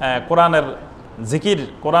কোরআনের জিকির,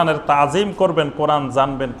 কোরআনের তাজিম করবেন, কোরআন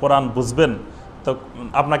জানবেন, কোরআন বুঝবেন, তো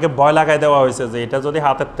আপনাকে ভয় লাগাই দেওয়া হয়েছে যে এটা যদি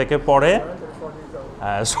হাতের থেকে পড়ে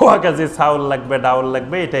 1.5 কেজি চাউল লাগবে, ডাউল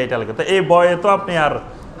লাগবে, এটা লাগবে। তো এই ভয়ে তো আপনি আর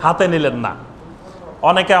হাতে নিলেন না।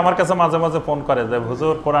 অনেকে আমার কাছে মাঝে মাঝে ফোন করে যে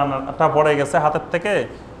হুজুর কোরআনটা পড়ে গেছে হাতের থেকে,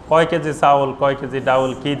 কয় কেজি চাউল, কয় কেজি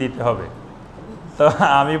ডাউল কি দিতে হবে? তো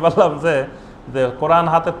আমি বললাম যে কোরআন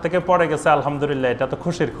হাতের থেকে পড়ে গেছে, আলহামদুলিল্লাহ, এটা তো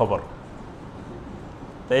খুশির খবর।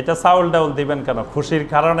 তো এটা চাউল ডাউল দিবেন কেন, খুশির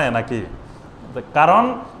কারণে নাকি? কারণ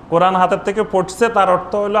কোরআন হাতের থেকে পড়ছে, তার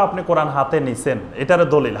অর্থ হলো আপনি কোরআন হাতে নিছেন, এটার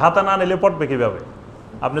দলিল। হাতে না নিলে পড়বে কিভাবে?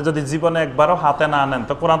 আপনি যদি জীবনে একবারও হাতে না নেন,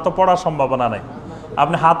 তো কোরআন তো পড়ার সম্ভাবনা নেই।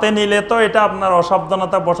 আপনি হাতে নিলে তো এটা আপনার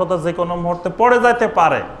অসাবধানতা বশত যে কোনো মুহূর্তে পড়ে যাইতে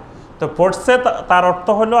পারে। তো পড়ছে, তার অর্থ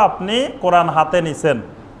হলো আপনি কোরআন হাতে নিছেন,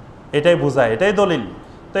 এটাই বোঝায়, এটাই দলিল।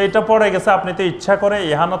 তো এটা পড়ে গেছে, আপনি তো ইচ্ছা করে,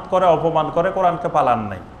 ইহানত করে, অপমান করে কোরআনকে পালান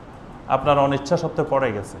নাই, আপনার অনিচ্ছা সত্ত্বে পড়ে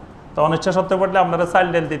গেছে। তো অনিচ্ছা সত্ত্বে পড়লে আপনারা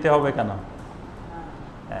চাইল্ড দিতে হবে কেন?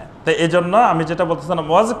 তো এই জন্য আমি যেটা বলতেছিলাম,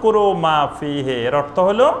 ওয়াজকুরু মা ফিহি, এর অর্থ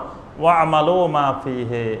হলো ওয়া আমালু মা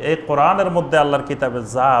ফিহি, এই কোরআনের মধ্যে আল্লাহর কিতাবে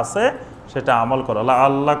যা আছে সেটা আমল করো,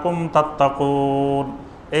 লাআল্লাকুম তাত্তাকুন,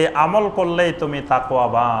 এই আমল করলেই তুমি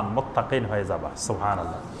তাকওয়াবান, মুত্তাকিন হয়ে যাবা।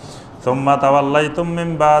 সুবহানাল্লাহ। সুম্মা তাওয়াল্লাইতুম মিন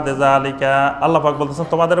বাদি যালিকা, আল্লাহ পাক বলতেছেন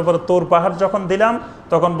তোমাদের উপরে তুর পাহাড় যখন দিলাম,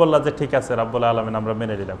 তখন বললা যে ঠিক আছে রাব্বুল আলামিন, আমরা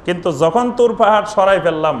মেনে নিলাম। কিন্তু যখন তুর পাহাড় সরাই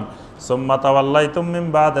ফেললাম, সুম্মা তাওয়াল্লাইতুম মিন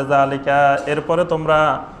বাদি যালিকা, এরপরে তোমরা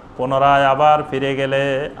পুনরায় আবার ফিরে গেলে,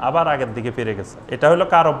 আবার আগের দিকে ফিরে গেছে। এটা হলো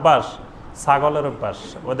কার অভ্যাস? ছাগলের অভ্যাস।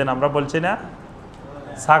 ওদিন আমরা বলছি না,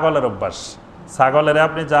 ছাগলের অভ্যাস। ছাগলের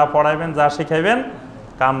আপনি যা পড়াইবেন, যা শিখাইবেন,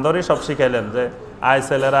 কান ধরে সব শিখাইলেন, যে আয়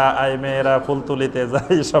ছেলেরা, আয় মেয়েরা, ফুল তুলিতে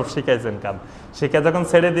যাই, সব শিখাইছেন। কান শিখে যখন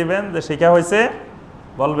ছেড়ে দিবেন, যে শিখা হয়েছে,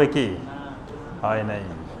 বলবে কি হয় নাই।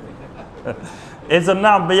 এই জন্য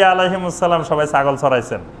আম্বিয়া আলাইহিমুস সালাম সবাই ছাগল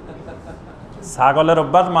চড়াইছেন। ছাগলের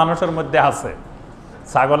অভ্যাস মানুষের মধ্যে আছে,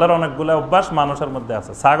 ছাগলের অনেকগুলো অভ্যাস মানুষের মধ্যে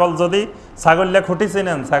আছে। ছাগল যদি, ছাগল্যা খুঁটি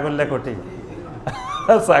চিনেন? ছাগল্যা খুঁটি,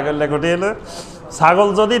 ছাগল্যা খুঁটি হলো ছাগল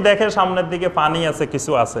যদি দেখে সামনের দিকে পানি আছে,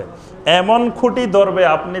 কিছু আছে, এমন খুঁটি ধরবে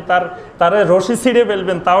আপনি তারে রশি ছিঁড়ে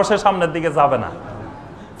ফেলবেন, তাও সে সামনের দিকে যাবে না।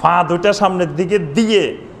 পা দুইটা সামনের দিকে দিয়ে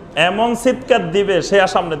এমন চিৎকার দিবে, সে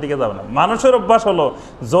আর সামনের দিকে যাবে না। মানুষের অভ্যাস হলো,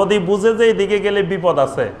 যদি বুঝে যে এইদিকে গেলে বিপদ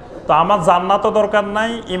আছে, তো আমার জান্নাতও দরকার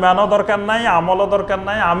নাই, ইমানও দরকার নাই, আমলও দরকার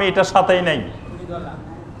নাই, আমি এটার সাথেই নাই,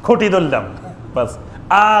 খুঁটি ধরলাম বাস,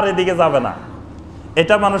 আর এদিকে যাবে না।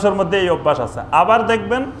 এটা মানুষের মধ্যে এই অভ্যাস আছে। আবার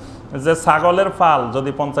দেখবেন যে ছাগলের ফাল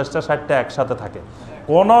যদি 50টা 60টা একসাথে থাকে,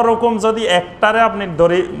 কোন রকম যদি একটারে আপনি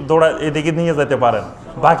দৌড়া এদিকে নিয়ে যেতে পারেন,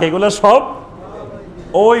 বাকিগুলো সব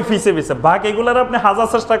ওই পিছে পিছে, বাকিগুলোর আপনি হাজার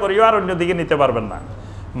চেষ্টা করিও আর অন্যদিকে নিতে পারবেন না।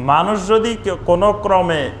 মানুষ যদি কোনো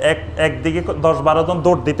ক্রমে একদিকে 10-12 জন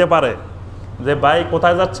দৌড় দিতে পারে, যে ভাই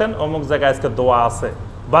কোথায় যাচ্ছেন, অমুক জায়গায় আজকে দোয়া আছে,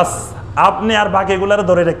 বাস আপনি আর বাকিগুলার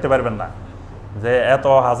ধরে রাখতে পারবেন না। যে এত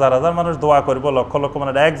হাজার হাজার মানুষ দোয়া করবো, লক্ষ লক্ষ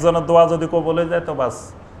মানে একজনের দোয়া যদি কবুল হয়ে যায়, তো বাস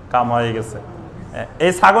কাম হয়ে গেছে।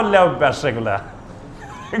 এই ছাগল লেওয়া অভ্যাস, এগুলা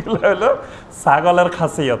হলো ছাগলের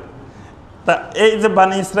খাসিয়ত। তা এই যে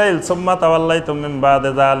বানি ইসরাইল সুম্মা তাওয়াল্লাইতুম মিন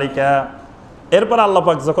বাদি যালিকা, এরপর আল্লাহ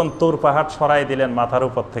পাক যখন তুর পাহাড় সরাই দিলেন মাথার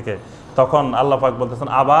উপর থেকে, তখন আল্লাহ পাক বলতেছেন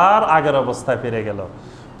আবার আগের অবস্থায় ফিরে গেল।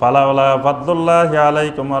 ফালাউলা ফাদলুল্লাহি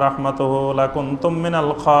আলাইকুম ওয়া রাহমাতুহু লাকুনতুম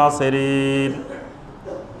মিনাল খাসিরিন।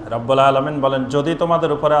 রব্বুল আলামিন বলেন, যদি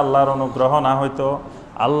তোমাদের উপরে আল্লাহর অনুগ্রহ না হইতো,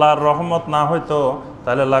 আল্লাহর রহমত না হইতো,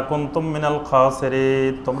 তাহলে লাকুনতুম মিনাল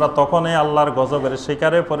খাসিরিন, তোমরা তখনই আল্লাহর গজবের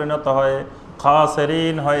শিকারে পরিণত হয়ে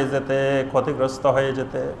খাসিরিন হয়ে যেতে, ক্ষতিগ্রস্ত হয়ে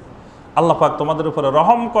যেতে। আল্লাহ পাক তোমাদের উপরে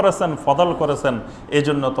রহম করেছেন, ফদল করেছেন, এই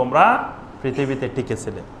জন্য তোমরা পৃথিবীতে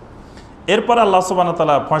টিকেছিলে। এরপর আল্লাহ সুবহানাহু ওয়া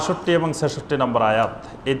তাআলা 65 এবং 66 নম্বর আয়াত,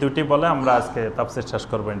 এই দুটি বলে আমরা আজকে তাফসীর শেষ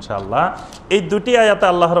করবো ইনশাআল্লাহ। এই দুটি আয়াতে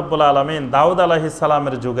আল্লাহ রাব্বুল আলামিন দাউদ আলাইহিস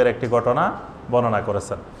সালামের যুগের একটি ঘটনা বর্ণনা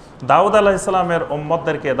করেছেন। দাউদ আলাইহিস সালামের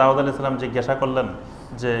উম্মতদেরকে দাউদ আলাইহিস সালাম জিজ্ঞাসা করলেন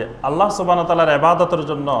যে আল্লাহ সুবহানাহু ওয়া তাআলার ইবাদতের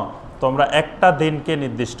জন্য তোমরা একটা দিনকে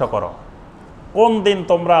নির্দিষ্ট করো, কোন দিন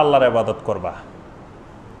তোমরা আল্লাহর ইবাদত করবা?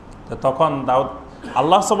 তো তখন দাউদ,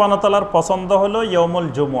 আল্লাহ সুবহানাহু ওয়া তাআলার পছন্দ হলো ইয়াউমুল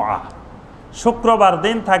জুমুআ, শুক্রবার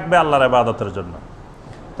দিন থাকবে আল্লাহর ইবাদতের জন্য।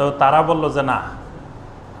 তো তারা বলল যে না,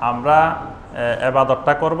 আমরা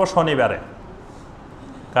ইবাদতটা করব শনিবারে,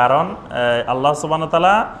 কারণ আল্লাহ সুবহানাহু ওয়া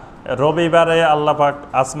তাআলা রবিবারে আল্লাহ পাক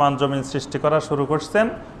আসমান জমিন সৃষ্টি করা শুরু করছেন,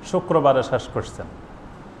 শুক্রবারে শেষ করছেন।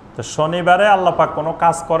 তো শনিবারে আল্লাহ পাক কোনো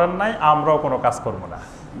কাজ করেন নাই, আমরাও কোনো কাজ করব না।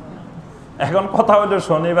 এখন কথা হলো,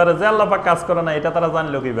 শনিবারে যে আল্লাহ পাক কাজ করে না, এটা তারা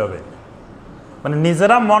জানলো কিভাবে? মানে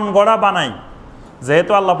নিজেরা মন গড়া বানাই,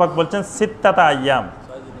 যেহেতু আল্লাহ পাক বলছেন সিত্তাতা আইয়াম,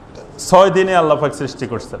 6 দিনে আল্লাহ পাক সৃষ্টি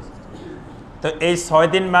করছেন। তো এই 6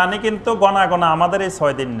 দিন মানে কিন্তু গণা গণা আমাদের এই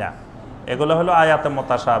 6 দিন না, এগুলো হলো আয়াতে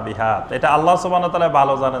মুতাশাবিহাত। এটা আল্লাহ সুবহানাহু ওয়া তাআলা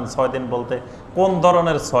ভালো জানেন 6 দিন বলতে কোন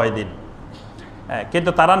ধরনের 6 দিন।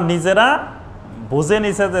 কিন্তু তারা নিজেরা বুঝে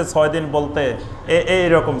নিছে যে 6 দিন বলতে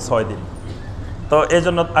এইরকম 6 দিন। তো এই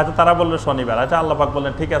জন্য আচ্ছা তারা বললো শনিবার। আচ্ছা আল্লাহ পাক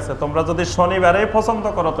বললেন ঠিক আছে, তোমরা যদি শনিবারেই পছন্দ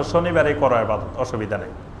করো তো শনিবারেই করো ইবাদত, অসুবিধা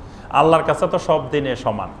নেই। আল্লাহর কাছে তো সব দিনে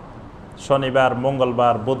সমান, শনিবার,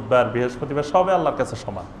 মঙ্গলবার, বুধবার, বৃহস্পতিবার সবে আল্লাহর কাছে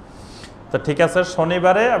সমান। তো ঠিক আছে,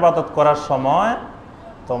 শনিবারে ইবাদত করার সময়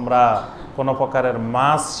তোমরা কোনো প্রকারের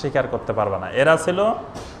মাছ শিকার করতে পারবে না। এরা ছিল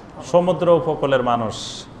সমুদ্র উপকূলের মানুষ,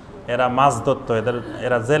 এরা মাছ ধরত,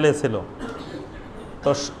 এরা জেলে ছিল। তো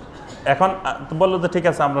এখন বললো যে ঠিক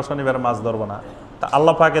আছে, আমরা শনিবারে মাছ ধরবো না। তা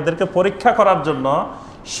আল্লাহ পাক এদেরকে পরীক্ষা করার জন্য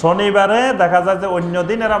শনিবারে দেখা যায় যে অন্য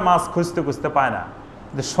দিন এরা মাছ খুঁজতে খুঁজতে পায় না,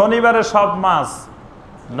 যে শনিবারে সব মাছ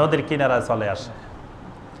নদীর কিনারায় চলে আসে।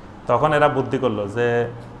 তখন এরা বুদ্ধি করলো যে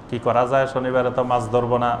কি করা যায়, শনিবারে তো মাছ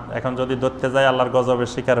ধরবো না, এখন যদি ধরতে যায় আল্লাহর গজবের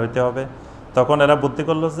শিকার হইতে হবে। তখন এরা বুদ্ধি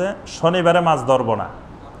করলো যে শনিবারে মাছ ধরবো না,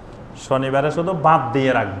 শনিবারে শুধু বাঁধ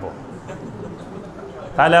দিয়ে রাখবো,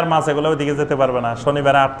 তাহলে আর মাছ এগুলো ওইদিকে যেতে পারবে না।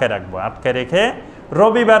 শনিবারে আটকায় রাখবো, আটকায় রেখে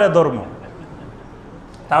রবিবারে ধরবো,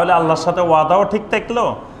 তাহলে আল্লাহর সাথে ওয়াদাও ঠিক থাকলো,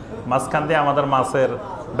 মাঝখান দিয়ে আমাদের মাছের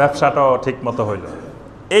ব্যবসাটাও ঠিক মতো হইল।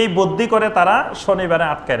 এই বুদ্ধি করে তারা শনিবারে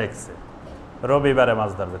আটকায় রেখেছে, রবিবারে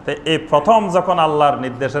মাছ ধরবে। তো এই প্রথম যখন আল্লাহর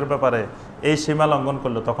নির্দেশের ব্যাপারে এই সীমা লঙ্ঘন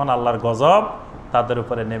করলো, তখন আল্লাহর গজব তাদের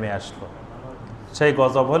উপরে নেমে আসলো। সেই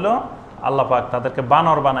গজব হলো আল্লাহ পাক তাদেরকে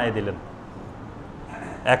বানর বানিয়ে দিলেন।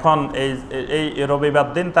 এখন এই রবিবার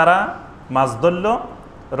দিন তারা মাছ ধরলো,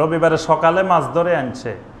 রবিবারে সকালে মাছ ধরে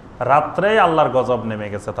আনছে, রাত্রেই আল্লাহর গজব নেমে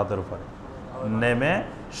গেছে তাদের উপরে, নেমে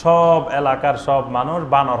সব এলাকার সব মানুষ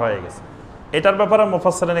বানর হয়ে গেছে। এটার ব্যাপারে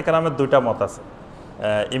মুফাসসিরিন কেরামের দুইটা মত আছে।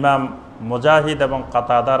 ইমাম মুজাহিদ এবং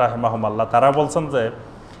কাতাদা রাহিমাহুমাল্লাহ তারা বলছেন যে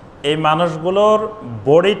এই মানুষগুলোর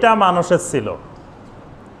বডিটা মানুষের ছিল,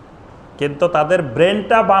 কিন্তু তাদের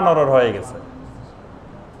ব্রেনটা বানরের হয়ে গেছে।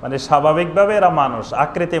 মানে স্বাভাবিকভাবে এরা মানুষ,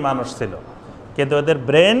 আকৃতি মানুষ ছিল, কিন্তু এদের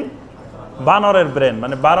ব্রেন বানরের ব্রেন,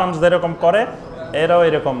 মানে বানর যেরকম করে এরাও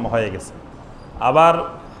এরকম হয়ে গেছে। আবার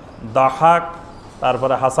দাহাক,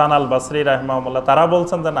 তারপরে হাসান আল বাসরি রাহিমাহুল্লাহ, তারা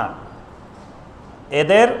বলছেন যে না,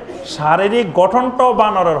 এদের শারীরিক গঠনটাও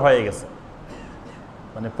বানরের হয়ে গেছে,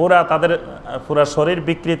 মানে তাদের পুরা শরীর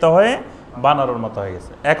বিকৃত হয়ে বানরের মতো হয়ে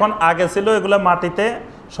গেছে। এখন আগে ছিল এগুলো মাটিতে,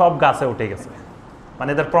 সব গাছে উঠে গেছে, মানে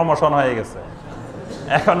এদের প্রমোশন হয়ে গেছে।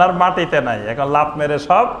 এখন আর মাটিতে নাই, এখন লাফ মেরে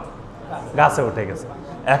সব গাছে উঠে গেছে।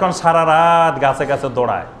 এখন সারা রাত গাছে গাছে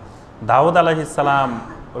দৌড়ায়। দাউদ আলাইহিস সালাম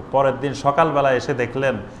ওই পরের দিন সকালবেলা এসে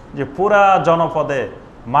দেখলেন যে পুরা জনপদে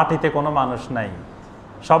মাটিতে কোনো মানুষ নাই,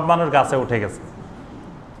 সব মানুষ গাছে উঠে গেছে,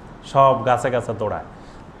 সব গাছে গাছে দৌড়ায়।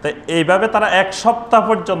 তো এইভাবে তারা 1 সপ্তাহ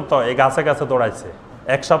পর্যন্ত এই গাছে গাছে দৌড়াইছে।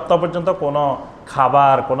 1 সপ্তাহ পর্যন্ত কোনো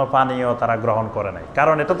খাবার, কোনো পানীয় তারা গ্রহণ করে নাই,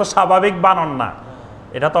 কারণ এটা তো স্বাভাবিক বানর না,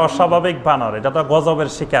 এটা তো অস্বাভাবিক বানর, এটা তো গজবের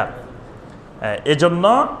শিকার। এজন্য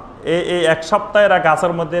এই 1 সপ্তাহ এরা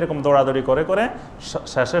গাছের মধ্যে এরকম দৌড়াদৌড়ি করে করে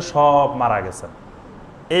শেষে সব মারা গেছে।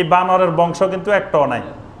 এই বানরের বংশ কিন্তু একটাও নাই।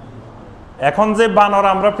 এখন যে বানর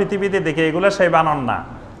আমরা পৃথিবীতে দেখি, এগুলো সেই বানর না।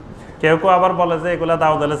 কেউ কেউ আবার বলে যে এগুলা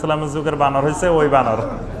দাউদ আলাইহিস সালামের যুগের বানর হয়েছে, ওই বানর,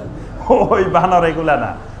 ওই বানর এগুলা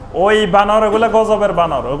না, ওই বানর এগুলা গজবের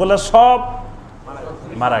বানর, ওগুলা সব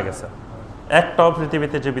মারা গেছে, একটাও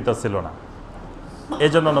পৃথিবীতে জীবিত ছিল না। এই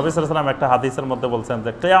জন্য নবী সাল্লাল্লাহু আলাইহি ওয়াসাল্লাম একটা হাদিসের মধ্যে বলছেন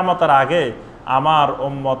যে কিয়ামতের আগে আমার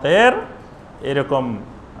উম্মতের এরকম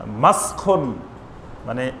মাসখুন,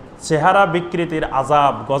 মানে চেহারা বিকৃতির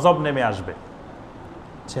আযাব, গজব নেমে আসবে,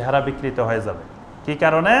 চেহারা বিকৃত হয়ে যাবে। কি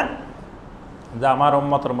কারণে? যে আমার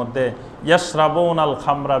উম্মতের মধ্যে ইয়াশরাবুনাল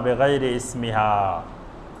খামরা বিগাইরি ইসমিহা,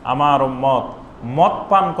 আমার উম্মত মদ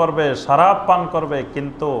পান করবে, শরাব পান করবে,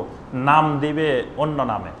 কিন্তু নাম দিবে অন্য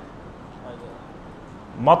নামে।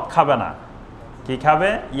 মদ খাবে না, কি খাবে?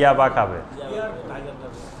 ইয়াবা খাবে,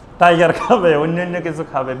 টাইগার খাবে, অন্য কিছু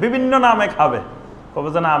খাবে, বিভিন্ন নামে খাবে। কবে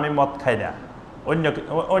যে না আমি মদ খাই না,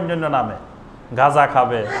 অন্য নামে গাঁজা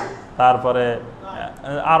খাবে, তারপরে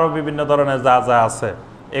আরো বিভিন্ন ধরনের যা যা আছে,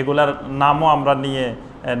 এগুলার নামও আমরা নিয়ে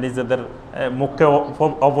নিজেদের মুখকে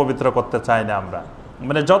অপবিত্র করতে চাই না আমরা।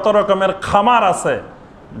 মানে যত রকমের খামার আছে,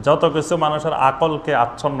 যত কিছু মানুষের আকলকে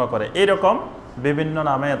আচ্ছন্ন করে, এইরকম বিভিন্ন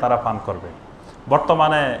নামে তারা পান করবে।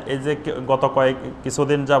 বর্তমানে এই যে গত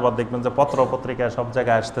কিছুদিন যাবৎ দেখবেন যে পত্র পত্রিকায় সব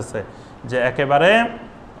জায়গায় আসতেছে যে একেবারে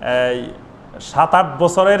 7-8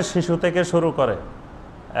 বছরের শিশু থেকে শুরু করে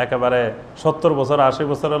একেবারে 70 বছর 80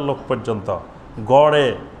 বছরের লোক পর্যন্ত গড়ে,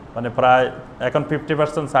 মানে প্রায় এখন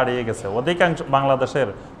 50% ছাড়িয়ে গেছে। বাংলাদেশের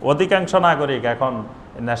অধিকাংশ নাগরিক এখন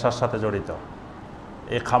নেশার সাথে জড়িত,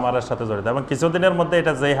 এই খামারের সাথে জড়িত। এবং কিছুদিনের মধ্যে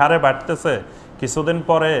এটা যে হারে বাড়তেছে, কিছুদিন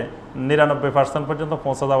পরে 99% পর্যন্ত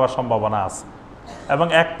পৌঁছে যাওয়ার সম্ভাবনা আছে। এবং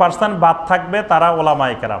 1% বাদ থাকবে, তারা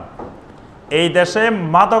ওলামায়ে কেরাম। এই দেশে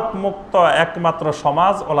মাদক মুক্ত একমাত্র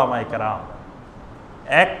সমাজ ওলামায়ে কেরাম।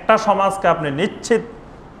 একটা সমাজকে আপনি নিশ্চিত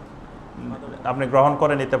আপনি গ্রহণ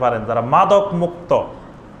করে নিতে পারেন যারা মাদক মুক্ত,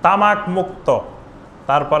 তামাক মুক্ত,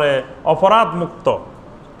 তারপরে অপরাধ মুক্ত,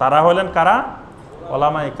 তারা হলেন কারা?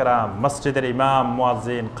 ওলামায়ে কেরাম, মসজিদের ইমাম,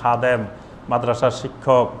 মুয়াজ্জিন, খাদেম, মাদ্রাসার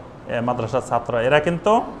শিক্ষক, মাদ্রাসার ছাত্র। এরা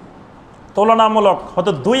কিন্তু তুলনামূলক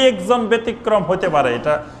হয়তো 2-1 জন ব্যতিক্রম হতে পারে,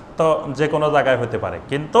 এটা তো যে কোনো জায়গায় হতে পারে,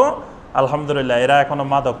 কিন্তু আলহামদুলিল্লাহ এরা এখনো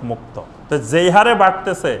মাদক মুক্ত। তো যেই হারে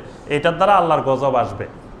বাড়তেছে, এটার দ্বারা আল্লাহর গজব আসবে।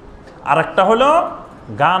 আরেকটা হলো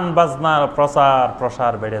গান বাজনার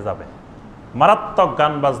প্রসার বেড়ে যাবে, মারাত্মক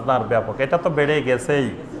গান বাজনার ব্যাপক, এটা তো বেড়ে গেছেই,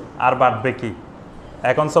 আর বাড়বে কি?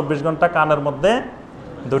 এখন 24 ঘন্টা কানের মধ্যে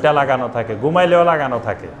 2টা লাগানো থাকে, ঘুমাইলেও লাগানো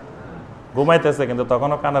থাকে, ঘুমাইতেছে কিন্তু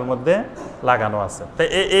তখনও কানের মধ্যে লাগানো আছে। তো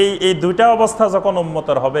এই 2টা অবস্থা যখন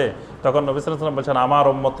উম্মতের হবে, তখন নবী সাল্লাল্লাহু আলাইহি ওয়াসাল্লাম বলছেন আমার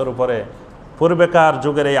উম্মতের উপরে পূর্বেকার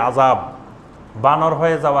যুগের এই আযাব, বানর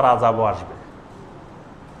হয়ে যাওয়ার আযাবও আসবে।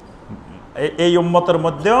 এই উম্মতের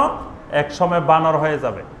মধ্যেও এক সময় বানর হয়ে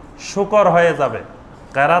যাবে, শূকর হয়ে যাবে,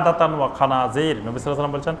 কারাদাতান ওয়া খানাজির। নবী সাল্লাল্লাহু আলাইহি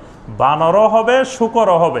ওয়াসাল্লাম বলছেন বানরও হবে,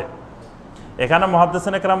 শূকরও হবে। এখানে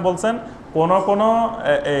মুহাদ্দিসিনে কেরাম বলছেন কোন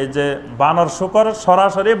এই যে বানর শূকর,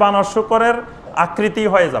 সরাসরি বানর শূকরের আকৃতি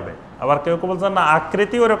হয়ে যাবে। আবার কেউ কেউ বলছেন না,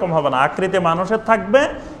 আকৃতি ওরকম হবে না, আকৃতি মানুষের থাকবে,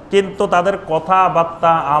 কিন্তু তাদের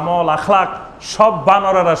কথাবার্তা, আমল, আখলাক সব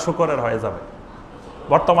বানরেরা শূকরের হয়ে যাবে।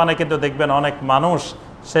 বর্তমানে কিন্তু দেখবেন অনেক মানুষ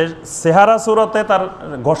সে চেহারা সুরতে তার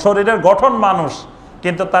শরীরের গঠন মানুষ,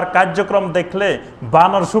 কিন্তু তার কার্যক্রম দেখলে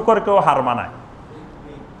বানর শূকরকেও হার মানায়।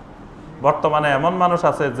 বর্তমানে এমন মানুষ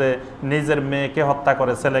আছে যে নিজের মেয়েকে হত্যা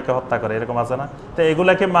করে, ছেলেকে হত্যা করে, এরকম আছে না? তো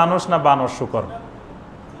এগুলা কি মানুষ না বানর শূকর?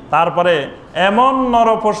 তারপরে এমন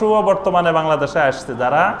নরপশুও বর্তমানে বাংলাদেশে আসছে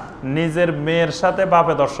যারা নিজের মেয়ের সাথে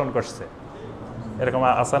বাপে দর্শন করছে, এরকম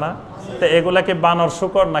আছে না? তো এগুলা কি বানর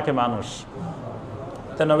শূকর নাকি মানুষ?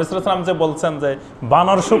 তো নবী সাল্লাল্লাহু আলাইহি ওয়াসাল্লাম যে বলছেন যে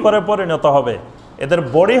বানর শূকরে পরিণত হবে, এদের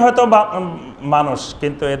বডি হয়তো মানুষ,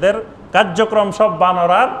 কিন্তু এদের কার্যক্রম সব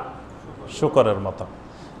বানর আর শূকরের মতো।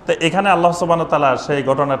 তো এখানে আল্লাহ সুবহানাহু ওয়া তাআলা সেই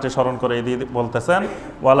ঘটনাটি স্মরণ করে বলতেছেন,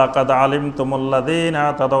 ওয়ালাকাদ আলিমতুমুল্লাযীনা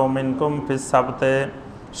তাদাউ মিনকুম ফিস সাবতে,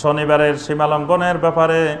 শনিবারের সীমালঙ্ঘনের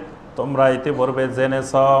ব্যাপারে তোমরা ইতিপূর্বে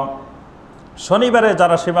জেনেছ। শনিবারে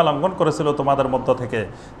যারা সীমালঙ্ঘন করেছিল তোমাদের মধ্য থেকে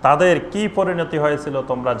তাদের কি পরিণতি হয়েছিল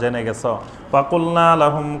তোমরা জেনে গেছ। ফাকুলনা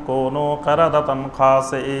লাহুম কুনু কারাদাতান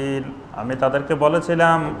খাসিন, আমি তাদেরকে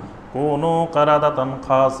বলেছিলাম কুনু কারাদাতান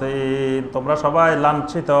খাসিন, তোমরা সবাই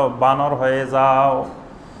লাঞ্ছিত বানর হয়ে যাও।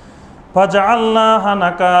 ফাজআলনাহা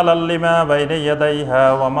নাকালাল লিমা বাইনা ইয়াদাইহা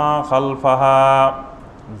ওয়া মা খালফাহা,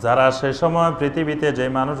 যারা সেই সময় পৃথিবীতে যে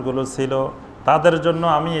মানুষগুলো ছিল তাদের জন্য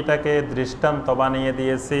আমি এটাকে দৃষ্টান্ত বানিয়ে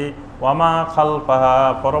দিয়েছি। ওয়ামা খালফাহা,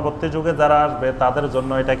 পরবর্তী যুগে যারা আসবে তাদের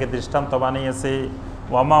জন্য এটাকে দৃষ্টান্ত বানিয়েছি।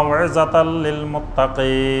 ওয়ামা ওয়াইজাতাল লিল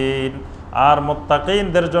মুত্তাকিন, আর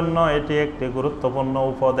মুত্তাকিনদের জন্য এটি একটি গুরুত্বপূর্ণ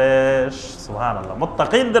উপদেশ। সুবহানাল্লাহ,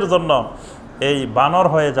 মুত্তাকিনদের জন্য এই বানর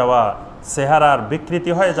হয়ে যাওয়া, চেহারার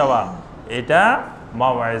বিকৃতি হয়ে যাওয়া, এটা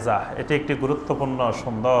মাওয়াইজা, এটি একটি গুরুত্বপূর্ণ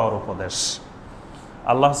সুন্দর উপদেশ।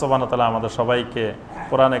 আল্লাহ সুবহানাহু ওয়া তাআলা আমাদের সবাইকে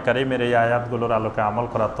কোরআনে কারীমের এই আয়াতগুলোর আলোকে আমল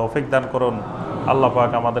করার তৌফিক দান করুন। আল্লাহ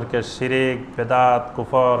পাক আমাদেরকে শিরিক, বেদাত,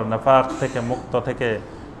 কুফর, নিফাক থেকে মুক্ত থেকে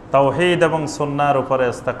তাওহীদ এবং সুন্নাহর উপরে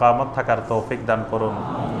ইস্তেকামত থাকার তৌফিক দান করুন।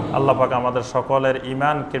 আল্লাহ পাক আমাদের সকলের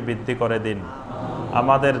ঈমানকে বৃদ্ধি করে দিন।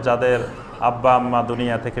 আমাদের যাদের আব্বা আম্মা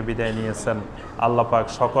দুনিয়া থেকে বিদায় নিয়েছেন, আল্লাহ পাক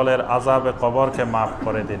সকলের আযাবে কবরকে মাফ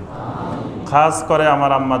করে দিন। খাস করে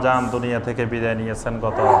আমার আম্মা জান দুনিয়া থেকে বিদায় নিয়েছেন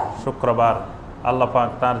গত শুক্রবার, আল্লাহ পাক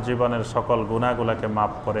তার জীবনের সকল গুনাহগুলোকে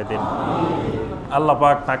মাফ করে দিন। আল্লাহ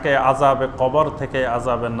পাক তাকে আযাবে কবর থেকে,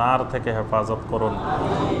 আযাবে নার থেকে হেফাজত করুন।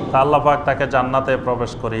 তা আল্লাহ পাক তাকে জান্নাতে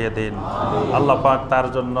প্রবেশ করিয়ে দিন। আল্লাহ পাক তার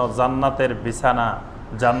জন্য জান্নাতের বিছানা,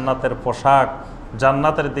 জান্নাতের পোশাক,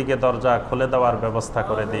 জান্নাতের দিকে দরজা খুলে দেওয়ার ব্যবস্থা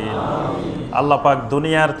করে দিন। আল্লাহ পাক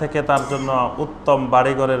দুনিয়ার থেকে তার জন্য উত্তম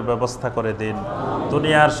বাড়িঘরের ব্যবস্থা করে দিন।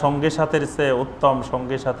 দুনিয়ার সঙ্গী সাথীর চেয়ে উত্তম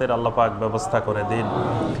সঙ্গী সাথীর আল্লাহ পাক ব্যবস্থা করে দিন।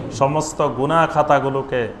 সমস্ত গুনাহ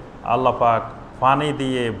খাতাগুলোকে আল্লাহ পাক পানি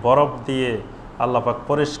দিয়ে, বরফ দিয়ে আল্লাহ পাক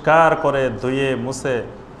পরিষ্কার করে ধুয়ে মুছে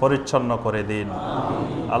পরিচ্ছন্ন করে দিন।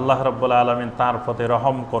 আল্লাহ রাব্বুল আলামিন তার প্রতি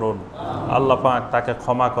রহম করুন। আল্লাহ পাক তাকে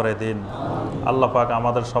ক্ষমা করে দিন। আল্লাহ পাক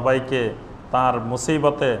আমাদের সবাইকে তার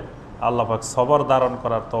মুসিবতে আল্লাহ পাক সবর ধারণ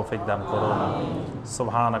করার তৌফিক দান করুন।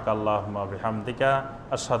 সুবহানাকা আল্লাহুম্মা বিহামদিকা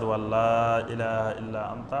আশহাদু আল্লা ইলাহা ইল্লা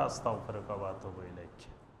আনতা আস্তাগফিরুকা ওয়া আতুবু ইলাইক।